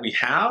gangster that we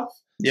have.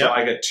 Yep. So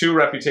I get 2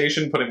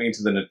 reputation, putting me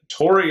into the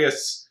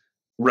notorious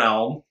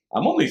realm.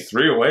 I'm only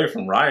 3 away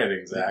from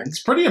rioting, Zach.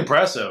 It's pretty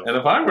impressive. And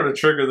if I were to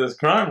trigger this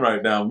crime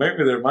right now,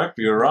 maybe there might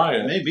be a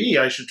riot. Maybe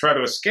I should try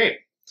to escape.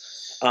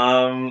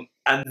 And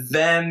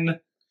then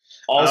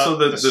also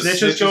the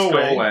snitches go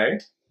away.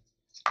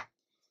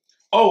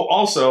 Oh,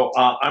 also,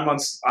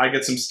 I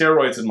get some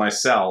steroids in my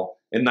cell.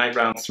 In night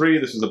round 3,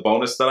 this was a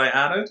bonus that I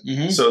added.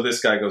 So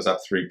this guy goes up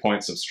 3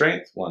 points of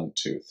strength. 1,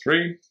 2,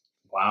 3.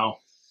 Wow.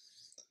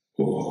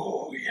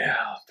 Oh,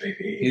 yeah,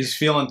 baby. He's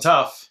feeling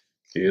tough.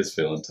 He is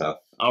feeling tough.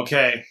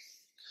 Okay.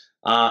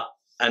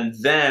 And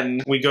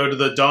then we go to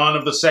the dawn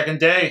of the second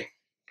day.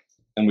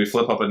 And we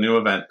flip up a new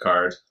event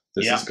card.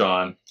 This is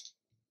gone.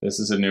 This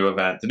is a new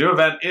event. The new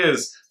event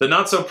is the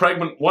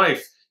not-so-pregnant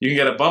wife. You can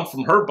get a bump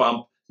from her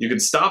bump. You can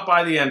stop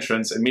by the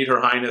entrance and meet Her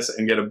Highness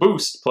and get a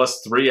boost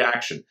plus 3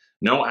 action.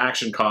 No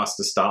action cost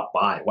to stop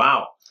by.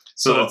 Wow.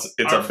 So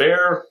it's a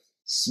bear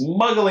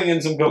smuggling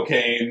in some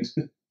cocaine.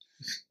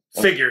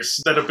 Figures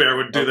that a bear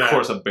would do that. Of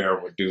course a bear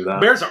would do that.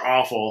 Bears are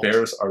awful.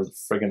 Bears are the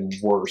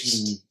friggin'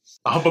 worst.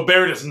 I hope a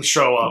bear doesn't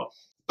show up.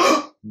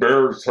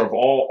 Bears have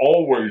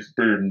always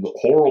been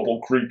horrible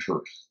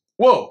creatures.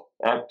 Whoa.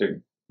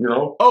 Acting, you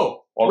know?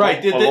 Oh,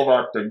 right. I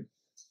love acting.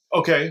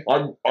 Okay.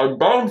 I'm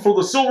bound for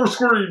the silver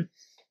screen.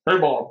 Hey,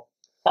 Mom.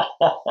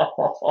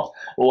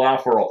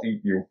 Laugh or I'll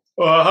eat you.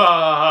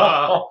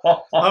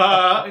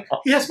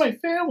 He has my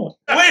family.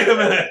 Wait a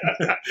minute.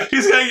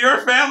 He's got your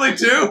family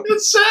too?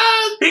 It's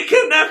sad. He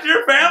kidnapped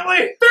your family?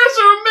 Bears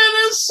are a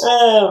menace.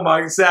 Oh,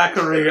 my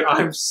Zachary.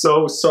 I'm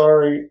so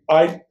sorry.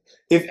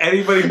 If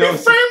anybody knows... You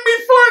framed me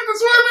for it.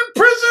 That's why I'm in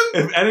prison.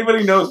 If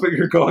anybody knows what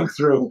you're going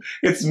through,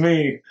 it's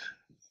me.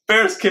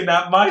 Bears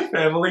kidnapped my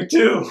family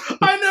too.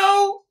 I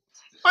know.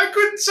 I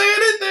couldn't say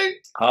anything.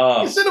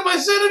 He said if I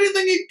said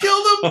anything, he'd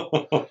kill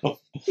them.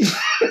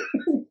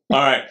 All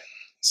right.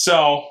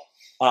 So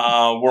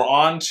we're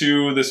on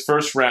to this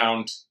first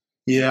round.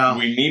 Yeah.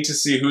 We need to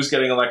see who's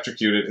getting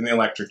electrocuted in the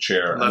electric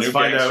chair. Let's A new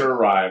find gangster out.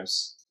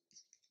 arrives.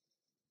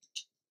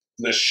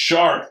 The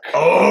shark.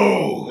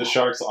 Oh! The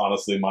shark's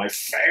honestly my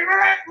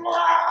favorite.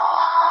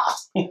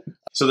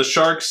 So the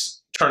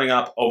shark's turning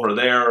up over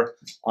there.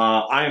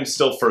 I am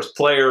still first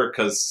player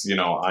because, you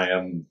know, I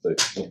am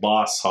the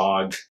boss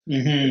hog.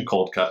 Mm-hmm.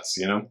 Cold cuts,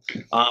 you know.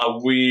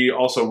 We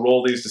also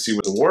roll these to see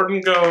where the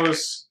warden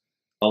goes.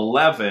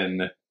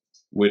 11,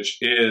 which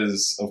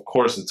is, of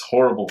course, it's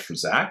horrible for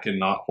Zach and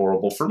not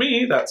horrible for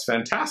me. That's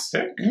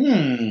fantastic.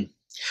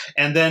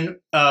 And then,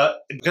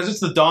 because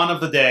it's the dawn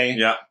of the day,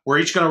 Yeah. we're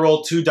each going to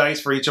roll 2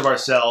 dice for each of our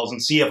cells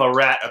and see if a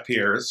rat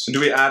appears. And do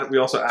we add? We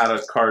also add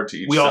a card to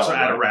each. We cell, also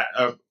add right?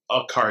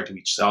 a card to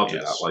each cell. I'll do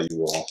that while you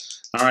roll.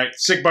 All right,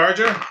 Sick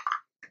Barger,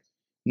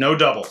 no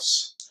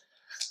doubles.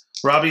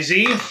 Robbie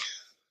Z,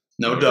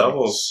 no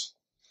doubles.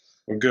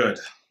 We're good.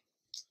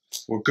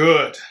 We're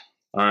good.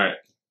 All right.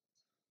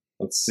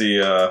 Let's see.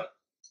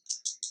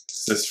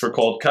 Is this for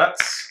cold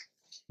cuts?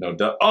 No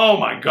double. Oh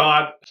my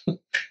god.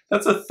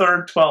 That's a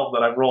third 12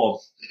 that I've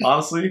rolled.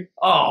 Honestly.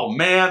 Oh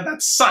man,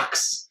 that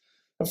sucks.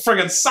 That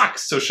friggin'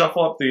 sucks. So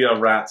shuffle up the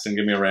rats and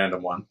give me a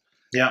random one.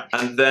 Yeah.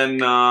 And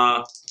then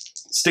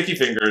sticky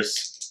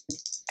fingers.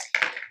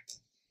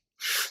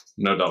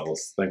 No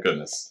doubles. Thank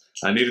goodness.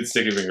 I needed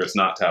sticky fingers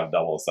not to have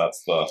doubles.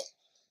 That's the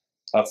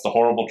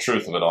horrible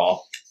truth of it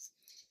all.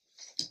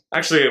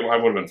 Actually, I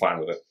would have been fine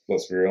with it.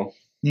 Let's be real.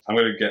 I'm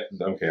gonna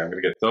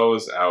get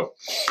those out.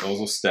 Those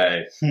will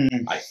stay.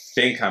 I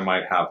think I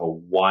might have a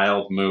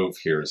wild move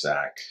here,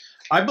 Zach.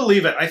 I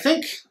believe it. I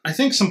think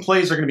some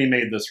plays are going to be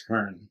made this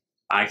turn.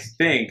 I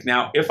think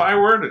now, if I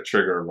were to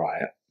trigger a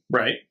riot,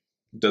 Right.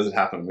 does it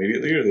happen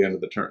immediately or the end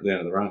of the turn? The end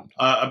of the round?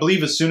 I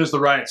believe as soon as the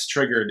riot's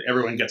triggered,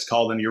 everyone gets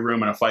called into your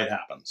room and a fight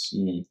happens.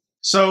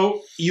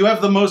 So you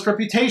have the most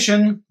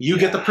reputation. You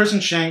get the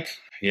prison shank.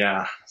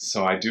 Yeah.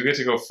 So I do get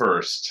to go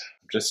first.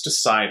 I'm just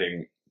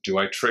deciding. Do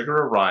I trigger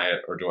a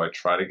riot or do I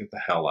try to get the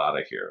hell out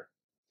of here?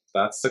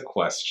 That's the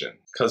question.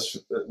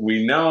 Because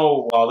we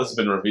know, well, this has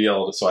been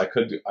revealed, so I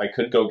could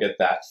go get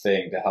that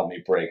thing to help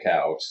me break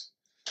out.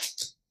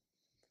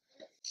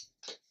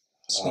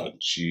 Oh,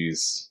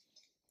 jeez.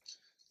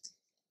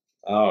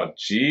 Oh,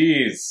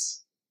 jeez.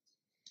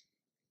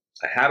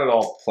 I had it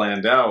all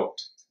planned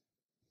out.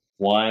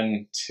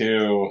 1,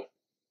 2,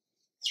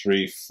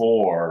 3,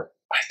 4.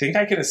 I think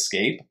I can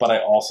escape, but I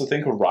also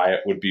think a riot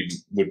would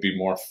be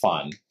more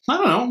fun. I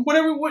don't know.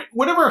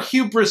 Whatever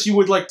hubris you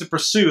would like to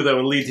pursue that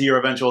would lead to your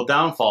eventual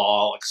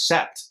downfall, I'll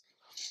accept.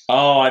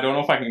 Oh, I don't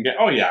know if I can get...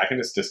 Oh, yeah, I can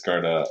just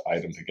discard an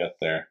item to get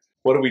there.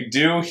 What do we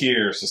do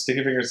here? So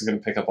Sticky Fingers is going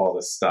to pick up all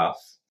this stuff.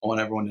 I want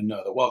everyone to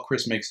know that while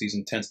Chris makes these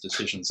intense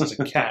decisions, there's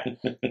a cat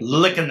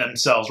licking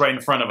themselves right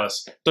in front of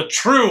us. The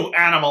true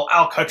Animal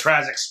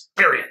Alcatraz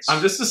experience.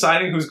 I'm just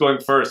deciding who's going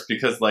first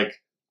because, like,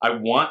 I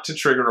want to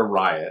trigger a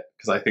riot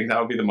because I think that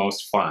would be the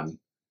most fun,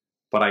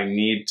 but I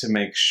need to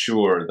make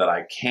sure that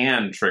I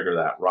can trigger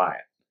that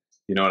riot.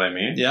 You know what I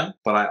mean? Yeah.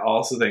 But I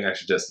also think I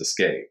should just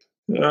escape.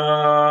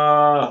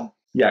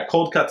 Yeah,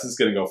 Cold Cuts is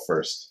going to go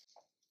first.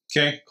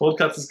 Okay. Cold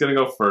Cuts is going to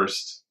go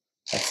first.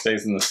 That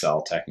stays in the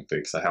cell, technically,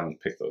 because I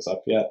haven't picked those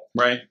up yet.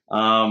 Right.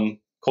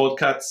 Cold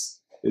Cuts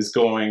is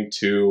going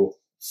to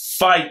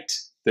fight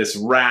this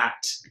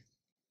rat.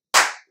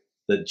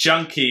 The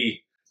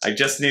junkie. I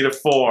just need a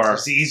 4.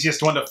 It's the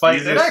easiest one to fight.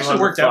 It Easiest actually one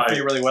to worked out fight. for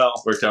you really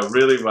well. Worked out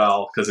really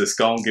well because it's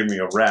going to give me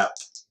a rep.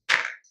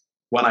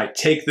 When I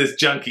take this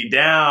junkie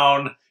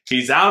down,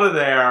 he's out of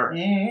there.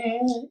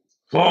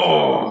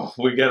 Oh,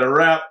 we get a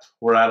rep.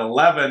 We're at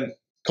 11.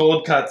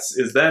 Cold Cuts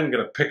is then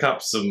going to pick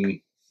up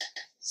some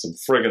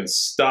friggin'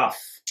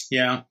 stuff.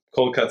 Yeah.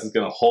 Cold Cuts is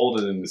going to hold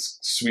it in his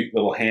sweet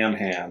little ham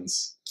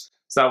hands.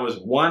 So that was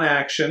one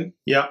action.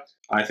 Yep.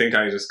 I think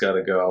I just got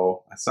to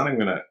go. It's not even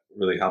going to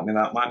really help me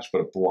that much,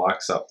 but it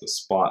blocks up the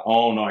spot.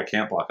 Oh, no, I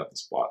can't block up the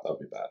spot. That would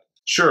be bad.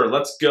 Sure,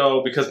 let's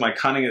go. Because my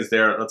cunning is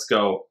there, let's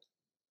go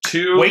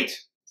 2.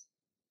 Wait.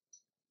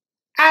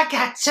 I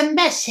got some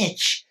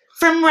message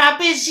from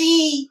Robbie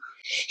Z.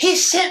 He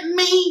sent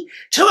me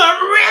to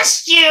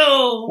arrest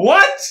you.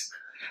 What?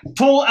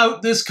 Pull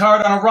out this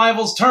card on a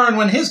rival's turn.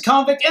 When his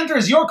convict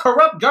enters your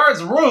corrupt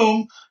guard's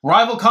room,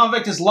 rival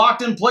convict is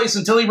locked in place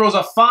until he rolls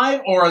a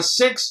 5 or a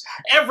 6.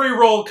 Every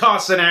roll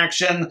costs an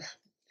action.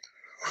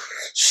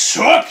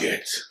 Suck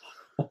it!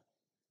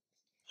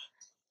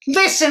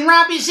 Listen,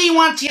 Robbie Z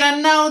wants you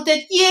to know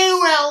that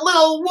you're a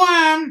little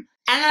worm, and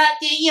that,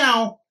 you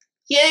know,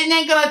 it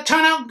ain't gonna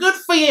turn out good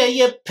for you,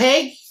 you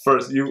pig.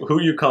 First,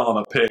 who you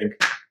calling a pig?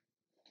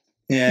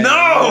 Yeah.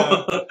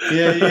 No!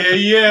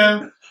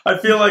 Yeah. I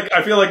feel like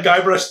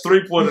Guybrush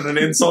Threepwood in an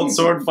insult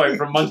sword fight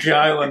from Monkey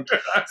Island. So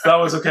that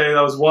was okay.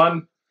 That was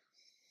 1.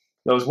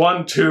 That was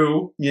 1,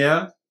 2.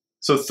 Yeah.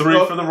 So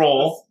 3 for the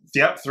roll.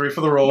 Yep, 3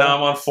 for the roll. Now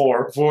I'm on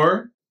 4.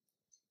 4.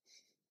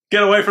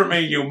 Get away from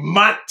me, you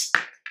mutt!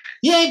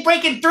 You ain't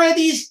breaking through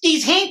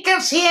these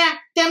handcuffs here.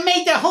 They're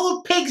made to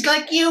hold pigs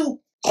like you.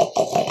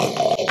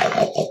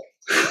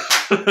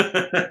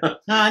 Oh,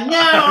 I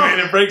no.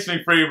 mean, it breaks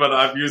me free, but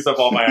I've used up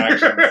all my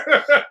actions.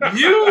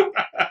 You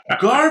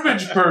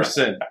garbage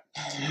person.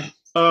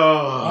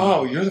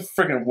 Oh, you're the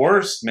freaking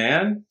worst,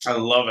 man. I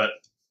love it.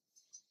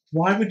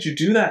 Why would you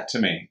do that to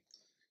me?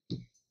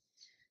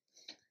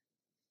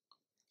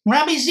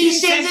 Robbie Z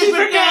sends his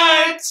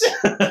regards.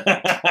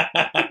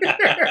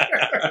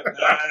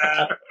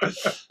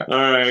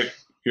 All right,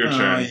 your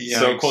turn.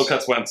 So yikes. cold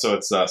cuts went, so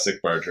it's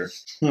Sick Barger.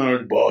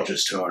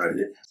 Barger's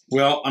turn.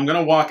 Well, I'm going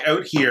to walk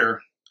out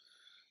here,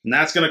 and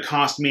that's going to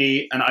cost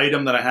me an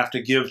item that I have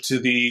to give to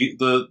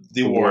the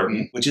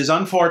warden, which is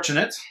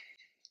unfortunate.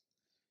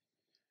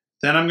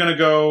 Then I'm going to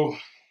go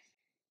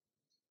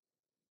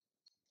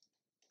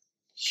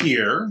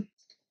here.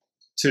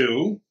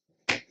 2.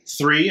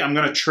 3, I'm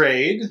going to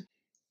trade.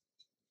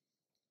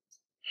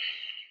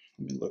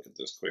 Let me look at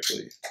this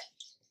quickly.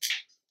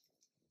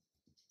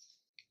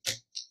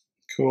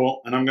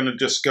 Cool. And I'm going to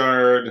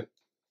discard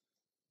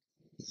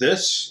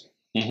this.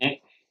 Mm-hmm.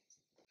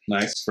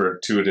 Nice for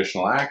 2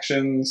 additional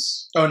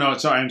actions. Oh, no,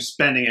 sorry, I'm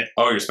spending it.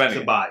 Oh, you're spending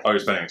to it. buy. Oh, you're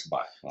spending it to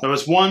buy. So it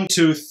was 1,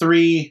 2,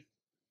 3.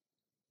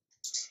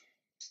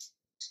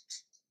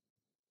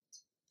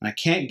 I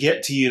can't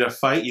get to you to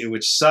fight you,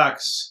 which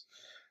sucks.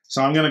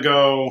 So I'm going to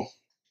go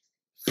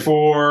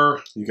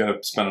 4. You got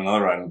to spend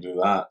another item to do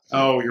that.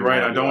 Oh, you're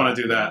right. I don't want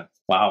to do that.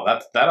 Wow,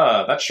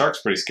 that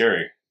shark's pretty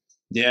scary.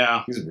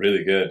 Yeah. He's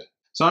really good.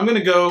 So I'm going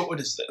to go, what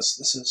is this?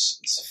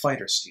 It's a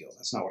fighter steel.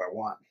 That's not what I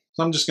want.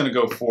 So I'm just going to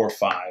go 4,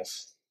 5.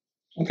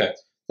 Okay.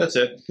 That's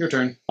it. Your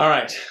turn. All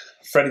right.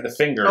 Freddy the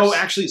Fingers. Oh,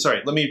 actually,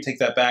 sorry. Let me take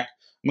that back.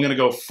 I'm going to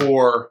go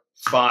 4,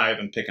 5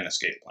 and pick an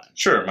escape plan.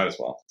 Sure, might as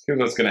well. Here's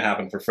what's going to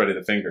happen for Freddy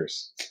the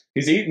Fingers.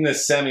 He's eating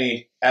this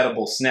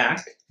semi-edible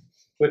snack,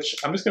 which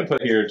I'm just going to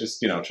put here just,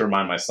 to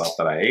remind myself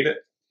that I ate it.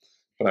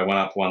 But I went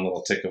up 1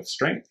 little tick of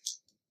strength.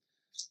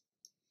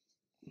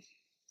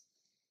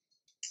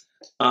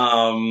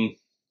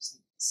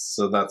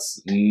 So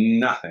that's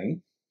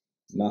nothing.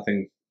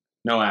 Nothing.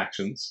 No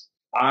actions.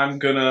 I'm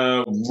going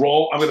to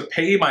roll. I'm going to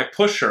pay my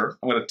pusher.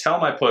 I'm going to tell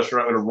my pusher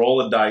I'm going to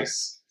roll a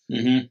dice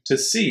to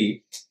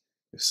see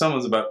if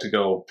someone's about to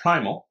go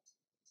primal.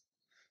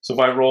 So if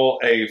I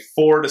roll a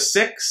 4 to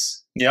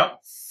 6, yep.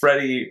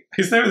 Freddy,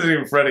 his name isn't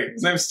even Freddy.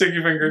 His name's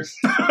Sticky Fingers.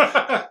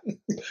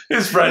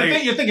 It's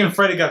Freddy. You're thinking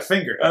Freddy got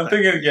fingered. I'm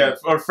thinking, yeah,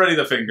 or Freddy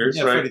the Fingers,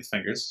 yeah, right? Freddy the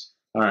Fingers.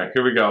 All right,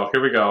 here we go.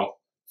 Here we go.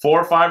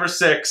 4, 5, or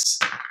 6.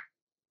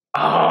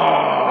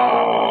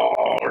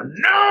 Oh,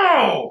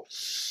 no!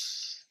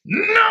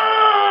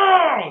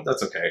 No!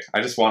 That's okay.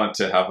 I just wanted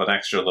to have an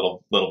extra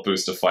little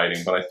boost of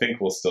fighting, but I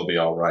think we'll still be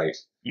all right.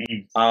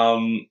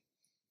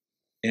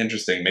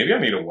 Interesting. Maybe I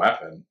need a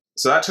weapon.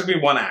 So that took me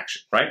 1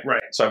 action, right?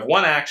 Right. So I have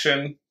 1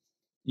 action.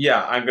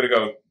 Yeah, I'm going to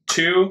go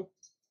 2,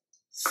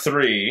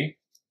 3,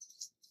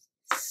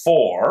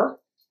 4,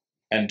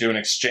 and do an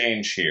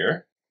exchange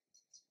here.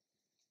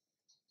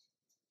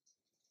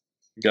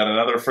 You got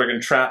another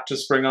friggin' trap to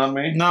spring on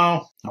me?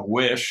 No. I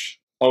wish.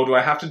 Oh, do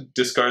I have to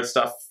discard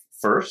stuff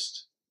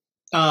first?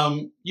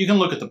 You can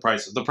look at the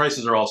prices. The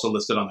prices are also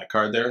listed on that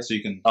card there, so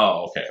you can.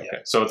 Oh, okay, okay. Yeah.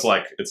 So it's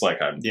like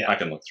I Yeah.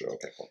 can look through.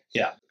 Okay, cool.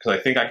 Yeah. Because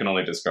I think I can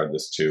only discard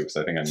this too, because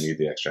I think I need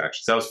the extra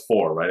actions. That was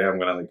 4, right? I'm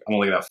only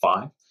gonna have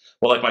 5.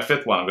 Well, like my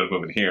 5th one, I'm gonna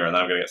move in here, and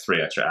then I'm gonna get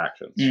 3 extra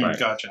actions. Right?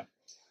 Gotcha.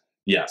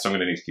 Yeah, so I'm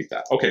gonna need to keep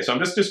that. Okay, so I'm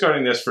just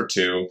discarding this for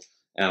 2,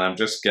 and I'm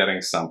just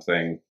getting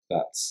something.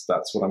 That's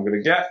what I'm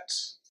gonna get,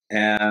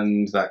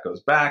 and that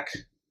goes back.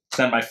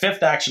 Then my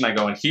 5th action, I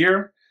go in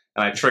here,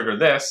 and I trigger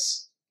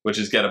this, which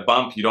is get a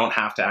bump. You don't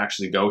have to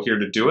actually go here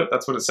to do it.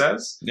 That's what it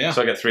says. Yeah.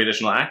 So I get 3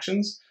 additional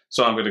actions.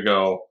 So I'm going to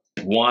go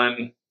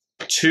 1,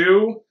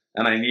 2,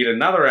 and I need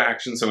another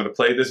action. So I'm going to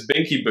play this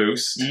Binky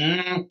Boost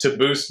to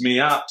boost me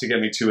up to get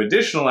me 2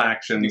 additional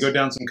actions. You go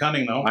down some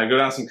cunning, though. I go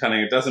down some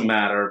cunning. It doesn't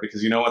matter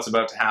because you know what's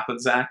about to happen,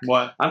 Zach?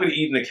 What? I'm going to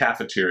eat in the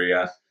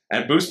cafeteria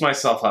and boost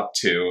myself up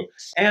too.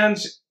 And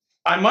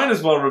I might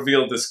as well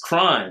reveal this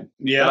crime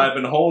that I've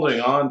been holding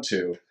on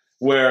to,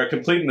 where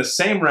completing the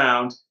same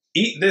round,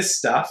 eat this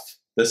stuff,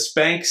 the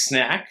Spank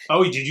snack.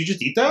 Oh, did you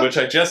just eat that? Which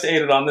I just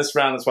ate it on this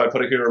round, that's why I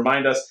put it here to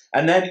remind us,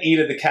 and then eat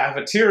at the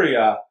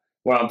cafeteria,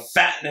 where I'm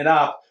fattening it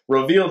up,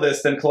 reveal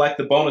this, then collect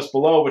the bonus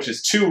below, which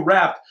is 2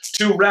 rep,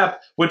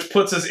 which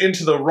puts us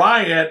into the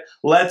riot.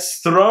 Let's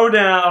throw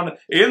down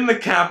in the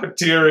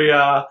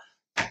cafeteria.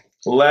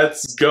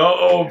 Let's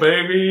go,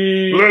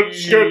 baby!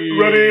 Let's get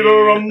ready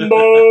to rumble!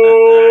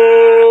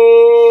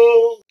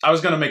 I was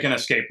going to make an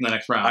escape in the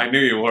next round. I knew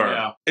you were.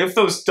 Yeah. If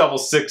those double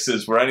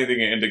 6s were anything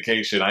an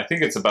indication, I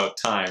think it's about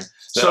time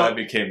that I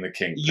became the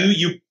king.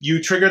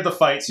 You triggered the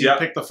fight, so you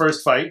picked the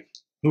first fight.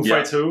 Who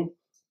fights who?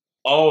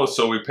 Oh,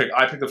 so I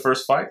picked the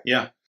first fight?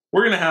 Yeah.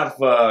 We're going to have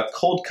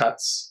Cold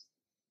Cuts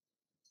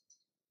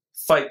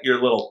fight your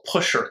little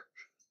pusher.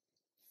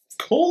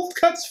 Cold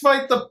Cuts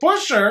fight the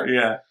pusher?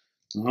 Yeah.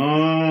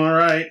 All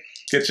right.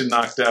 Get you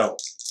knocked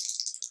out.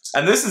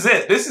 And this is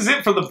it. This is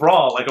it for the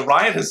brawl. Like, a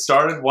riot has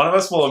started. One of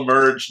us will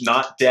emerge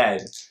not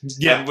dead.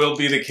 Yeah. And will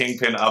be the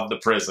kingpin of the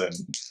prison.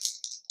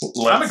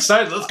 I'm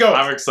excited. Let's go.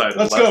 I'm excited.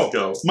 Let's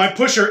go. My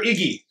pusher,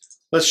 Iggy.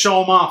 Let's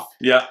show him off.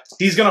 Yeah.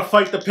 He's gonna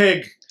fight the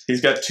pig.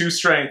 He's got 2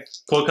 strength.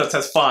 Cold Cuts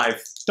has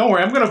 5. Don't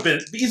worry, I'm gonna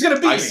beat. He's gonna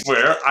beat me. I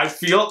swear, I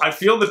feel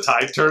the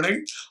tide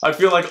turning. I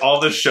feel like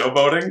all this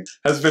showboating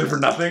has been for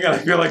nothing, and I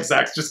feel like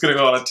Zach's just gonna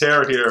go on a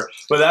tear here.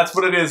 But that's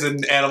what it is in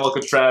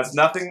Animalcatraz.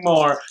 Nothing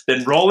more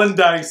than rolling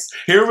dice.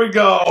 Here we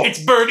go. It's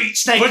bird eat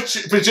snake.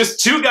 But just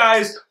 2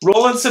 guys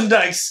rolling some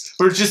dice.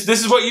 This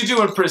is what you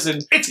do in prison.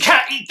 It's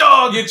cat eat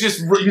dog. You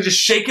just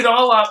shake it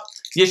all up.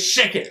 You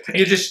shake it.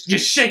 You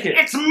shake it.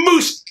 It's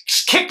moose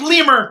kick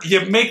lemur.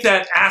 You make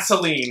that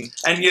acetylene,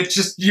 and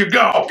you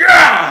go.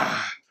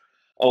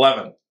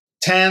 11.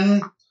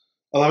 10,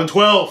 11,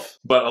 12.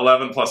 But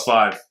 11 plus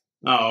 5.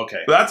 Oh, okay.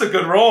 That's a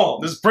good roll.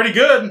 This is pretty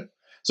good.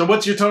 So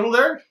what's your total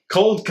there?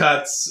 Cold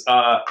Cuts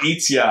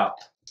eats you up.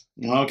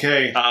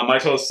 Okay. My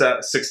total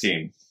is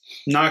 16.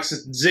 Knocks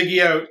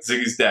Ziggy out.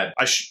 Ziggy's dead.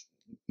 I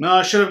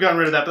should have gotten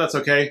rid of that, but that's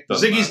okay.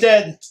 Doesn't Ziggy's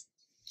matter. dead.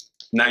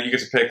 Now you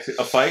get to pick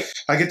a fight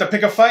I get to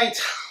pick a fight.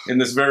 in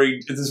this very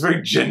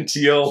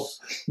genteel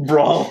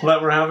brawl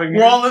that we're having.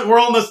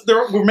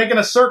 We're making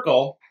a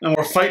circle and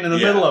we're fighting in the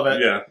middle of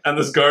it. Yeah, and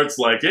this guard's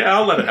like, yeah,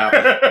 I'll let it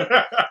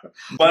happen.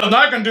 What I'm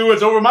not gonna do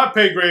is over my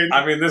pay grade.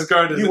 I mean, this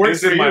guard He works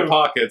is in for my you.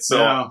 pocket, so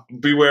Yeah.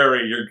 be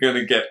wary. You're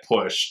gonna get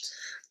pushed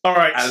All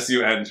right. as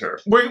you enter.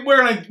 We're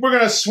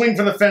gonna swing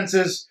for the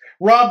fences.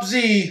 Rob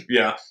Z,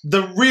 Yeah.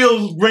 the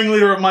real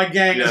ringleader of my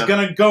gang, is Yeah.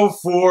 gonna go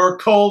for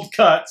Cold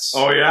Cuts.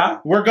 Oh yeah.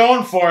 We're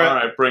going for it. All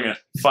right, bring it.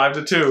 5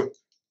 to 2.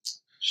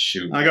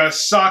 Shoot. I got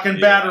sock and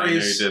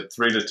batteries. Yeah, you did.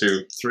 3 to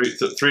 2.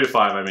 3 to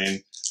 5. I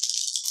mean.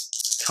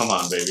 Come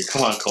on, baby.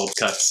 Come on, Cold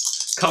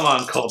Cuts. Come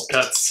on, Cold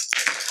Cuts.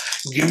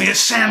 Give me a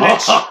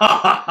sandwich.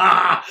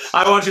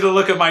 I want you to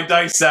look at my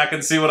dice sack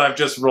and see what I've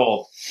just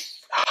rolled.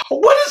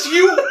 What is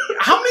you?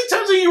 How many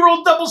times have you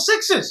rolled double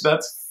sixes?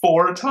 That's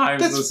 4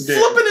 times That's this game.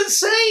 flipping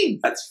insane.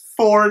 That's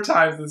 4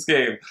 times this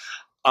game.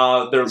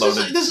 They're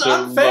loaded. This is They're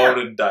unfair.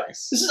 loaded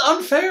dice. This is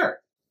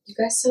unfair. You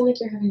guys sound like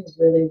you're having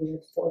really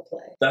weird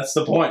foreplay. That's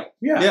the point.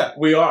 Yeah.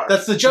 We are.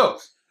 That's the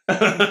joke.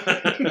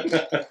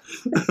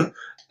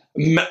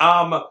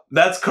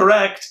 That's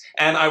correct,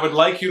 and I would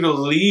like you to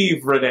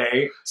leave,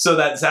 Renee, so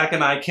that Zach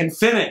and I can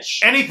finish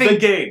the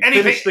game.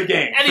 Finish the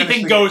game. Anything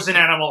Finish the goes in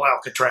Animal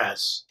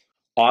Alcatraz.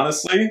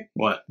 Honestly,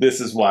 What? this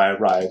is why I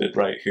rioted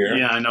right here.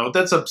 Yeah, I know.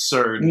 That's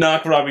absurd.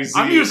 Knock Robbie Z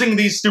I'm using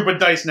these stupid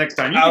dice next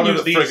time. You out can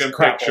of use the these friggin'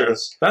 crapples.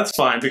 pictures. That's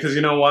fine, because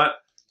you know what?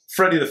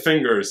 Freddy the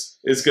Fingers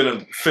is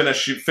gonna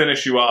finish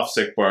you off,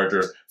 Sick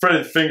Barger. Freddy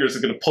the Fingers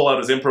is gonna pull out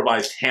his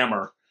improvised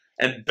hammer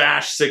and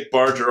bash Sick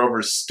Barger over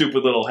his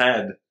stupid little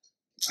head.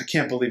 I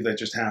can't believe that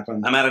just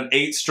happened. I'm at an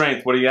 8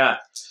 strength. What are you at?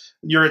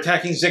 You're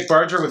attacking Zick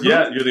Barger with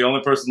Yeah, who? you're the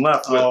only person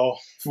left.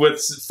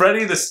 With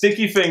Freddy the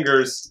Sticky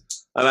Fingers,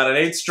 I'm at an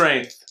 8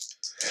 strength.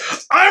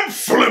 I'm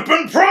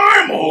flipping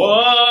primal.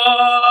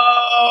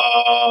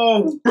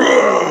 Whoa!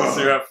 So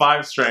you're at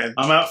 5 strength.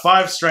 I'm at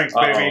 5 strength,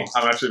 baby.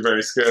 I'm actually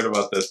very scared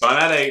about this, but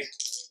I'm at 8.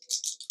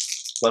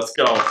 Let's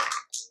go.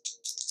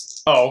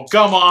 Oh,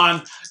 come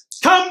on.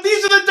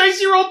 These are the dice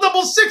you rolled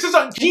double sixes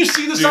on. Can you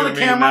see this Do on you the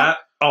mean camera? that?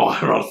 Oh,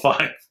 I rolled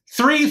 5.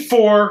 3,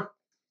 4,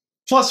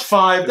 plus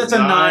 5. That's a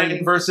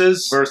 9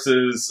 versus...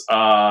 Versus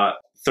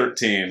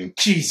 13.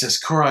 Jesus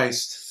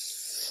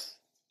Christ.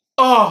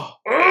 Oh.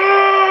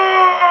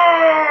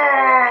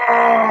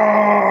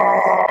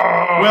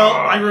 Well,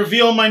 I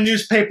reveal my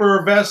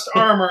newspaper vest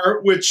armor,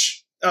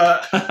 which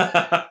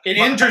it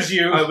injures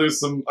you. I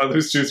lose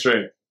 2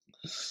 strength.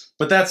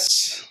 But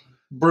that's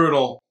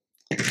brutal.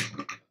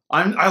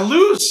 I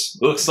lose.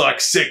 Looks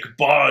like Sick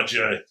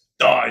Barger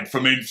died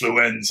from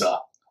influenza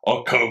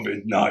or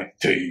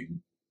COVID-19.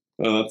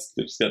 Oh, it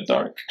just got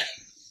dark.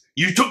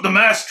 You took the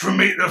mask from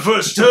me the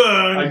first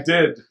turn. I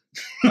did.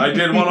 Well,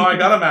 no, I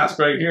got a mask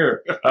right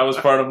here. That was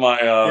part of my.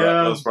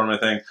 That was part of my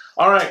thing.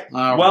 All right.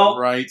 Well,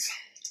 right.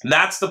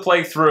 That's the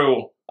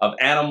playthrough of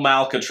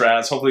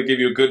Animalcatraz. Hopefully give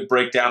you a good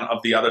breakdown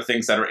of the other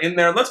things that are in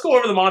there. Let's go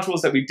over the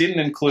modules that we didn't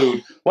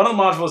include. One of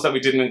the modules that we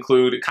didn't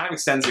include, it kind of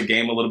extends the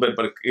game a little bit,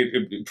 but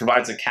it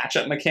provides a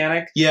catch-up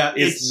mechanic. Yeah,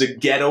 It's the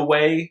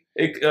getaway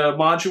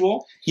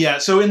module. Yeah,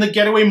 so in the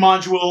getaway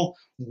module,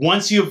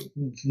 once you've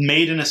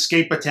made an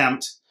escape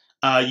attempt,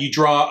 you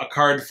draw a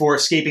card for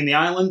escaping the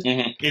island.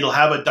 Mm-hmm. It'll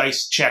have a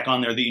dice check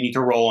on there that you need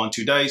to roll on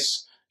 2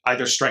 dice,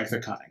 either strength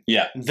or cunning.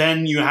 Yeah.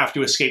 Then you have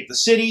to escape the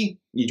city.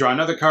 You draw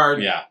another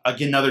card. Yeah.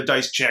 Again, another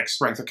dice check,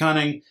 strength or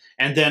cunning.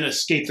 And then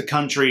escape the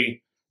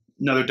country,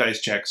 another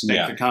dice check,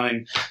 strength or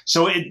cunning.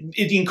 So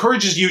it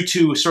encourages you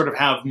to sort of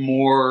have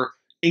more...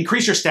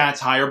 Increase your stats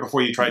higher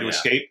before you try to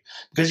escape.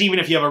 Because even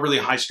if you have a really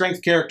high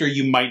strength character,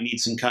 you might need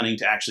some cunning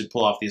to actually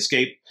pull off the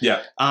escape.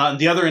 Yeah.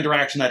 The other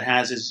interaction that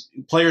has is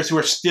players who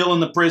are still in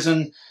the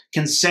prison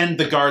can send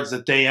the guards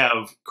that they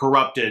have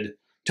corrupted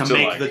to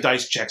make the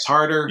dice checks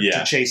harder,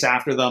 to chase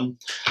after them.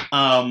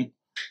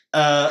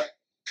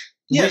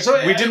 We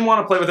didn't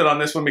want to play with it on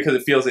this one because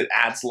it feels it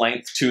adds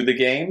length to the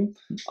game.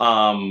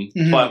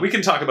 But we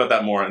can talk about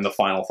that more in the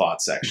final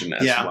thoughts section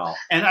as well.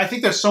 And I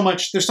think there's so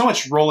much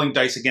rolling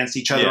dice against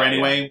each other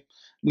anyway.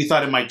 we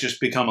thought it might just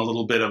become a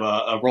little bit of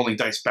a rolling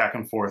dice back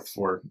and forth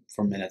for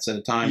minutes at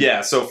a time.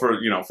 Yeah, so for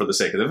the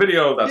sake of the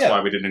video, that's Yeah.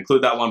 why we didn't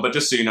include that one. But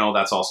just so you know,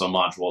 that's also a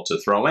module to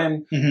throw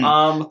in.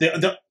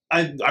 Mhm.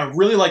 I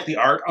really like the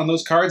art on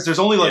those cards. There's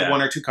only like Yeah. 1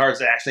 or 2 cards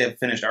that actually have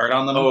finished art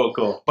on them. Oh,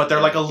 cool. But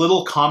they're like a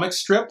little comic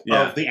strip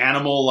Yeah. of the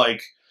animal.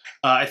 Like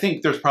I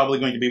think there's probably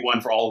going to be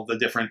one for all of the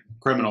different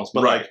criminals.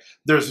 But Right. like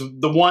there's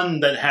the one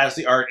that has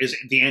the art is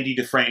the Andy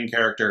Dufresne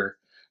character,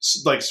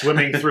 like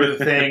swimming through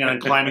the thing and then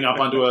climbing up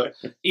onto a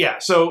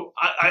So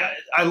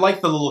I like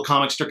the little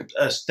comic strip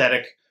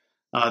aesthetic.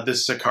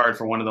 This is a card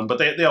for one of them, but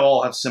they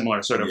all have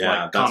similar sort of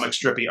like comic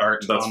strippy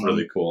art. That's on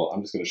really them. cool.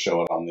 I'm just going to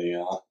show it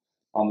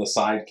on the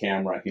side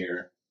camera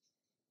here.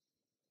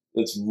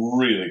 It's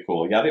really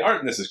cool. Yeah, the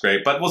art in this is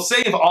great, but we'll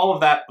save all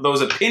of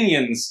those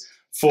opinions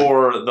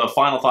for the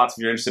final thoughts.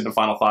 If you're interested in the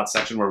final thoughts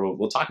section where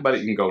we'll talk about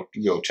it, you can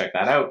go check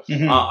that out.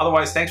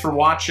 Otherwise, thanks for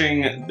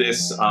watching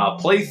this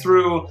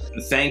playthrough.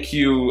 Thank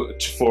you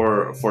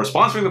for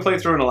sponsoring the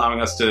playthrough and allowing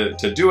us to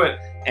do it.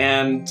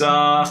 And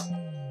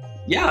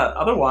yeah,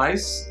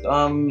 otherwise,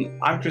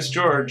 I'm Chris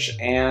George,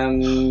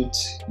 and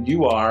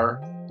you are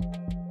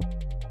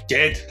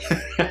dead.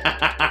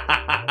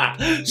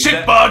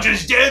 Shit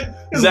Barger's dead.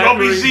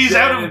 Robbie Z's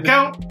out of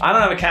account. I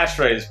don't have a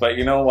catchphrase, but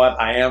you know what?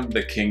 I am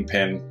the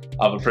kingpin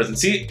of a prison.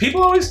 See,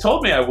 people always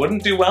told me I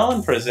wouldn't do well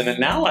in prison, and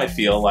now I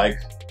feel like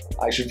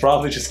I should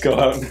probably just go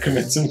out and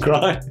commit some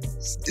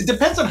crimes. It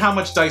depends on how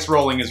much dice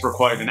rolling is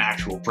required in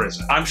actual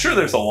prison. I'm sure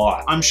there's a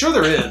lot. I'm sure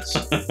there is.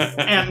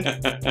 And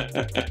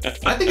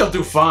I think I'll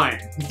do fine.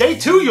 Day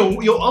 2,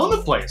 you'll own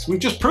the place. We've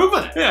just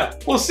proven it. Yeah,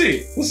 we'll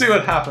see. We'll see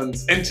what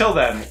happens. Until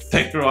then,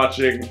 thanks for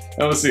watching, and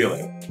we'll see you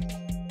later.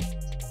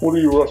 What are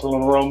you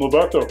wrestling around the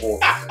back there for?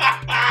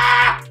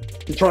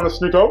 You trying to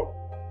sneak out?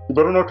 You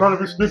better not trying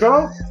to be sneaking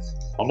out.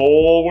 I'm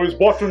always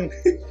watching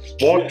in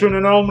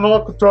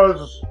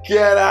Animalcatraz.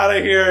 Get out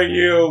of here,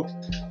 you!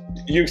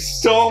 You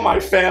stole my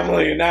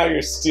family, and now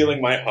you're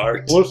stealing my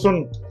heart.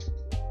 Listen,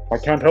 I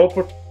can't help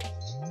it.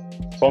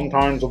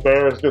 Sometimes a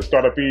bear's just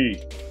gotta be,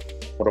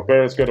 but a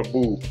bear's gotta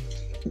boo.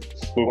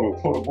 Boo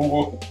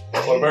boo.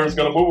 What a bear's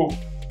gotta move.